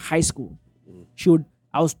girlfriend in high school,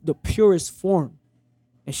 I was the purest form,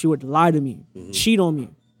 and she would lie to me, cheat on me,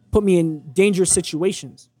 put me in dangerous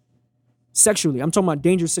situations, sexually. I'm talking about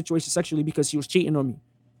dangerous situations sexually because she was cheating on me.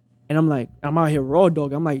 And I'm like, I'm out here raw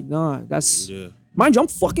dog. I'm like, nah, that's, mind you, I'm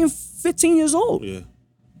fucking 15 years old. Yeah.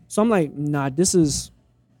 So I'm like, nah, this is,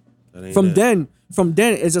 from then,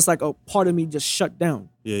 it's just like a part of me just shut down.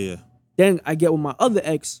 Yeah, yeah. Then I get with my other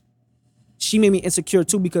ex. She made me insecure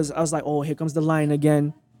too because I was like, oh, here comes the lying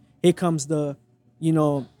again. Here comes the, you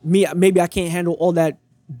know, me, maybe I can't handle all that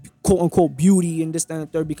quote unquote beauty and this, that, and the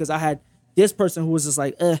third because I had this person who was just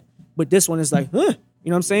like, but this one is like, you know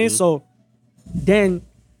what I'm saying? So then,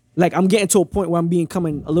 like, I'm getting to a point where I'm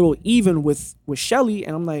becoming a little even with Shelly,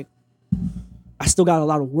 and I'm like, I still got a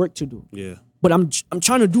lot of work to do. Yeah. But I'm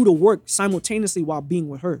trying to do the work simultaneously while being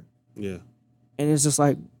with her. Yeah. And it's just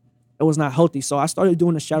like, it was not healthy. So I started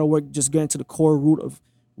doing the shadow work, just getting to the core root of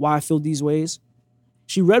why I feel these ways.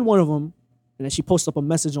 She read one of them, and then she posted up a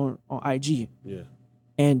message on IG. Yeah.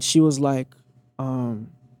 And she was like,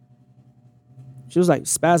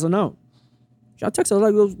 spazzing out. I texted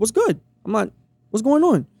her like, what's good? I'm like, what's going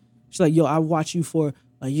on? She's like, yo, I watched you for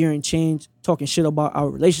a year and change, talking shit about our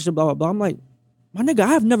relationship, blah, blah, blah. I'm like, my nigga, I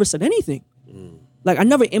have never said anything. Like, I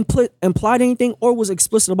never implied anything or was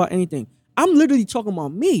explicit about anything. I'm literally talking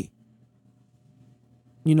about me.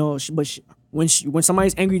 You know, when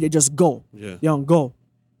somebody's angry, they just go. Yeah. They don't go.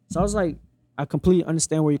 So I was like, I completely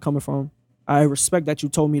understand where you're coming from. I respect that you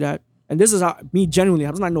told me that. And this is me genuinely.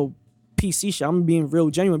 I'm not no PC shit. I'm being real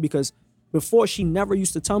genuine because before she never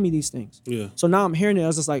used to tell me these things. Yeah. So now I'm hearing it. I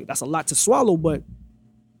was just like, that's a lot to swallow, but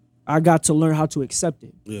I got to learn how to accept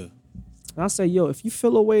it. Yeah. And I say, yo, if you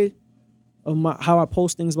feel a way of how I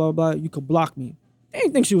post things, blah, blah, blah, you could block me. I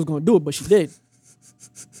didn't think she was going to do it, but she did.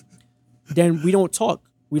 Then we don't talk.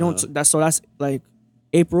 We don't, that's like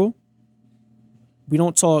April. We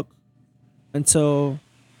don't talk until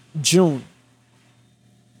June.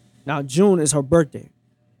 Now, June is her birthday.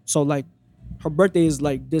 So, like, her birthday is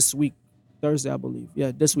like this week, Thursday, I believe.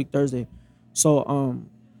 Yeah, this week, Thursday. So,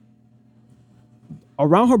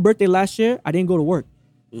 around her birthday last year, I didn't go to work.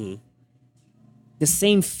 The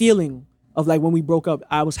same feeling of like when we broke up,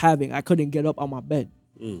 I was having. I couldn't get up on my bed.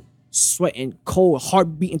 Sweating, cold,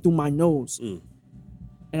 heart beating through my nose.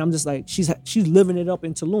 And I'm just like, she's living it up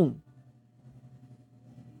in Tulum.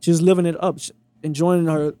 She's living it up, enjoying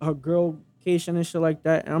her girl vacation and shit like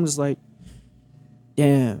that. And I'm just like,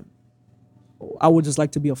 damn, I would just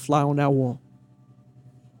like to be a fly on that wall.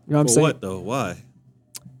 You know what I'm saying? What though? Why?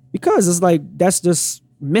 Because it's like, that's just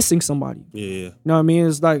missing somebody. Yeah, yeah. You know what I mean?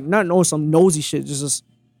 It's like, not knowing some nosy shit.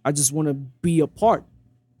 I just want to be a part.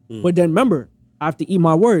 But then remember, I have to eat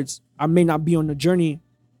my words. I may not be on the journey.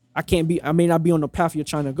 I may not be on the path you're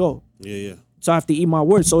trying to go. Yeah, yeah. So I have to eat my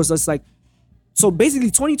words. So it's just like, so basically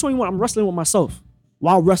 2021, I'm wrestling with myself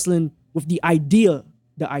while wrestling with the idea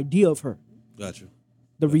of her. Gotcha.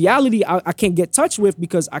 The reality I can't get touch with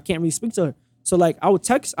because I can't really speak to her. So like I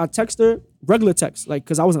text her regular text, like,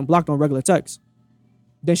 cause I wasn't blocked on regular text.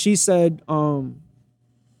 Then she said, oh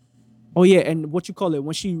yeah, and what you call it,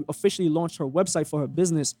 when she officially launched her website for her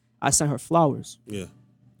business, I sent her flowers. Yeah.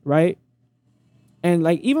 Right? And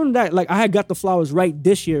like even that, like I had got the flowers right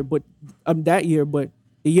this year, but that year, but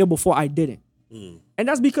the year before I didn't. And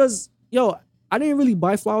that's because, yo, I didn't really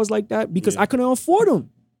buy flowers like that because I couldn't afford them.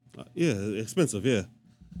 Yeah, expensive, yeah.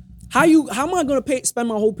 How am I gonna spend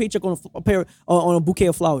my whole paycheck on a bouquet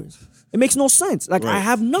of flowers? It makes no sense. Like I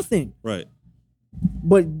have nothing. Right.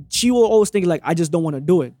 But she will always think like I just don't want to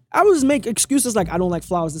do it. I would just make excuses like I don't like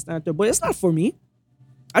flowers, this, that, and that, but it's not for me.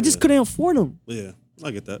 I just couldn't afford them. Yeah,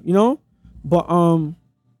 I get that. You know? But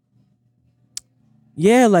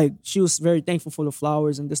yeah, like she was very thankful for the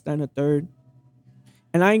flowers and this, that, and the third.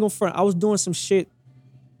 And I ain't gonna front, I was doing some shit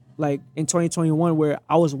like in 2021 where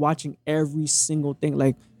I was watching every single thing.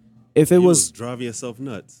 Like if it was driving yourself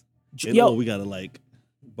nuts. Yo, we gotta like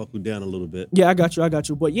buckle down a little bit. Yeah, I got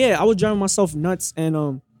you. But yeah, I was driving myself nuts,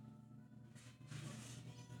 and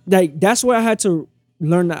like that's where I had to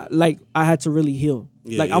learn that, like I had to really heal.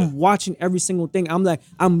 Like I'm watching every single thing. I'm like,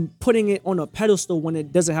 I'm putting it on a pedestal when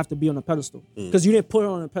it doesn't have to be on a pedestal. Because you didn't put it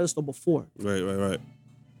on a pedestal before. Right.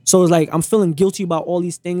 So it's like I'm feeling guilty about all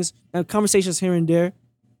these things and conversations here and there.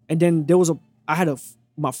 And then I had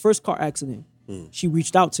my first car accident. She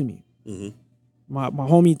reached out to me. My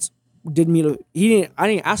homie did me I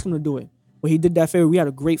didn't ask him to do it, but he did that favor. We had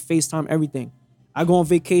a great FaceTime, everything. I go on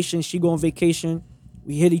vacation, she go on vacation.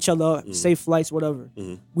 We hit each other up, safe flights, whatever.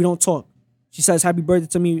 We don't talk. She says happy birthday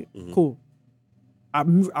to me. Cool. I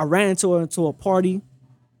ran into her into a party.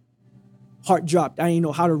 Heart dropped. I didn't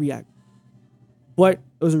know how to react. But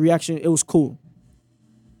it was a reaction. It was cool.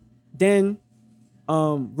 Then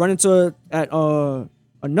run into her at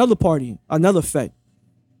another party, another fete.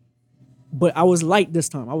 But I was light this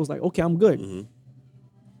time. I was like, okay, I'm good.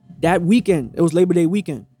 That weekend, it was Labor Day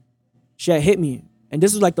weekend. She had hit me. And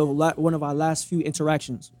this was like one of our last few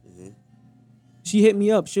interactions. She hit me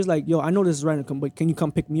up. She was like, yo, I know this is random, but can you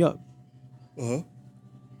come pick me up? I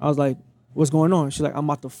was like, what's going on? She's like, I'm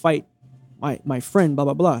about to fight my friend, blah,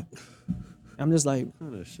 blah, blah. I'm just like, what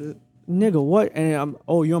kind of shit? Nigga, what? And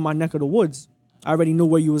you're in my neck of the woods. I already knew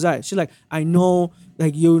where you was at. She's like, I know,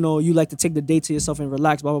 like, you like to take the day to yourself and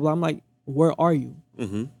relax, blah, blah, blah. I'm like, where are you?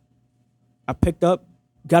 I picked up,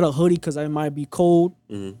 got a hoodie because I might be cold,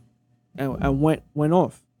 and went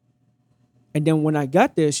off. And then when I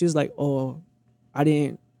got there, she was like, oh,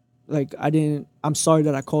 I'm sorry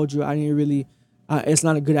that I called you. I didn't really, it's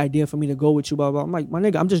not a good idea for me to go with you, blah, blah. I'm like, my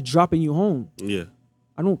nigga, I'm just dropping you home. Yeah.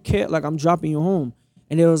 I don't care. Like, I'm dropping you home.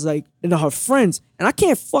 And it was like, and her friends, and I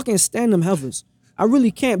can't fucking stand them heifers. I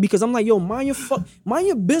really can't, because I'm like, yo, mind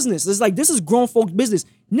your business. It's like, this is grown folks' business.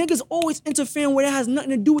 Niggas always interfering where it has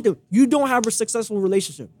nothing to do with them. You don't have a successful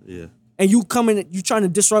relationship. Yeah. And you come in, you trying to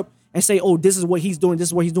disrupt and say, oh, this is what he's doing, this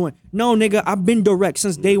is what he's doing. No, nigga, I've been direct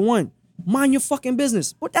since day one. Mind your fucking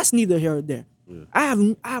business. But that's neither here or there. Yeah. I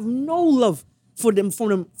have no love for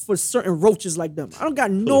certain roaches like them. I don't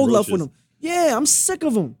got no love for them. Yeah, I'm sick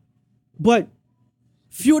of them. But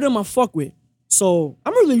few of them I fuck with. So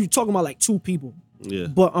I'm really talking about like 2 people. Yeah.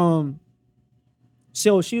 But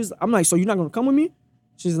so I'm like, so you're not gonna come with me?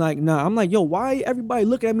 She's like, nah. I'm like, yo, why everybody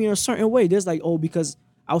look at me in a certain way? There's like, oh, because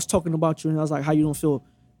I was talking about you and I was like, how you don't feel,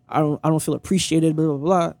 I don't feel appreciated, blah, blah,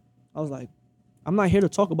 blah. I was like, I'm not here to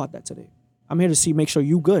talk about that today. I'm here to make sure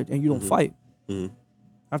you good and you don't fight.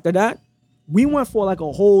 After that, we went for like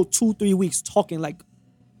a whole 2-3 weeks talking like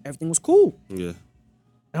everything was cool. Yeah. And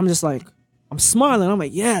I'm just like, I'm smiling. I'm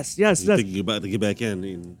like, yes. You think you're about to get back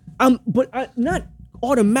in? But not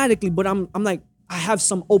automatically, but I'm like, I have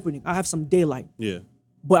some opening. I have some daylight. Yeah.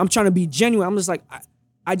 But I'm trying to be genuine. I'm just like,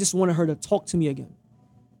 I just wanted her to talk to me again.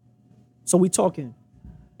 So we talking.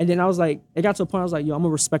 And then I was like, it got to a point I was like, yo, I'm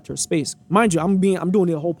gonna respect her space. Mind you, I'm doing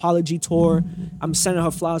the whole apology tour. I'm sending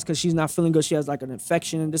her flowers because she's not feeling good. She has like an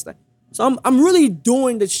infection and this, that. So I'm really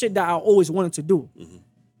doing the shit that I always wanted to do.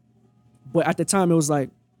 But at the time it was like,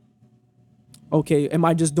 okay, am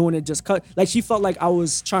I just doing it just cut? Like she felt like I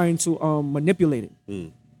was trying to manipulate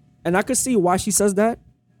it. And I could see why she says that.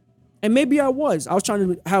 And maybe I was. I was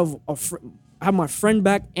trying to have my friend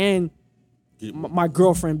back and my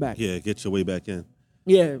girlfriend back. Yeah, get your way back in.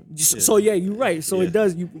 Yeah. So yeah, you're right. So it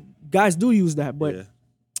does. You guys do use that,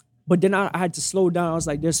 but then I had to slow down. I was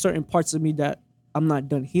like, there's certain parts of me that I'm not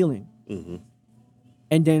done healing.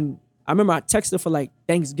 And then I remember I texted her for like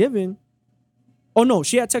Thanksgiving. Oh no,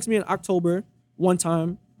 she had texted me in October one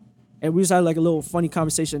time, and we just had like a little funny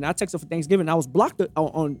conversation. I texted her for Thanksgiving. I was blocked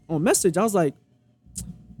on message. I was like,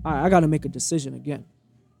 all right, I gotta make a decision again.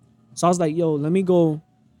 So I was like, yo, let me go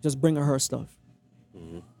just bring her stuff.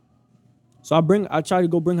 So I try to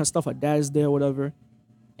go bring her stuff. Her dad is there, whatever.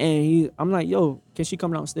 And I'm like, yo, can she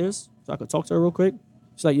come downstairs so I could talk to her real quick?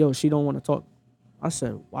 She's like, yo, she don't want to talk. I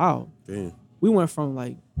said, wow. Damn. We went from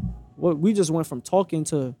like, we just went from talking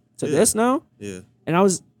to this now. Yeah.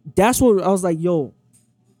 And that's what I was like, yo,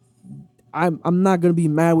 I'm not gonna be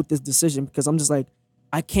mad with this decision because I'm just like,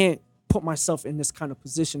 I can't put myself in this kind of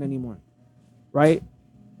position anymore. Right?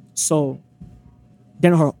 So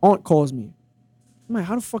then her aunt calls me. I'm like,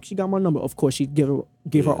 how the fuck she got my number? Of course, she gave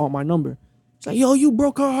her aunt my number. She's like, yo, you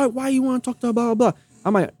broke her heart. Why you want to talk to her, blah, blah, blah.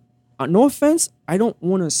 I'm like, no offense, I don't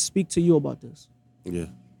want to speak to you about this. Yeah.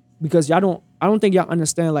 Because I don't think y'all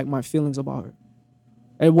understand like my feelings about her.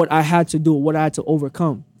 And what I had to do, what I had to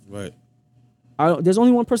overcome. Right. There's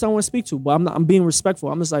only one person I want to speak to, but I'm being respectful.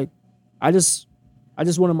 I'm just like, I just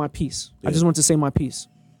wanted my peace. Yeah. I just wanted to say my piece.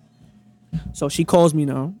 So she calls me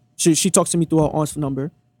now. She talks to me through her aunt's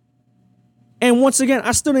number. And once again,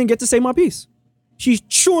 I still didn't get to say my piece. She's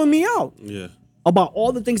chewing me out. Yeah. About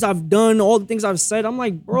all the things I've done, all the things I've said. I'm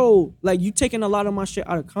like, bro, like you taking a lot of my shit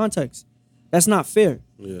out of context. That's not fair.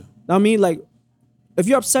 Yeah. I mean, like, if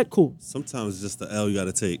you're upset, cool. Sometimes it's just the L you got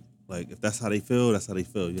to take. Like, if that's how they feel, that's how they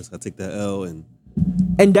feel. You just got to take that L and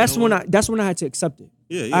that's when I had to accept it.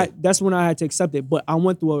 Yeah. That's when I had to accept it. But I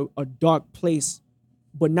went through a dark place,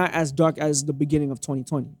 but not as dark as the beginning of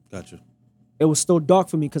 2020. Gotcha. It was still dark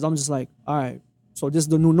for me because I'm just like, all right, so this is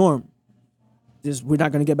the new norm. We're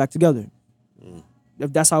not gonna get back together.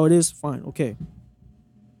 If that's how it is, fine, okay.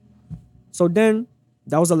 So then,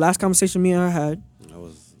 that was the last conversation me and her had. That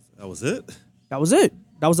was it? That was it.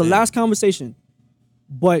 That was the last conversation.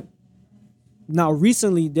 But now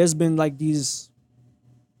recently, there's been like these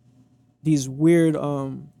weird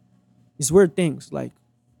things. Like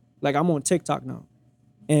I'm on TikTok now,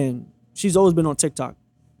 and she's always been on TikTok.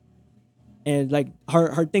 And like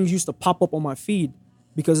her things used to pop up on my feed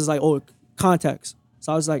because it's like, oh, contacts.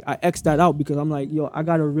 So I was like, I X'd that out because I'm like, yo, I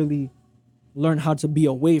gotta really learn how to be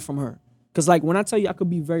away from her. Cause like when I tell you I could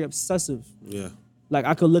be very obsessive. Yeah. Like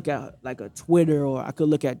I could look at like a Twitter or I could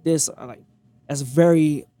look at this, like that's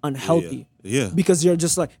very unhealthy. Yeah. Because you're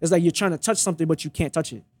just like, it's like you're trying to touch something but you can't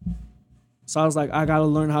touch it. So I was like, I gotta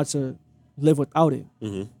learn how to live without it.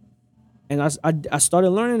 Mm-hmm. And I started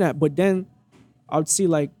learning that, but then I would see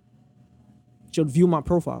like she'll view my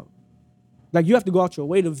profile. Like you have to go out your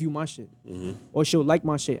way to view my shit. Mm-hmm. Or she'll like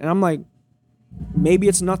my shit. And I'm like, maybe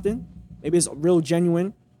it's nothing. Maybe it's real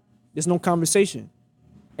genuine. There's no conversation.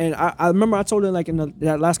 And I remember I told her like in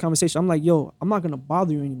that last conversation, I'm like, yo, I'm not gonna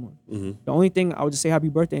bother you anymore. Mm-hmm. The only thing I would just say happy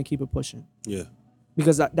birthday and keep it pushing. Yeah.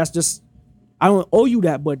 Because that's just, I don't owe you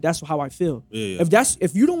that, but that's how I feel. Yeah.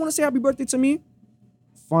 If you don't want to say happy birthday to me,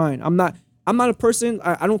 fine. I'm not a person,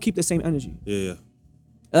 I don't keep the same energy. Yeah.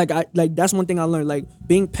 Like that's one thing I learned. Like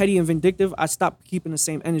being petty and vindictive, I stopped keeping the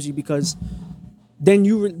same energy because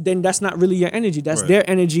then that's not really your energy. That's their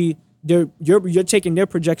energy. You're taking their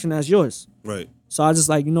projection as yours. Right. So I just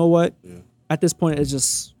like, you know what? Yeah. At this point,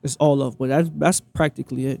 it's all love. But that's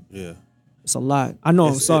practically it. Yeah. It's a lot. I know.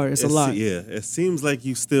 I'm sorry. It's a lot. Yeah. It seems like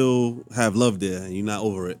you still have love there and you're not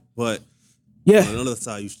over it. But yeah, on the other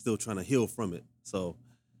side, you're still trying to heal from it. So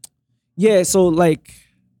yeah. So like,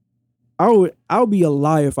 I would be a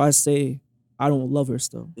liar if I say I don't love her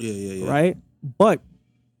still. Yeah. Right. But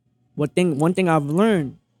one thing I've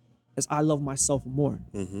learned is I love myself more.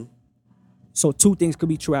 Mm-hmm. So two things could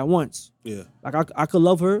be true at once. Yeah. Like I could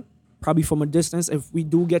love her probably from a distance. If we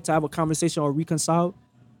do get to have a conversation or reconcile,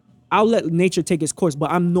 I'll let nature take its course,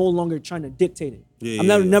 but I'm no longer trying to dictate it. Yeah,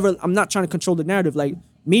 I'm not trying to control the narrative. Like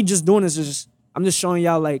me just doing this is just, I'm just showing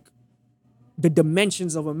y'all like the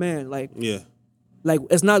dimensions of a man. Like, like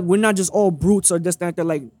we're not just all brutes or this, that.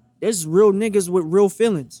 Like there's real niggas with real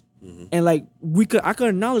feelings. Mm-hmm. And like I could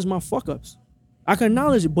acknowledge my fuck ups. I can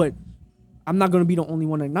acknowledge it, but I'm not gonna be the only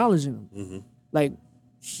one acknowledging them. Mm-hmm. Like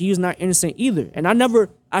she's not innocent either. And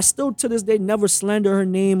I still to this day never slander her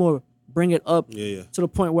name or bring it up to the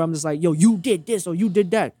point where I'm just like, yo, you did this or you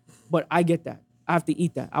did that. But I get that. I have to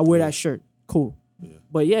eat that. I wear that shirt. Cool. Yeah.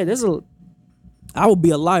 But yeah, I would be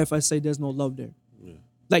a liar if I say there's no love there. Yeah.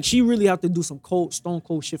 Like she really have to do some stone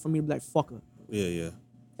cold shit for me to be like, fuck her. Yeah.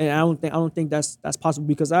 And I don't think that's possible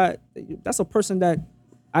because that's a person that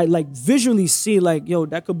I like visually see like, yo,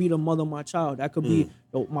 that could be the mother of my child. That could be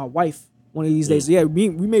my wife one of these days. Yeah, we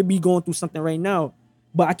may be going through something right now,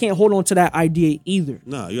 but I can't hold on to that idea either.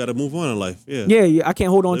 Nah, you got to move on in life. Yeah. Yeah, I can't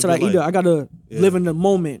hold on to that either. I got to live in the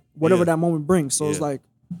moment, whatever that moment brings. So it's like,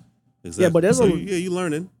 exactly. Yeah, but there's you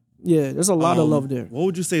learning. Yeah, there's a lot of love there. What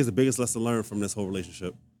would you say is the biggest lesson learned from this whole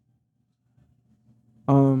relationship?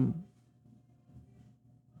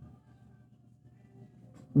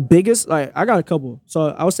 Biggest, like I got a couple. So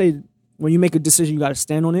I would say when you make a decision, you got to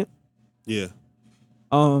stand on it. Yeah.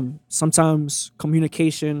 Sometimes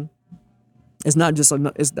communication is not just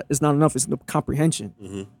enough. It's not enough. It's the comprehension.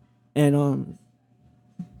 Mm-hmm. And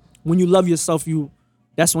when you love yourself,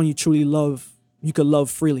 that's when you truly love. You could love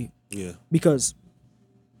freely. Yeah. Because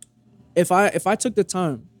if I took the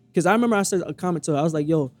time, because I remember I said a comment to her. I was like,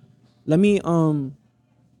 yo, let me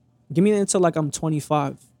give me until like I'm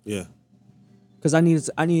 25. Yeah. Because I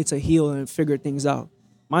needed to heal and figure things out.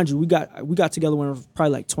 Mind you, we got together when I was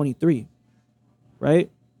probably like 23, right?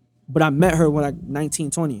 But I met her when I 19,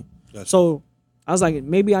 20. Gotcha. So I was like,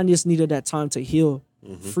 maybe I just needed that time to heal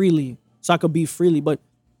freely, so I could be freely, but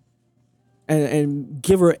and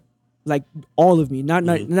give her like all of me, not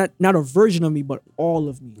a version of me, but all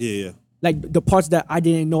of me. Yeah. Like the parts that I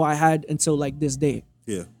didn't know I had until like this day.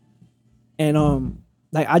 Yeah. And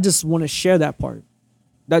like I just want to share that part.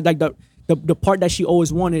 That like the part that she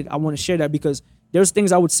always wanted, I want to share that because there's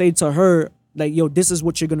things I would say to her like, yo, this is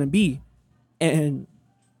what you're gonna be, and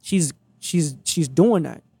she's doing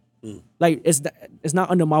that. Like it's not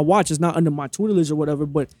under my watch, it's not under my tutelage or whatever.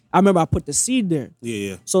 But I remember I put the seed there.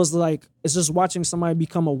 Yeah. So it's like it's just watching somebody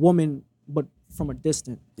become a woman, but from a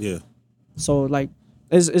distance. Yeah. So like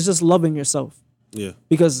it's just loving yourself. Yeah.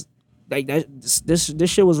 Because like this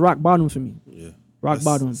shit was rock bottom for me. Yeah. Rock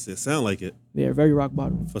bottom. It sound like it. Yeah, very rock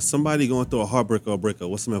bottom. For somebody going through a heartbreak or a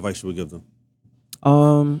breakup, what's some advice you would give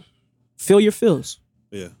them? Feel your feels.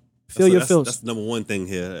 Yeah. Feel your feels. That's the number one thing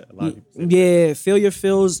here. A lot of people say. Yeah, feel your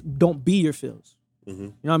feels. Don't be your feels. Mm-hmm. You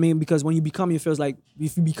know what I mean? Because when you become your feels, like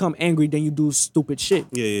if you become angry, then you do stupid shit.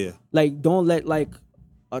 Yeah. Like don't let like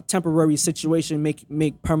a temporary situation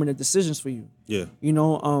make permanent decisions for you. Yeah. You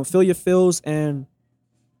know, feel your feels and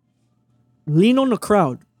lean on the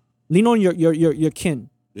crowd. Lean on your kin.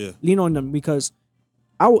 Yeah. Lean on them because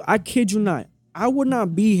I kid you not, I would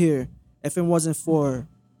not be here if it wasn't for,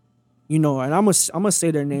 you know, and I'm gonna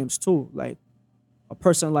say their names too. Like a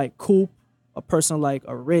person like Coop, a person like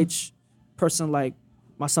a Rich, person like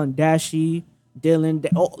my son Dashy, Dylan,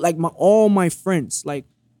 all my friends, like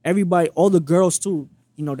everybody, all the girls too.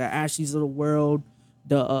 You know, the Ashleys of the world,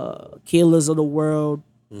 the Kaylas of the world,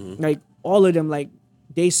 like all of them. Like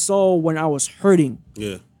they saw when I was hurting.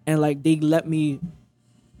 Yeah. And like they let me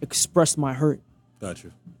express my hurt. Got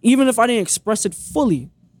you. Even if I didn't express it fully,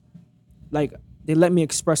 like they let me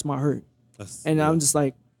express my hurt. I'm just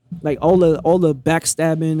like all the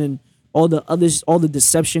backstabbing and all the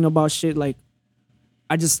deception about shit. Like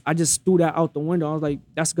I just threw that out the window. I was like,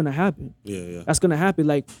 that's gonna happen. Yeah. That's gonna happen.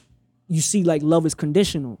 Like you see, like love is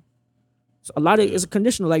conditional. So a lot of it is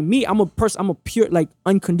conditional. Like me, I'm a pure like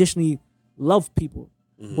unconditionally love people,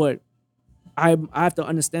 but I have to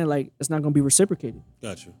understand like it's not gonna be reciprocated.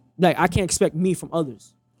 Got you. Like I can't expect me from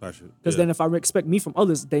others. Got you. Because then if I expect me from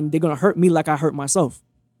others, then they're gonna hurt me like I hurt myself.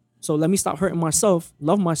 So let me stop hurting myself,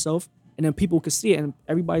 love myself, and then people can see it and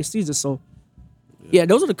everybody sees it. So yeah,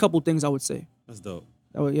 those are the couple things I would say. That's dope.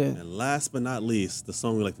 Yeah. And last but not least, the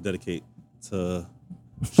song we like to dedicate to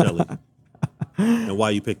Shelly and why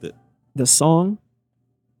you picked it. The song.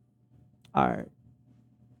 All right.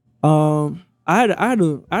 I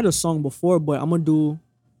had a song before, but I'm gonna do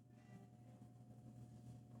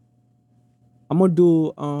can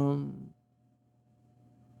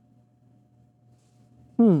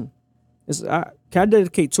I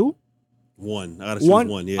dedicate two? One. I gotta choose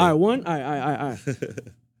one. Yeah. All right, one. All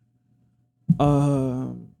right.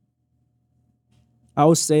 I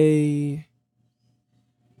would say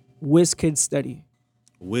WizKid Steady.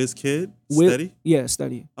 WizKid Steady? Yeah,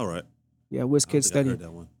 Steady. All right. Yeah, WizKid Steady. I heard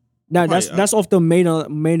that one. Nah, that's off the Made in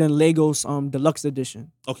Legos Deluxe Edition.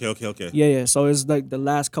 Okay. Yeah. So it's like the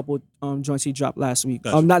last couple joints he dropped last week.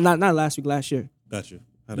 Gotcha. Not last week, last year. Got you.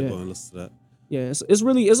 I had to go and listen to that. Yeah, it's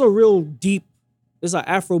a real deep. It's like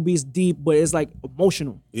Afrobeats deep, but it's like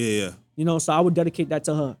emotional. Yeah. You know, so I would dedicate that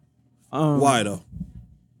to her. Why though?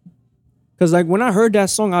 Cause like when I heard that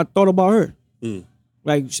song, I thought about her.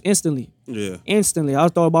 Like instantly. Yeah. Instantly, I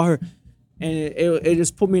thought about her, and it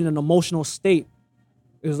just put me in an emotional state.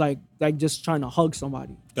 It was like just trying to hug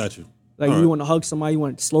somebody. Got you. Like you want to hug somebody, you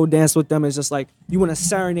want to slow dance with them. It's just like you want to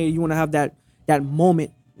serenade, you want to have that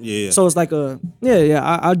moment. Yeah. So it's like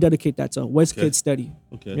I'll dedicate that to WizKid Steady.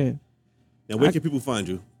 Okay. Yeah. Now where can people find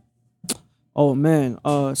you? Oh man.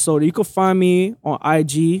 So you can find me on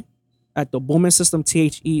IG at the Bowman System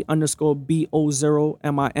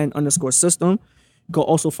THE_BO0MIN_system. You can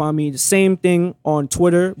also find me the same thing on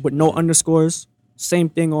Twitter with no underscores. Same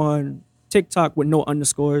thing on TikTok with no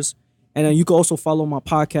underscores. And then you can also follow my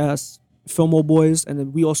podcast, Filmo Boys, and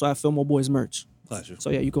then we also have Filmo Boys merch. Pleasure. So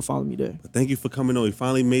yeah, you can follow me there. But thank you for coming on. We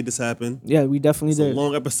finally made this happen. Yeah, we definitely did. It's a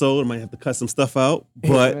long episode. I might have to cut some stuff out,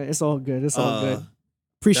 but it's all good. It's all good.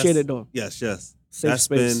 Appreciate it though. Yes. Safe That's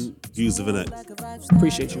space. been Views of an X.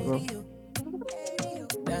 Appreciate you, bro.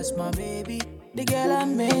 That's my baby, the girl that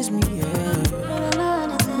makes me, yeah.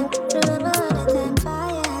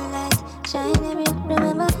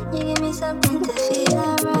 Remember, you give me something to feel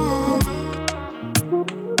alright.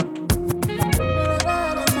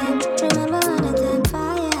 Remember the time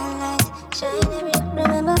firelight, shine every.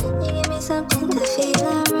 Remember, you give me something to feel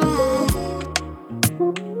alright.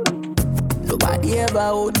 Nobody ever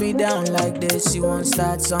hold me down like this. You won't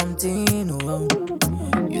start something, oh.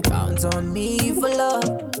 You count on me for love.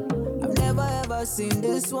 I've never ever seen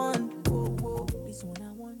this one.